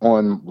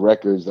on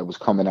records that was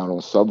coming out on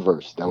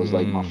Subverse, that was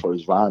like my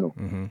first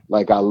vinyl.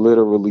 Like I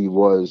literally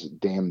was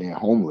damn near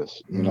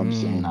homeless. You know what I'm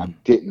saying? I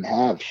didn't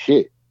have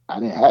shit. I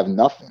didn't have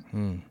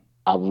nothing.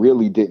 I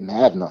really didn't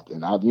have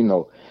nothing. You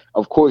know,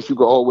 of course you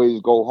could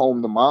always go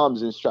home to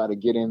mom's and try to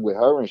get in with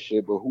her and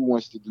shit, but who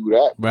wants to do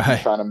that?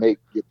 Right. Trying to make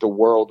the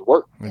world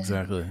work.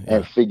 Exactly.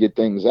 And figure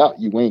things out.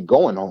 You ain't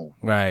going home.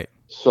 Right.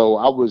 So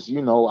I was,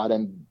 you know, I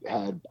done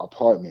had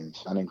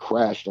apartments. I done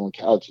crashed on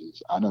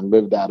couches. I done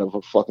lived out of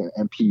a fucking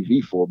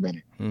MPV for a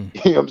minute. You know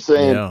what I'm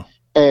saying? Yeah.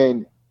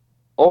 And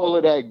all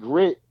of that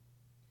grit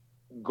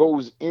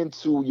goes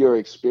into your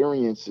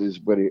experiences,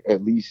 but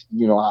at least,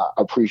 you know, I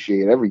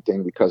appreciate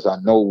everything because I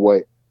know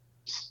what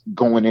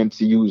going in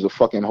to use a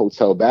fucking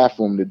hotel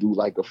bathroom to do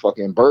like a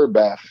fucking bird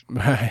bath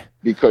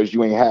because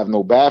you ain't have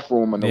no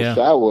bathroom or no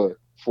shower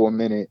for a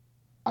minute.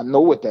 I know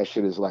what that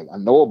shit is like. I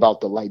know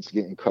about the lights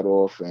getting cut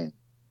off and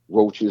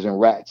roaches and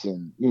rats,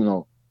 and you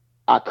know,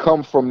 I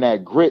come from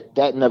that grit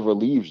that never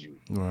leaves you.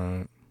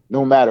 Right.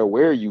 No matter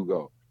where you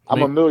go.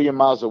 I'm a million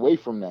miles away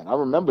from that. I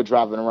remember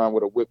driving around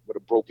with a whip with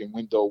a broken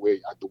window where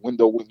the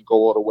window wouldn't go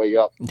all the way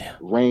up.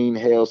 Rain,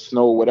 hail,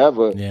 snow,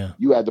 whatever.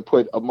 You had to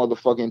put a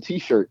motherfucking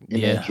t-shirt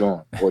in that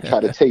joint or try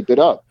to tape it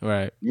up.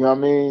 Right. You know what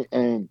I mean?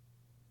 And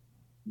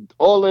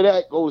all of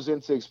that goes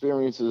into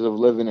experiences of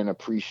living and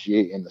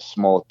appreciating the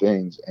small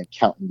things and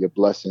counting your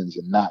blessings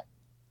and not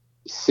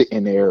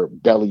sitting there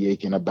belly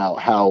aching about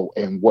how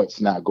and what's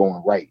not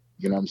going right.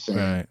 You know what I'm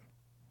saying?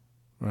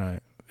 Right.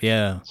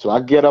 Yeah. So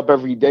I get up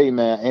every day,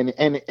 man,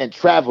 and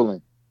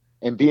traveling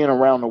and being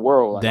around the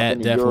world. Like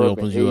that definitely Europe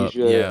opens and you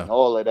Asia up. Yeah. and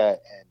all of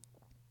that. And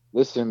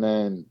listen,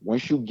 man,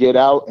 once you get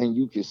out and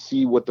you can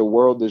see what the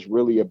world is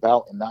really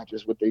about and not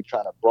just what they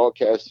trying to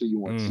broadcast to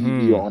you on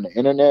TV or on the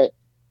internet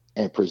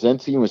and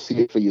present to you and see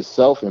it for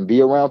yourself and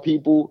be around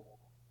people,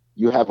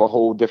 you have a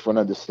whole different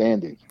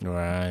understanding.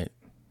 Right.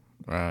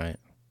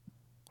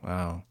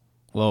 Wow.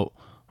 Well,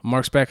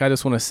 MarQ Spekt, I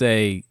just want to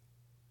say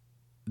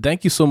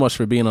thank you so much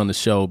for being on the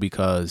show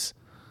because,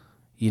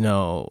 you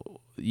know,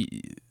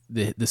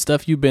 the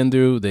stuff you've been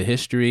through, the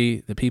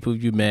history, the people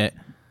you met,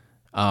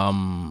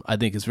 I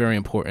think it's very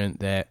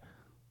important that,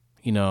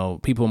 you know,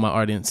 people in my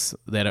audience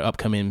that are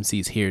upcoming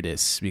MCs hear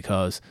this,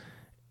 because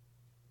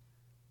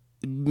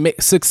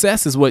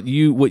success is what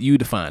you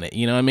define it.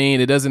 You know what I mean?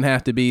 It doesn't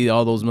have to be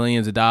all those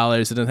millions of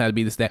dollars. It doesn't have to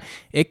be this, that.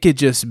 It could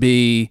just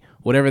be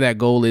whatever that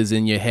goal is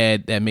in your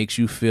head that makes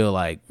you feel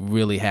like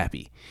really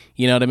happy.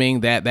 You know what I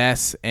mean?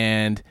 That's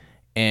and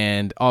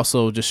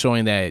also just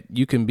showing that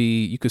you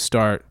could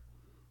start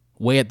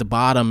way at the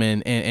bottom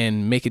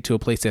and make it to a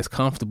place that's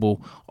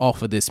comfortable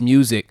off of this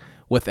music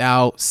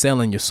without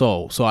selling your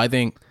soul. So I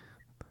think,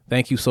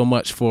 thank you so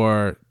much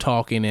for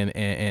talking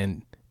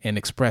and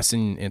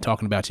expressing and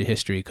talking about your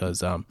history,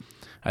 because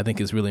I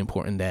think it's really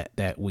important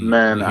that we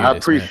I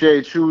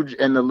appreciate you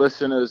and the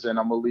listeners, and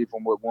I'm gonna leave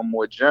them with one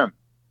more gem.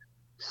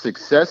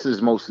 Success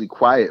is mostly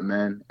quiet,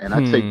 man, and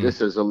I take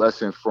this as a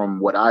lesson from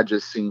what I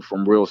just seen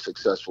from real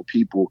successful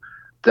people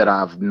that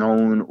I've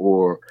known,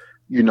 or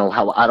you know,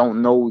 how I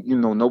don't know, you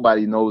know,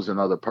 nobody knows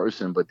another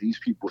person, but these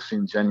people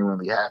seem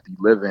genuinely happy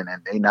living,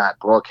 and they not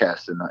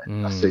broadcasting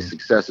nothing. I say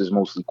success is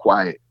mostly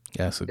quiet.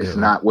 It's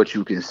not what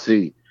you can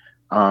see.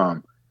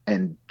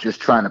 And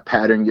just trying to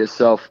pattern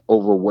yourself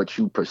over what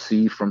you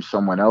perceive from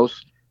someone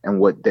else and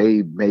what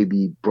they may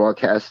be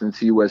broadcasting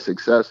to you as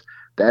success,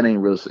 that ain't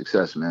real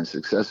success, man.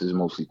 Success is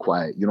mostly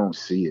quiet. You don't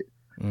see it.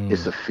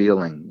 It's a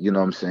feeling. You know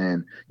what I'm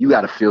saying? You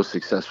got to feel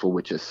successful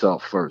with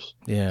yourself first.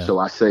 Yeah. So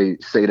I say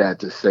that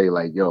to say,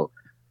 like, yo,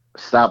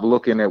 stop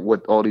looking at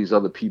what all these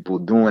other people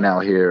doing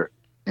out here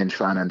and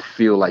trying to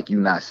feel like you're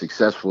not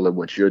successful at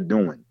what you're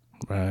doing.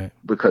 Right.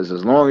 Because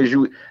as long as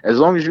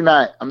you're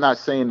not, I'm not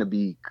saying to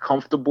be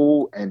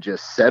comfortable and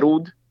just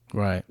settled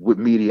right with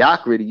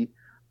mediocrity.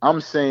 I'm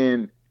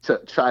saying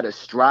to try to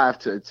strive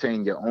to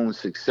attain your own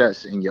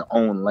success in your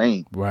own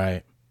lane.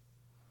 Right.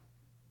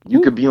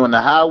 You could be on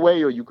the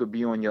highway or you could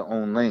be on your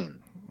own lane.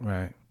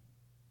 Right.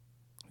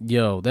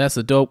 Yo, that's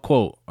a dope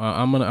quote.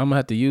 I'm gonna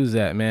have to use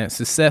that, man.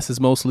 Success is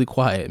mostly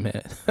quiet,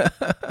 man.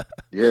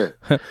 Yeah.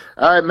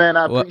 All right, man.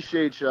 I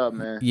appreciate y'all,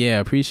 man. Yeah,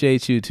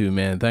 appreciate you too,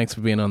 man. Thanks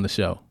for being on the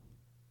show.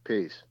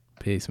 Peace.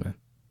 Peace, man.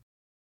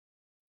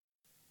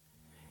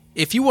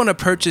 If you want to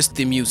purchase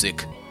the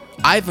music,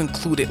 I've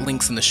included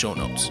links in the show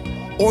notes.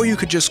 Or you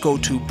could just go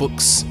to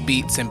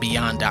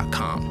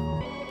booksbeatsandbeyond.com.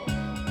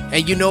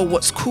 And you know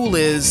what's cool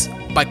is,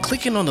 by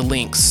clicking on the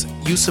links,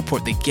 you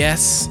support the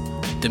guests,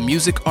 the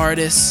music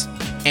artists,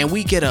 and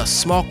we get a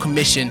small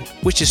commission,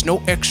 which is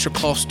no extra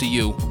cost to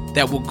you,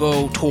 that will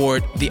go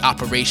toward the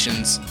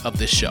operations of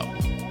this show.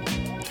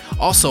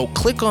 Also,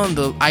 click on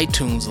the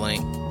iTunes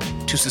link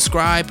to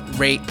subscribe,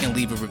 rate, and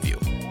leave a review.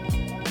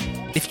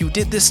 If you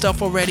did this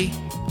stuff already,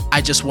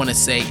 I just want to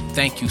say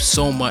thank you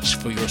so much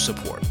for your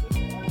support.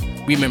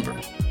 Remember,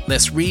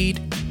 let's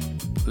read,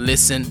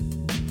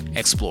 listen,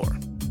 explore.